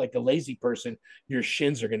feet like a lazy person, your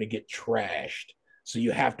shins are going to get trashed. So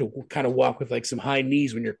you have to kind of walk with like some high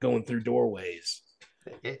knees when you're going through doorways.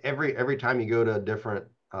 Every time you go to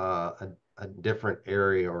a different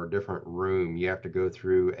area or a different room, you have to go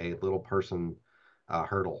through a little person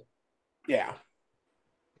hurdle. Yeah.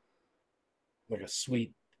 Like a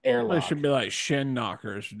sweet they airlock. should be like shin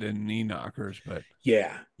knockers than knee knockers, but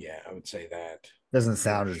Yeah, I would say that. Doesn't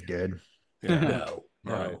sound as good. yeah, No.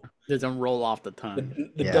 right. Doesn't roll off the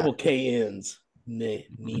tongue. The Yeah. double K ends, knee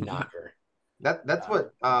knocker. That's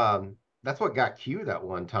what got Q that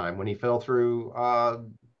one time when he fell through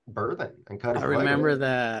berthing and cut his I leg remember open.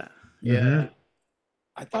 that. Mhm. Yeah.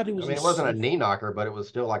 I thought it was. I mean, it wasn't a knee knocker, but it was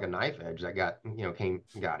still like a knife edge that got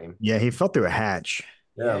him. Yeah, he fell through a hatch.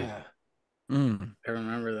 Yeah. Mm. I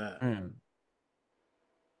remember that. Mm.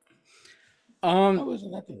 Why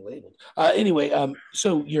wasn't that thing labeled? Anyway,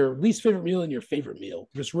 so your least favorite meal and your favorite meal,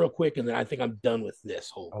 just real quick, and then I think I'm done with this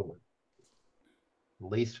whole. Oh,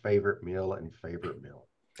 least favorite meal and favorite meal.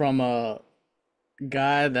 From a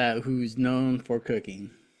guy who's known for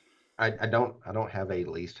cooking. I don't have a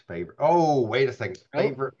least favorite. Oh, wait a second.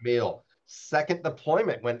 Favorite meal. Second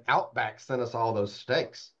deployment when Outback sent us all those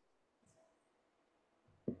steaks.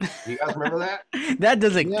 You guys remember that? That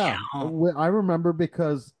doesn't Yeah, count. I remember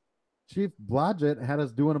because Chief Blodgett had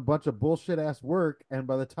us doing a bunch of bullshit ass work, and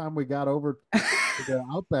by the time we got over to the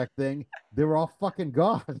Outback thing, they were all fucking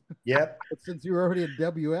gone. Yep. But since you were already in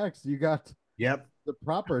WX, you got Yep. the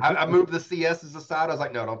proper. I moved the CSs aside. I was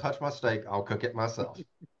like, no, don't touch my steak. I'll cook it myself.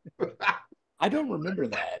 I don't remember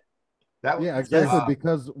that. That was Yeah, exactly.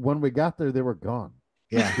 Because when we got there, they were gone.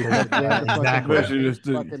 Yeah. Because they had to fucking Exactly. But you just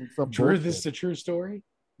didn't. fucking some Drew, bullshit. this is a true story.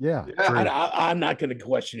 Yeah. yeah. I'm not going to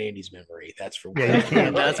question Andy's memory. That's for Yeah, you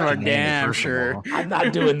can't. That's for Andy, damn first of sure. all. I'm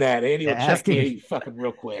not doing that. Andy will Yeah, check ask him. me fucking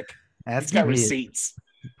real quick. He's Ask got me receipts.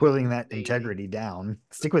 pulling that integrity down.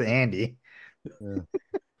 Stick with Andy. Yeah.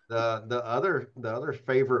 The other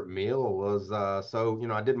favorite meal was so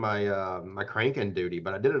I did my cranking duty,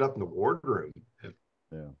 but I did it up in the wardroom.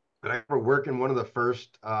 Yeah. And I remember working one of the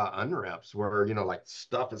first unreps where like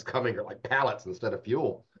stuff is coming, or like pallets instead of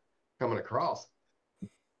fuel coming across.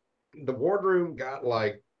 The wardroom got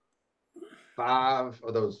like 5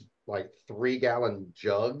 of those like 3-gallon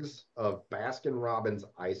jugs of Baskin Robbins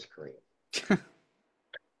ice cream.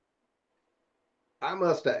 I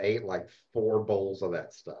must have ate like 4 bowls of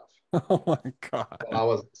that stuff Oh my God. while I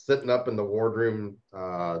was sitting up in the wardroom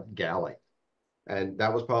galley. And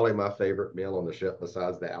that was probably my favorite meal on the ship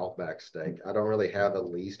besides the Outback steak. I don't really have a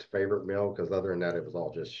least favorite meal because other than that, it was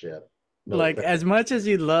all just shit. No Like offense. as much as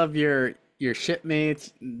you love your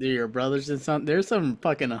shipmates, your brothers and something, there's some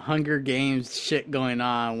fucking Hunger Games shit going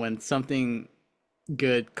on when something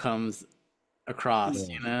good comes across,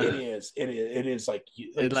 you It know? is. It is like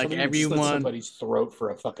It's like somebody would everyone- slit somebody's throat for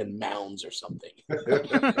a fucking Mounds or something.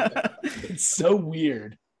 It's so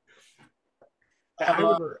weird. I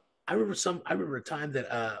remember. I remember a time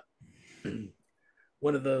that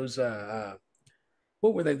one of those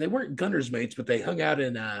what were they? They weren't gunner's mates, but they hung out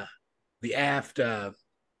in the aft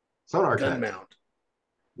Sonar gun tech. mount.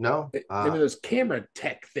 No. They were those camera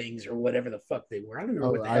tech things or whatever the fuck they were. I don't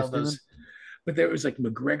remember what the hell those. But there was like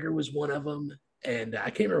McGregor was one of them, and I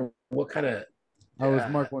can't remember what kind of. Oh, it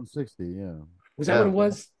was Mark 160. Yeah. Was that what it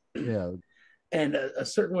was? Yeah. And a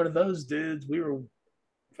certain one of those dudes, we were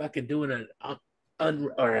fucking doing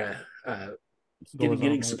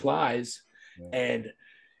getting supplies, Yeah. and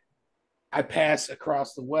I pass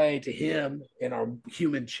across the way to him in our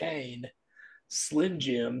human chain, Slim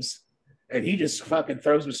Jims, and he just fucking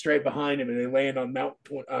throws them straight behind him, and they land on Mount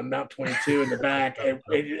 22 in the back, and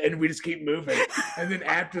we just keep moving. And then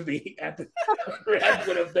after the Red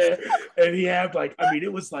went up there, and he had like, I mean,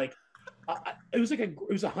 it was like it was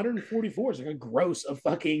 144. It's like a gross of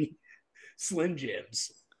fucking Slim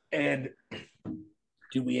Jims, and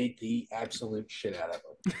dude, we ate the absolute shit out of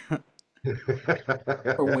them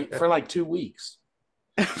for like 2 weeks.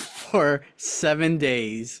 For 7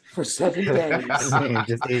 days. For 7 days.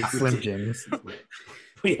 Just ate Slim Jims.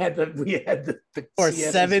 we had the Or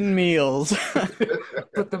CSs, 7 meals.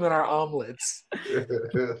 put them in our omelets.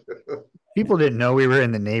 People didn't know we were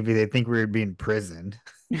in the Navy. They think we were being prisoned.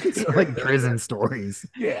 It's like prison stories.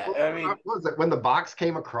 Yeah, I mean, What was it? When the box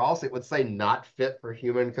came across, it would say "not fit for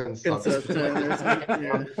human consumption."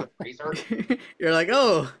 You're like,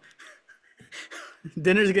 oh,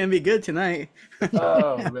 dinner's gonna be good tonight.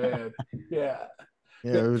 oh man, yeah.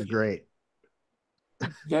 Yeah, it was great. I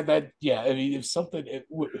mean, if something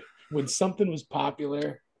when something was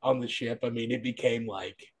popular on the ship, I mean, it became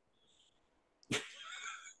like,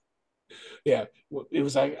 yeah, it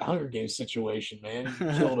was like a Hunger Games situation, man. You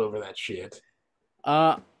killed over that shit.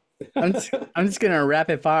 I'm just gonna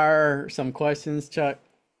rapid fire some questions, Chuck.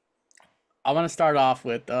 I want to start off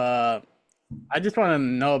with I just want to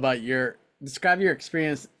know about describe your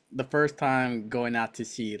experience the first time going out to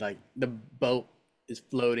sea, like the boat is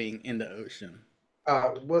floating in the ocean.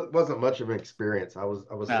 Wasn't much of an experience. I was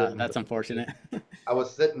sitting That's unfortunate. I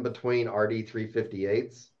was sitting between RD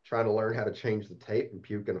 358s trying to learn how to change the tape and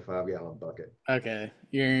puke in a 5-gallon bucket. Okay,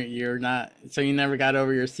 you're not. So you never got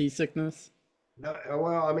over your seasickness? No,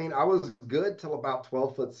 well, I mean, I was good till about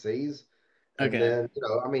 12-foot seas. And Okay. then,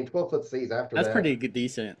 12-foot seas after That's that. pretty good,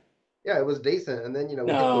 decent. Yeah, it was decent. And then, we hit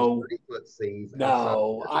No. those 30-foot seas.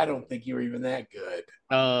 No, I don't think you were even that good.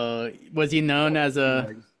 Was he known as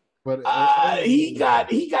a? But He got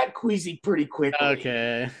queasy pretty quickly.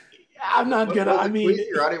 Okay. I'm not gonna. I mean,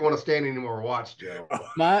 I didn't want to stand anymore watch, Joe.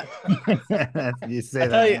 You say I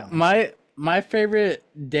tell you, that. my favorite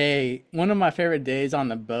day, one of my favorite days on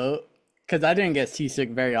the boat, because I didn't get seasick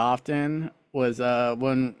very often, was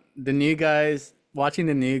when watching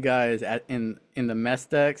the new guys in the mess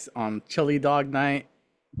decks on chili dog night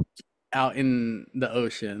out in the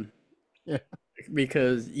ocean. Yeah.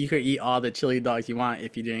 Because you could eat all the chili dogs you want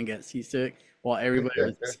if you didn't get seasick while everybody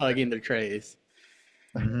was hugging their trays.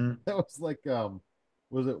 Mhm. That was like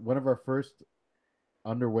was it one of our first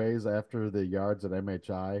underways after the yards at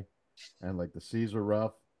MHI, and like the seas were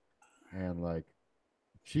rough, and like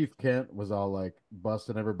Chief Kent was all like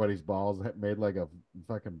busting everybody's balls, made like a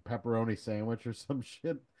fucking pepperoni sandwich or some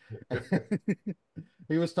shit.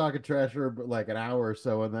 He was talking trash for like an hour or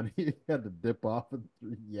so, and then he had to dip off and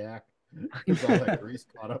yak because all that grease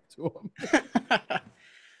caught up to him.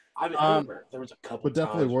 I Um, remember there was a couple But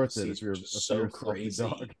definitely times where the worth it seas if were you're just so a salty crazy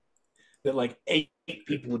dog. that like eight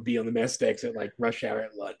people would be on the mess decks at like rush hour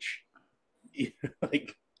at lunch.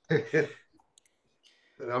 Like,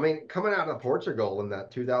 I mean, coming out of Portugal in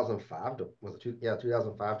that 2005 was it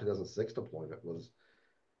 2005 2006 deployment was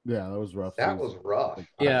Yeah, that was rough that seas. was rough.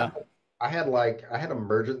 yeah. I had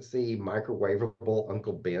emergency microwavable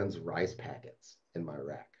Uncle Ben's rice packets in my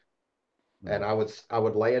rack, and I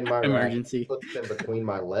would lay in my rack, Emergency. put them between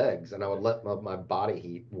my legs, and I would let my body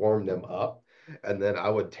heat warm them up, and then I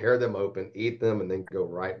would tear them open, eat them, and then go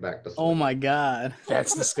right back to Oh sleep. my God.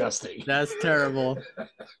 that's disgusting. That's terrible.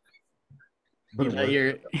 But You it let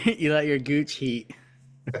worked. your you let your gooch heat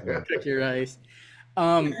Yeah. cook your rice.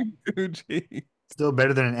 Um, Gucci. Still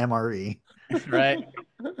better than an MRE. right.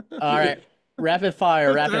 All right. Rapid fire,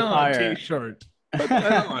 Put that rapid on a fire. t-shirt. Put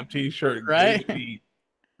that on a t-shirt. Right?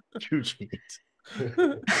 Gucci.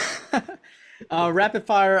 Rapid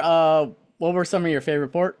fire, what were some of your favorite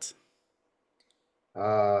ports?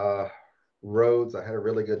 Uh, Rhodes, I had a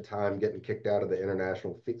really good time getting kicked out of the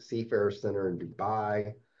International Seafarer Center in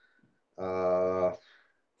Dubai. Let's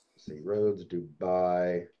see, Rhodes,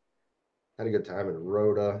 Dubai. Had a good time in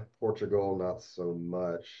Rota, Portugal, not so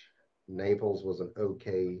much. Naples was an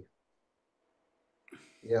okay.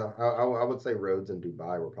 Yeah, I would say Rhodes and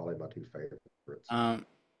Dubai were probably my two favorites. Um,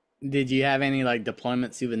 did you have any like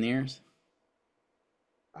deployment souvenirs?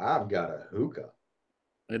 I've got a hookah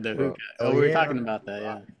With the from hookah. Oh, Oh we were yeah. talking about that,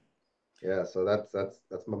 yeah. yeah, so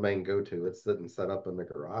that's my main go-to. It's sitting set up in the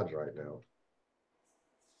garage right now.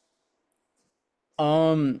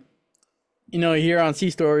 Um, here on Sea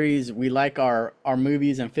Stories, we like our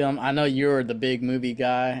movies and film. I know you're the big movie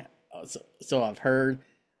guy, so I've heard.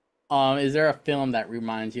 Is there a film that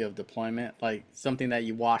reminds you of deployment, like something that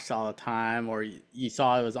you watched all the time, or you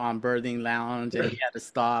saw it was on Birthing Lounge and you had to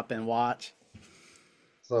stop and watch?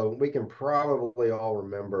 So we can probably all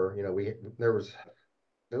remember, we there was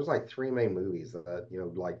like three main movies that,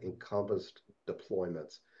 like encompassed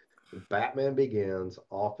deployments. Batman Begins,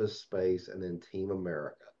 Office Space, and then Team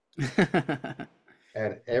America.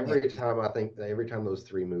 And every time those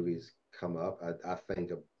three movies come up, I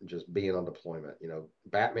think of just being on deployment.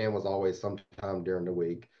 Batman was always sometime during the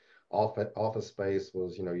week. Office Space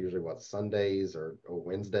was, usually what, Sundays or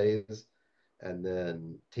Wednesdays. And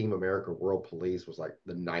then Team America World Police was like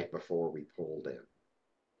the night before we pulled in.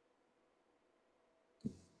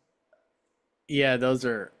 Yeah, those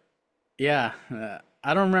are. Yeah,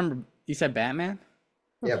 I don't remember. You said Batman?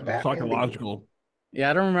 Yeah, That's Batman Begins. psychological. Yeah,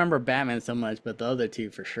 I don't remember Batman so much, but the other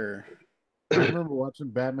two for sure. I remember watching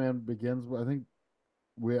Batman Begins. I think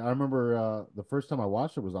I remember the first time I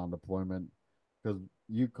watched it was on deployment because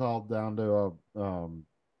you called down to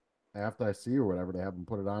After I See or whatever. They have them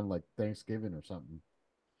put it on like Thanksgiving or something,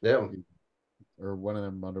 Yeah. or one of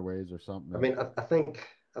them underways or something. I mean, I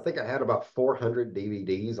think I had about 400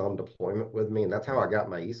 DVDs on deployment with me, and that's how I got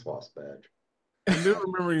my ESWAS badge. I do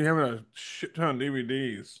remember you having a shit ton of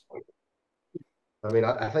DVDs. I mean,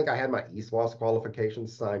 I think I had my ESWAS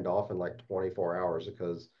qualifications signed off in like 24 hours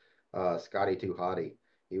because Scotty Too Hottie,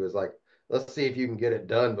 he was like, let's see if you can get it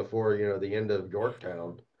done before, the end of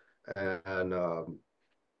Yorktown. And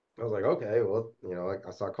I was like, okay, well,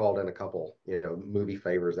 so I called in a couple, movie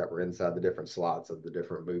favors that were inside the different slots of the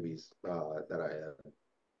different movies that I had.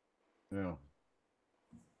 Yeah.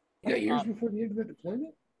 You got yours before the end of that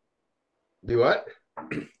deployment? Do what?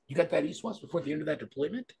 You got that ESWAS before the end of that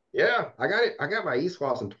deployment? Yeah, I got it. I got my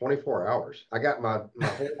ESWAS in 24 hours. I got my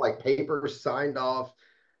whole like papers signed off,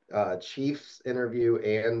 chief's interview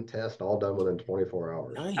and test all done within 24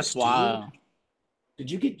 hours. Nice, That's dude. wild. Did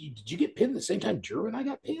you get pinned the same time Drew and I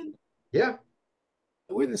got pinned? Yeah,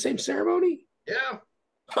 We're in the same ceremony? yeah.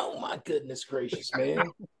 Oh my goodness gracious,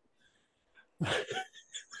 man.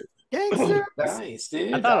 Gangster. Nice,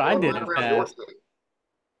 dude. I thought I did Right it around your fast.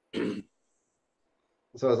 city.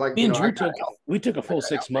 So it's like, Me and I Drew got we took a full got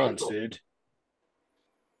 6 months, April. dude.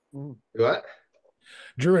 What?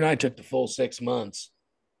 Drew and I took the full 6 months.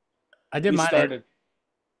 I did We mine. started.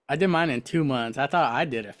 I did mine in 2 months. I thought I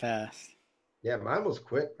did it fast. Yeah, mine was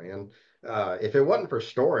quick, man. If it wasn't for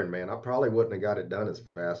Storin, man, I probably wouldn't have got it done as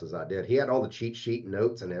fast as I did. He had all the cheat sheet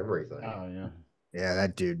notes and everything. Oh yeah. Yeah,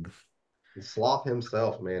 that dude. And Sloth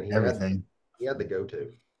himself, man, he had Everything. he had the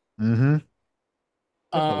go-to. Mm-hmm. Took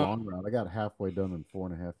a Um, long route. I got halfway done in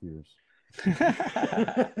 4.5 years.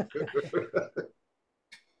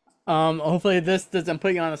 hopefully this doesn't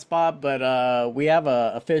put you on the spot, but we have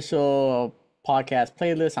a official podcast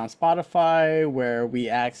playlist on Spotify where we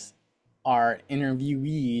ask our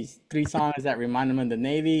interviewees 3 songs that remind them of the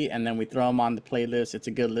Navy, and then we throw them on the playlist. It's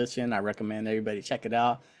a good listen. I recommend everybody check it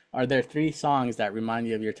out. Are there 3 songs that remind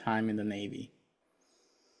you of your time in the Navy?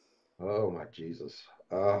 Oh my Jesus.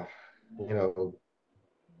 You know,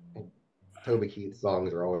 Toby Keith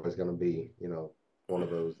songs are always going to be, one of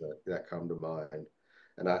those that come to mind.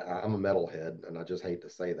 And I'm a metalhead, and I just hate to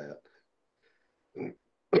say that.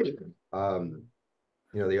 Um,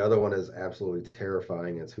 the other one is absolutely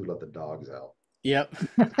terrifying. It's Who Let the Dogs Out. Yep,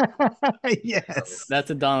 Yes. that's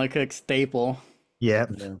a Donald Cook staple. Yep.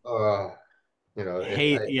 Yeah. Uh,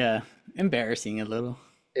 Hate, yeah, embarrassing a little.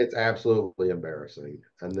 it's absolutely embarrassing.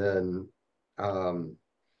 And then, um,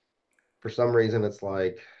 for some reason, it's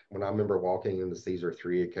like when I remember walking into Caesar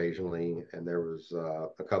 3 occasionally, and there was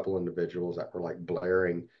a couple individuals that were like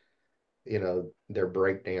blaring, their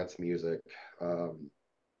breakdance music.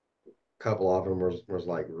 Couple of them was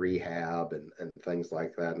like rehab and things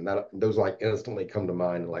like that, and that those like instantly come to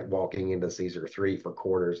mind. Like walking into Caesar 3 for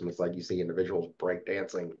quarters, and it's like you see individuals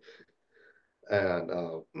breakdancing, and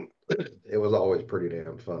it was always pretty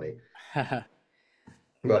damn funny.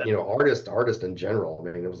 But artists in general,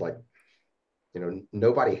 I mean, it was like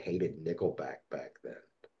nobody hated Nickelback back then.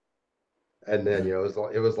 And then, it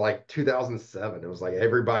was like 2007. It was like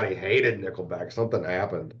everybody hated Nickelback. Something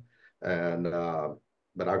happened. And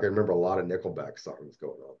but I can remember a lot of Nickelback songs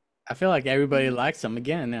going on. I feel like everybody likes them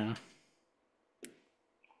again now.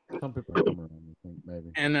 Some people come around, I think,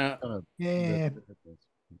 maybe. And Kind of Yeah.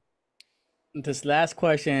 this last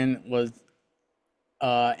question was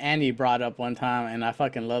Andy brought up one time, and I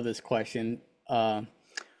fucking love this question.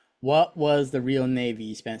 What was the real Navy?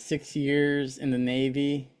 You spent 6 years in the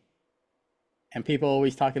Navy, and people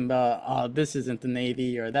always talking about, oh, this isn't the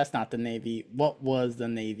Navy or that's not the Navy. What was the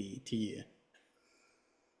Navy to you?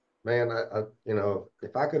 Man,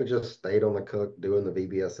 if I could have just stayed on the cook doing the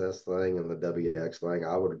VBSS thing and the WX thing,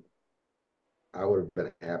 I would have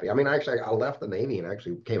been happy. I mean, actually, I left the Navy and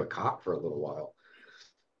actually became a cop for a little while,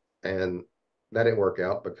 and that didn't work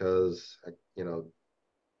out because,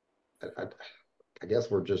 I, I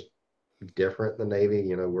guess we're just different in the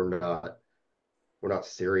Navy. We're not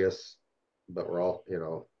serious, but we're all,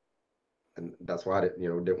 and that's why it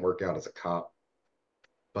didn't work out as a cop.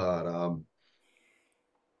 But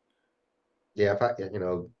yeah, if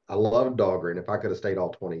I love Dahlgren. If I could have stayed all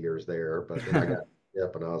 20 years there, but then I got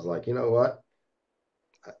up and I was like, you know what?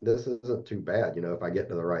 This isn't too bad. If I get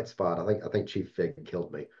to the right spot, I think Chief Fig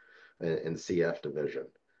killed me in CF division,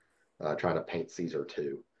 trying to paint Caesar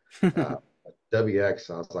 2. WX,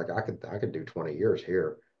 I was like, I could do 20 years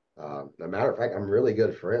here. As a matter of fact, I'm really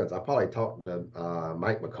good friends. I probably talk to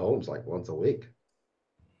Mike McCombs like once a week.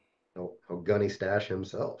 He'll gunny stash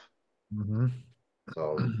himself. Mm-hmm.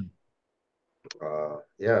 So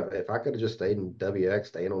yeah, if I could have just stayed in WX,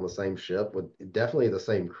 staying on the same ship with definitely the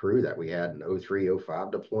same crew that we had in 03,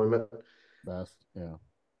 05 deployment. Best, yeah.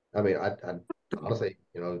 I mean, I honestly,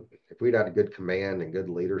 if we'd had a good command and good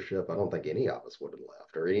leadership, I don't think any of us would have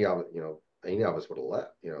left, or any of us would have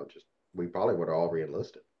left. Just we probably would have all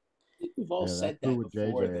re-enlisted. We've all Yeah, said that's true that with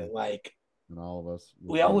before. JJ. That like And all of us.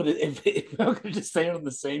 we all would have if we all could just stay on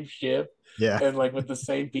the same ship Yeah. and like with the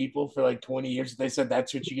same people for like 20 years. They said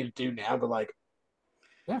that's what you get to do now, but like,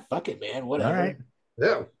 yeah, fuck it, man. All Whatever. right.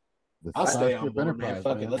 Yeah, The I'll stay on Starship board, man. Enterprise,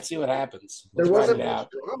 Fuck it. man. Let's see what happens. there Let's fight wasn't it much out.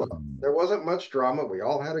 drama. There wasn't much drama. We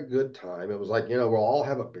all had a good time. It was like, we'll all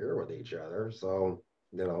have a beer with each other. So,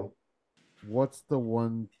 What's the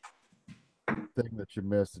one thing that you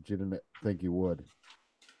missed that you didn't think you would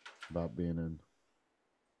about being in?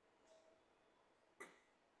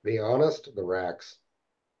 be honest, the racks.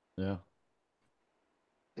 Yeah.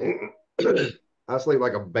 I sleep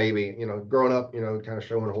like a baby, growing up, kind of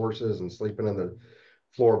showing horses and sleeping in the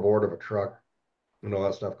floorboard of a truck and all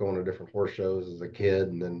that stuff, going to different horse shows as a kid,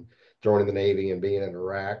 and then joining the Navy and being in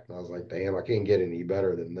Iraq. And I was like, damn, I can't get any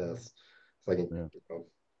better than this. It's like, Yeah.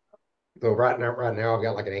 So right now, I've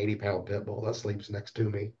got like an 80-pound pit bull that sleeps next to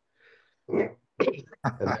me, and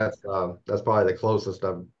that's probably the closest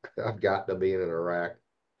I've got to being in Iraq.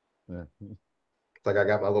 Yeah. It's like I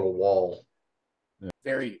got my little wall.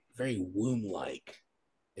 Very, very womb-like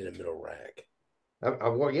in a middle rack.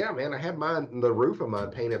 Well, yeah, man, I had the roof of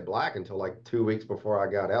mine painted black until like 2 weeks before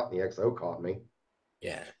I got out, and the XO caught me.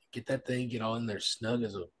 Yeah, get that thing, get all in there snug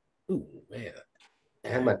as a. Ooh, man. I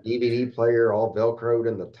had my DVD player all Velcroed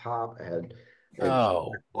in the top. I had It's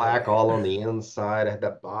Oh black boy. all on the inside. I had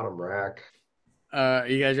that bottom rack. Are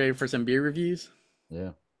you guys ready for some beer reviews?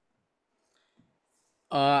 Yeah.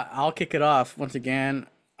 I'll kick it off once again.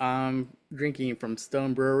 I'm drinking from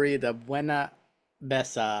Stone Brewery the Buena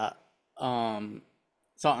Besa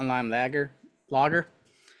salt and lime lager.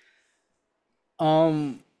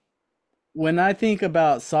 Um, when I think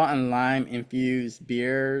about salt and lime infused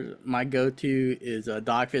beer, my go-to is a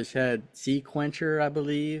Dogfish Head Sea Quencher, I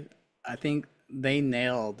believe. I think they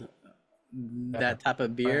nailed Yeah, that type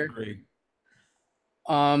of I beer. agree.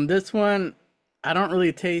 This one, I don't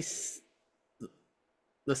really taste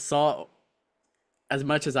the salt as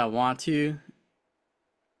much as I want to.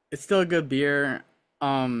 It's still a good beer.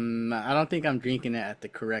 I don't think I'm drinking it at the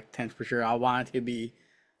correct temperature. I want it to be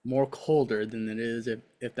more colder than it is,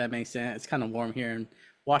 if that makes sense. It's kind of warm here in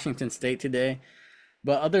Washington State today.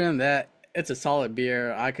 But other than that, it's a solid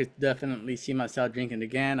beer. I could definitely see myself drinking it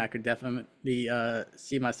again. I could definitely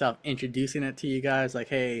see myself introducing it to you guys, like,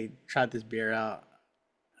 hey, try this beer out.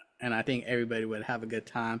 And I think everybody would have a good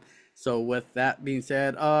time. So with that being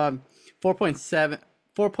said, 4.7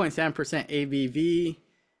 4.7% ABV.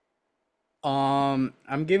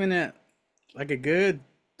 I'm giving it like a good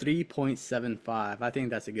 3.75. I think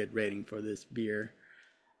that's a good rating for this beer.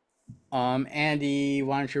 Andy,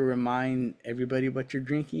 why don't you remind everybody what you're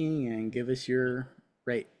drinking and give us your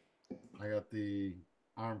rate? I got the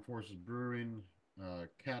Armed Forces Brewing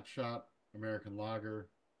Cat Shot American Lager.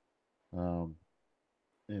 Um,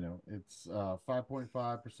 it's 5.5%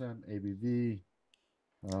 ABV.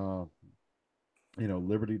 Uh,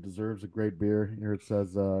 Liberty deserves a great beer. Here it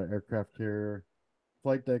says aircraft carrier.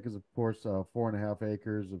 Flight deck is, of course, 4.5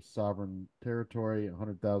 acres of sovereign territory,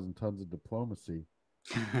 100,000 tons of diplomacy,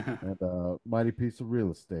 and a mighty piece of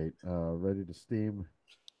real estate, ready to steam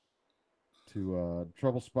to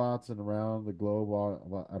trouble spots and around the globe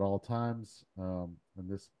at all times. And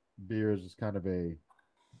this beer is just kind of a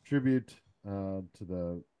tribute to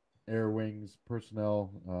the Air Wings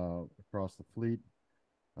personnel across the fleet.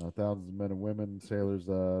 Thousands of men and women, sailors,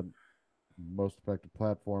 most effective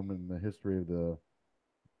platform in the history of the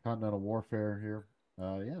continental warfare here.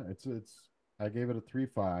 Yeah, it's. I gave it a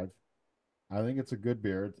 3.5. I think it's a good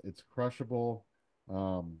beer. It's crushable.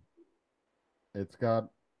 Um, it's got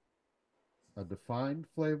a defined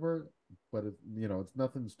flavor, but it's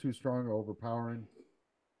nothing's too strong or overpowering.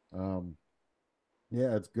 Um,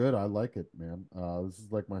 yeah, it's good. I like it, man. This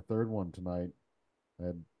is like my third one tonight. I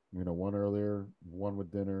had one earlier, one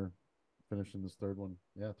with dinner, finishing this third one.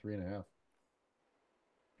 Yeah, 3.5.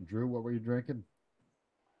 Drew, what were you drinking?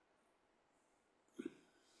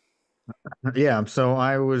 Yeah, so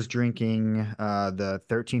I was drinking the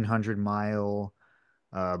 1300 mile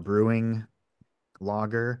brewing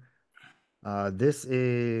lager. This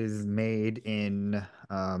is made in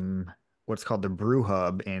what's called the Brew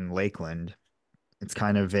Hub in Lakeland. It's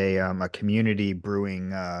kind of a community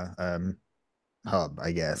brewing hub,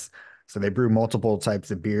 I guess. So they brew multiple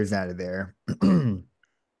types of beers out of there.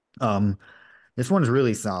 Um, this one's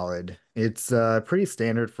really solid. It's pretty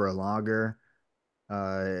standard for a lager.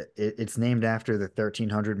 It's named after the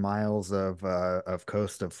 1300 miles of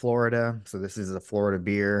coast of Florida. So this is a Florida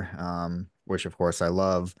beer, which of course I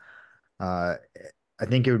love. Uh, I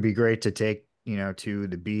think it would be great to take, to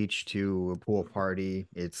the beach, to a pool party.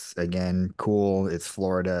 It's again cool. It's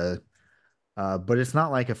Florida, but it's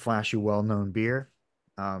not like a flashy, well-known beer.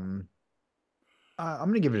 Um, I'm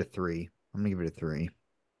gonna give it a three. I'm gonna give it a three.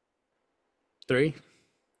 Three.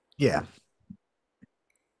 Yeah,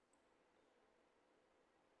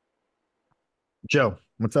 Joe,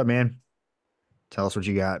 what's up, man? Tell us what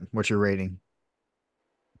you got. What's your rating?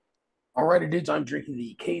 All right, dudes. I'm drinking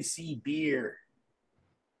the KC beer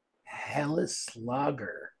Helles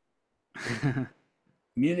Lager,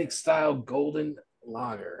 Munich style golden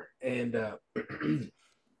lager, and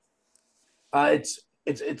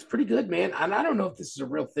it's pretty good, man. And I don't know if this is a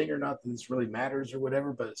real thing or not. That this really matters or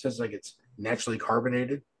whatever, but it says like it's naturally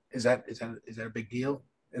carbonated. Is that a big deal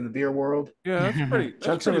in the beer world? Yeah, that's pretty. That's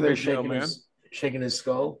Chuck's pretty over there big deal, man. shaking his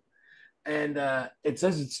skull, and it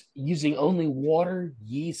says it's using only water,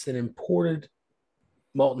 yeast, and imported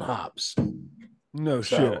molten hops. No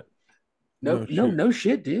So shit. No shit. no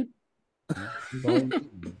shit, dude.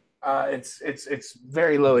 It's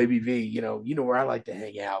very low ABV. You know where I like to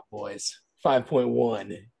hang out, boys.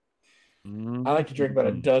 5.1. I like to drink about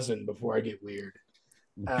a Mhm. dozen before I get weird.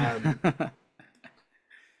 Um,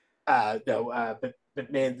 no,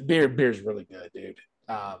 but man, the beer's really good, dude.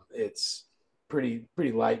 It's pretty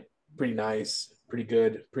light, pretty nice, pretty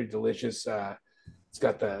good, pretty delicious. It's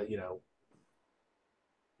got the,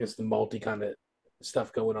 just the malty kind of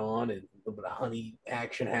stuff going on, and little bit of honey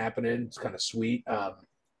action happening. It's kind of sweet.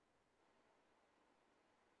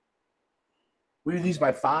 We do these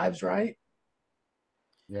by fives, right?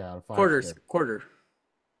 Yeah, five Quarters, stick. quarter.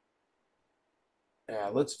 Yeah,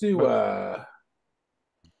 let's do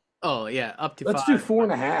Oh yeah, up to let's five. do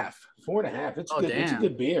 4.5. 4.5. It's Oh good. It's a damn.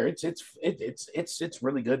 good beer. It's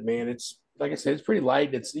really good, man. It's like I said, it's pretty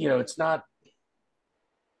light. It's not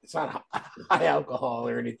high alcohol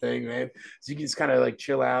or anything, man. So you can just kind of like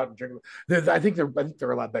chill out and drink. I think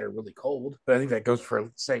they're a lot better really cold, but I think that goes for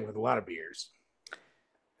saying with a lot of beers.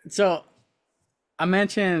 So I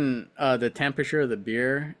mentioned the temperature of the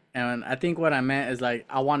beer, and I think what I meant is like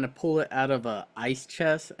I want to pull it out of a ice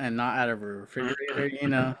chest and not out of a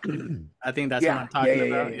refrigerator. I think that's what I'm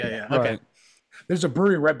talking about. Yeah. Okay. Right. There's a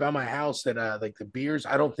brewery right by my house that like the beers.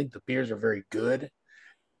 I don't think the beers are very good,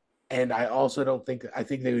 and I also don't think I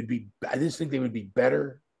think they would be. I just think they would be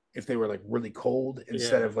better if they were like really cold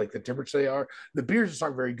instead Yeah. of like the temperature they are. The beers just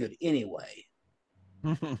aren't very good anyway.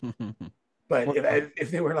 But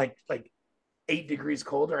if they were like 8 degrees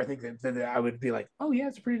colder, I think that I would be like, oh yeah,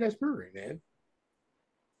 it's a pretty nice brewery, man.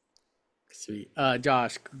 Sweet.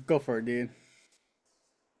 Josh, go for it, dude.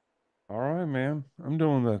 All right, man. I'm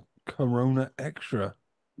doing the Corona Extra.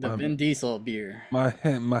 The My Vin Diesel beer. my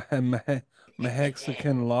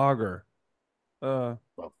Mexican lager. Well,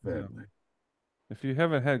 Yeah. family. If you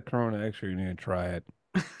haven't had Corona Extra, you need to try it.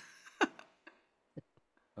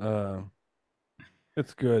 Uh,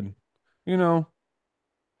 it's good. You know,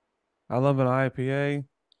 I love an IPA,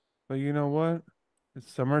 but you know what?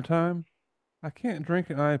 It's summertime. I can't drink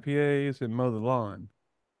an IPAs and mow the lawn.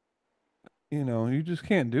 You just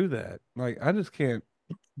can't do that. Like, I just can't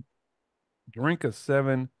drink a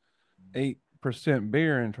 7, 8%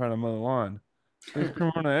 beer and try to mow the lawn. These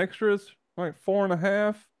Corona Extras, like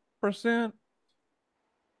 4.5%.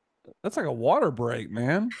 That's like a water break,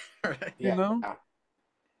 man. Right. You Yeah, know,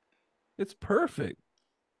 it's perfect.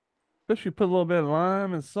 Especially put a little bit of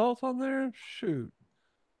lime and salt on there. Shoot,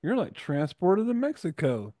 you're like transported to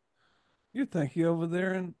Mexico. You think you over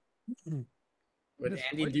there and With just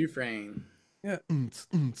Andy Dufresne. yeah.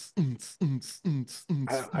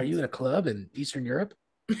 are you in a club in Eastern Europe?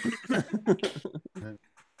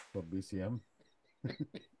 Well, BCM.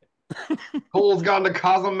 Cole's gone to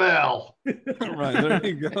Cozumel. Right, there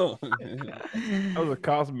you go. That was a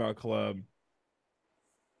Cosmo Club.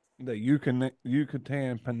 The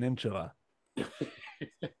Yucatan Peninsula.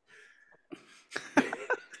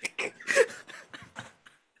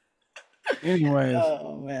 Anyways,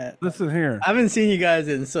 Oh man. listen here. I haven't seen you guys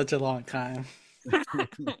in such a long time.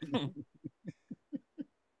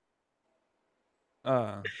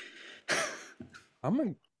 uh I'm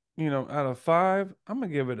gonna out of 5, I'm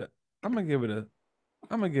gonna give it a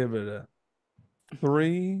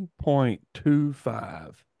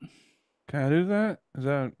 3.25. Can I do that? Is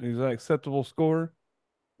that acceptable score?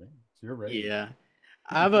 It's your rating. Yeah.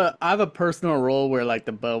 I have a personal role where like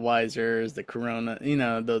the Budweisers, the Corona,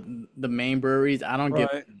 the main breweries, I don't give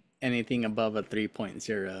Right. them anything above a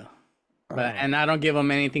 3.0. But Oh. and I don't give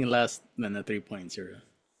them anything less than a 3.0.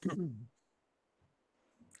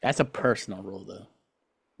 That's a personal rule though.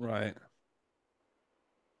 Right.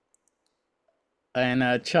 And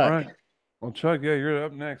All Chuck, right. Well, Chuck, yeah, you're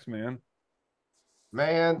up next, man.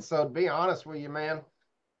 Man, so to be honest with you, man,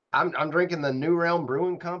 I'm drinking the New Realm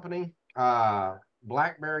Brewing Company,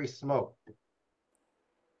 Blackberry Smoke.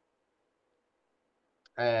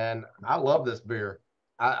 And I love this beer.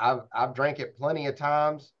 I've drank it plenty of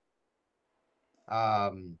times.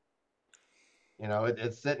 Um,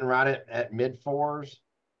 it's sitting right at mid fours.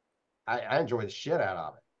 I enjoy the shit out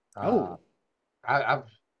of it. oh, I've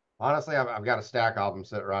honestly I've got a stack of them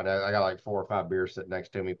sitting right there. I got like 4 or 5 beers sitting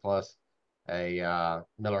next to me, plus a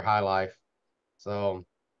Miller High Life. So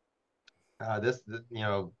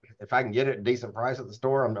if I can get it at a decent price at the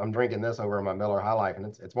store, I'm drinking this over my Miller High Life, and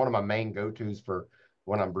it's one of my main go-tos for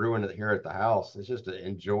when I'm brewing it here at the house. It's just an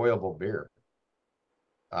enjoyable beer.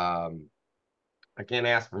 I can't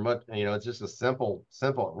ask for much. It's just a simple,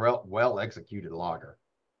 well executed lager.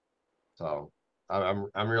 So I'm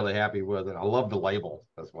really happy with it. I love the label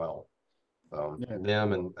as well. So Yeah.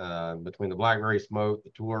 them and between the Blackberry Smoke,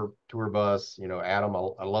 the tour bus, Adam,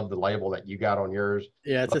 I love the label that you got on yours.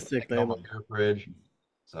 yeah, it's a Love the sick thing on label. the beer fridge.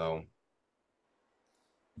 So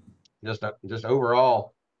just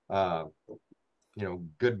overall,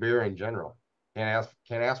 good beer in general. Can't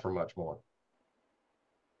ask for much more.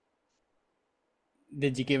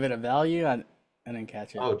 Did you give it a value? I didn't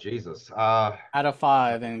catch it. Oh Jesus. Out of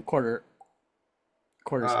 5 and quarter.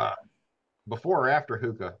 Uh, before or after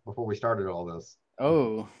hookah, before we started all this.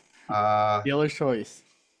 Oh, Uh, dealer's choice.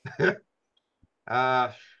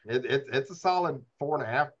 uh, It's a solid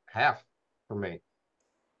 4.5 for me.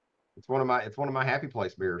 It's one of my happy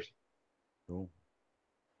place beers. Cool.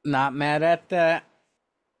 Not mad at that.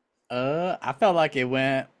 I felt like it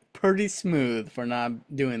went pretty smooth for not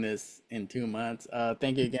doing this in 2 months.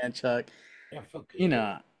 Thank you again, Chuck. Yeah, felt good. You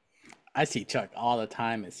know, I see Chuck all the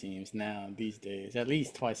time, it seems now these days, at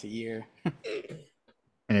least twice a year.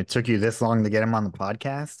 And it took you this long to get him on the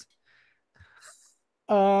podcast?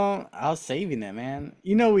 I was saving it, man.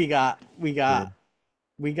 You know, we got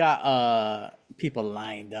people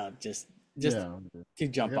lined up just Yeah, to we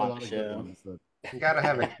jump had a on lot the of good show. ones that You got to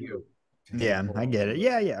have a queue. Yeah, I get it.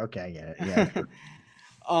 Yeah, okay, I get it. Yeah, sure.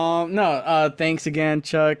 No, thanks again,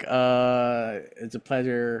 Chuck. It's a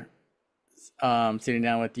pleasure sitting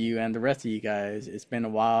down with you and the rest of you guys. It's been a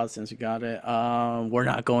while since we got it. We're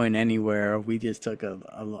not going anywhere. We just took a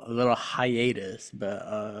little hiatus,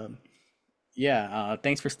 but yeah,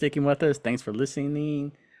 thanks for sticking with us. Thanks for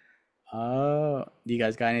listening. Do you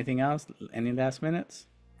guys got anything else? Any last minutes?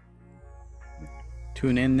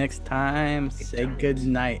 Tune in next time. Say good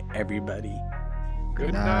night, everybody.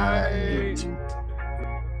 Good Night. night.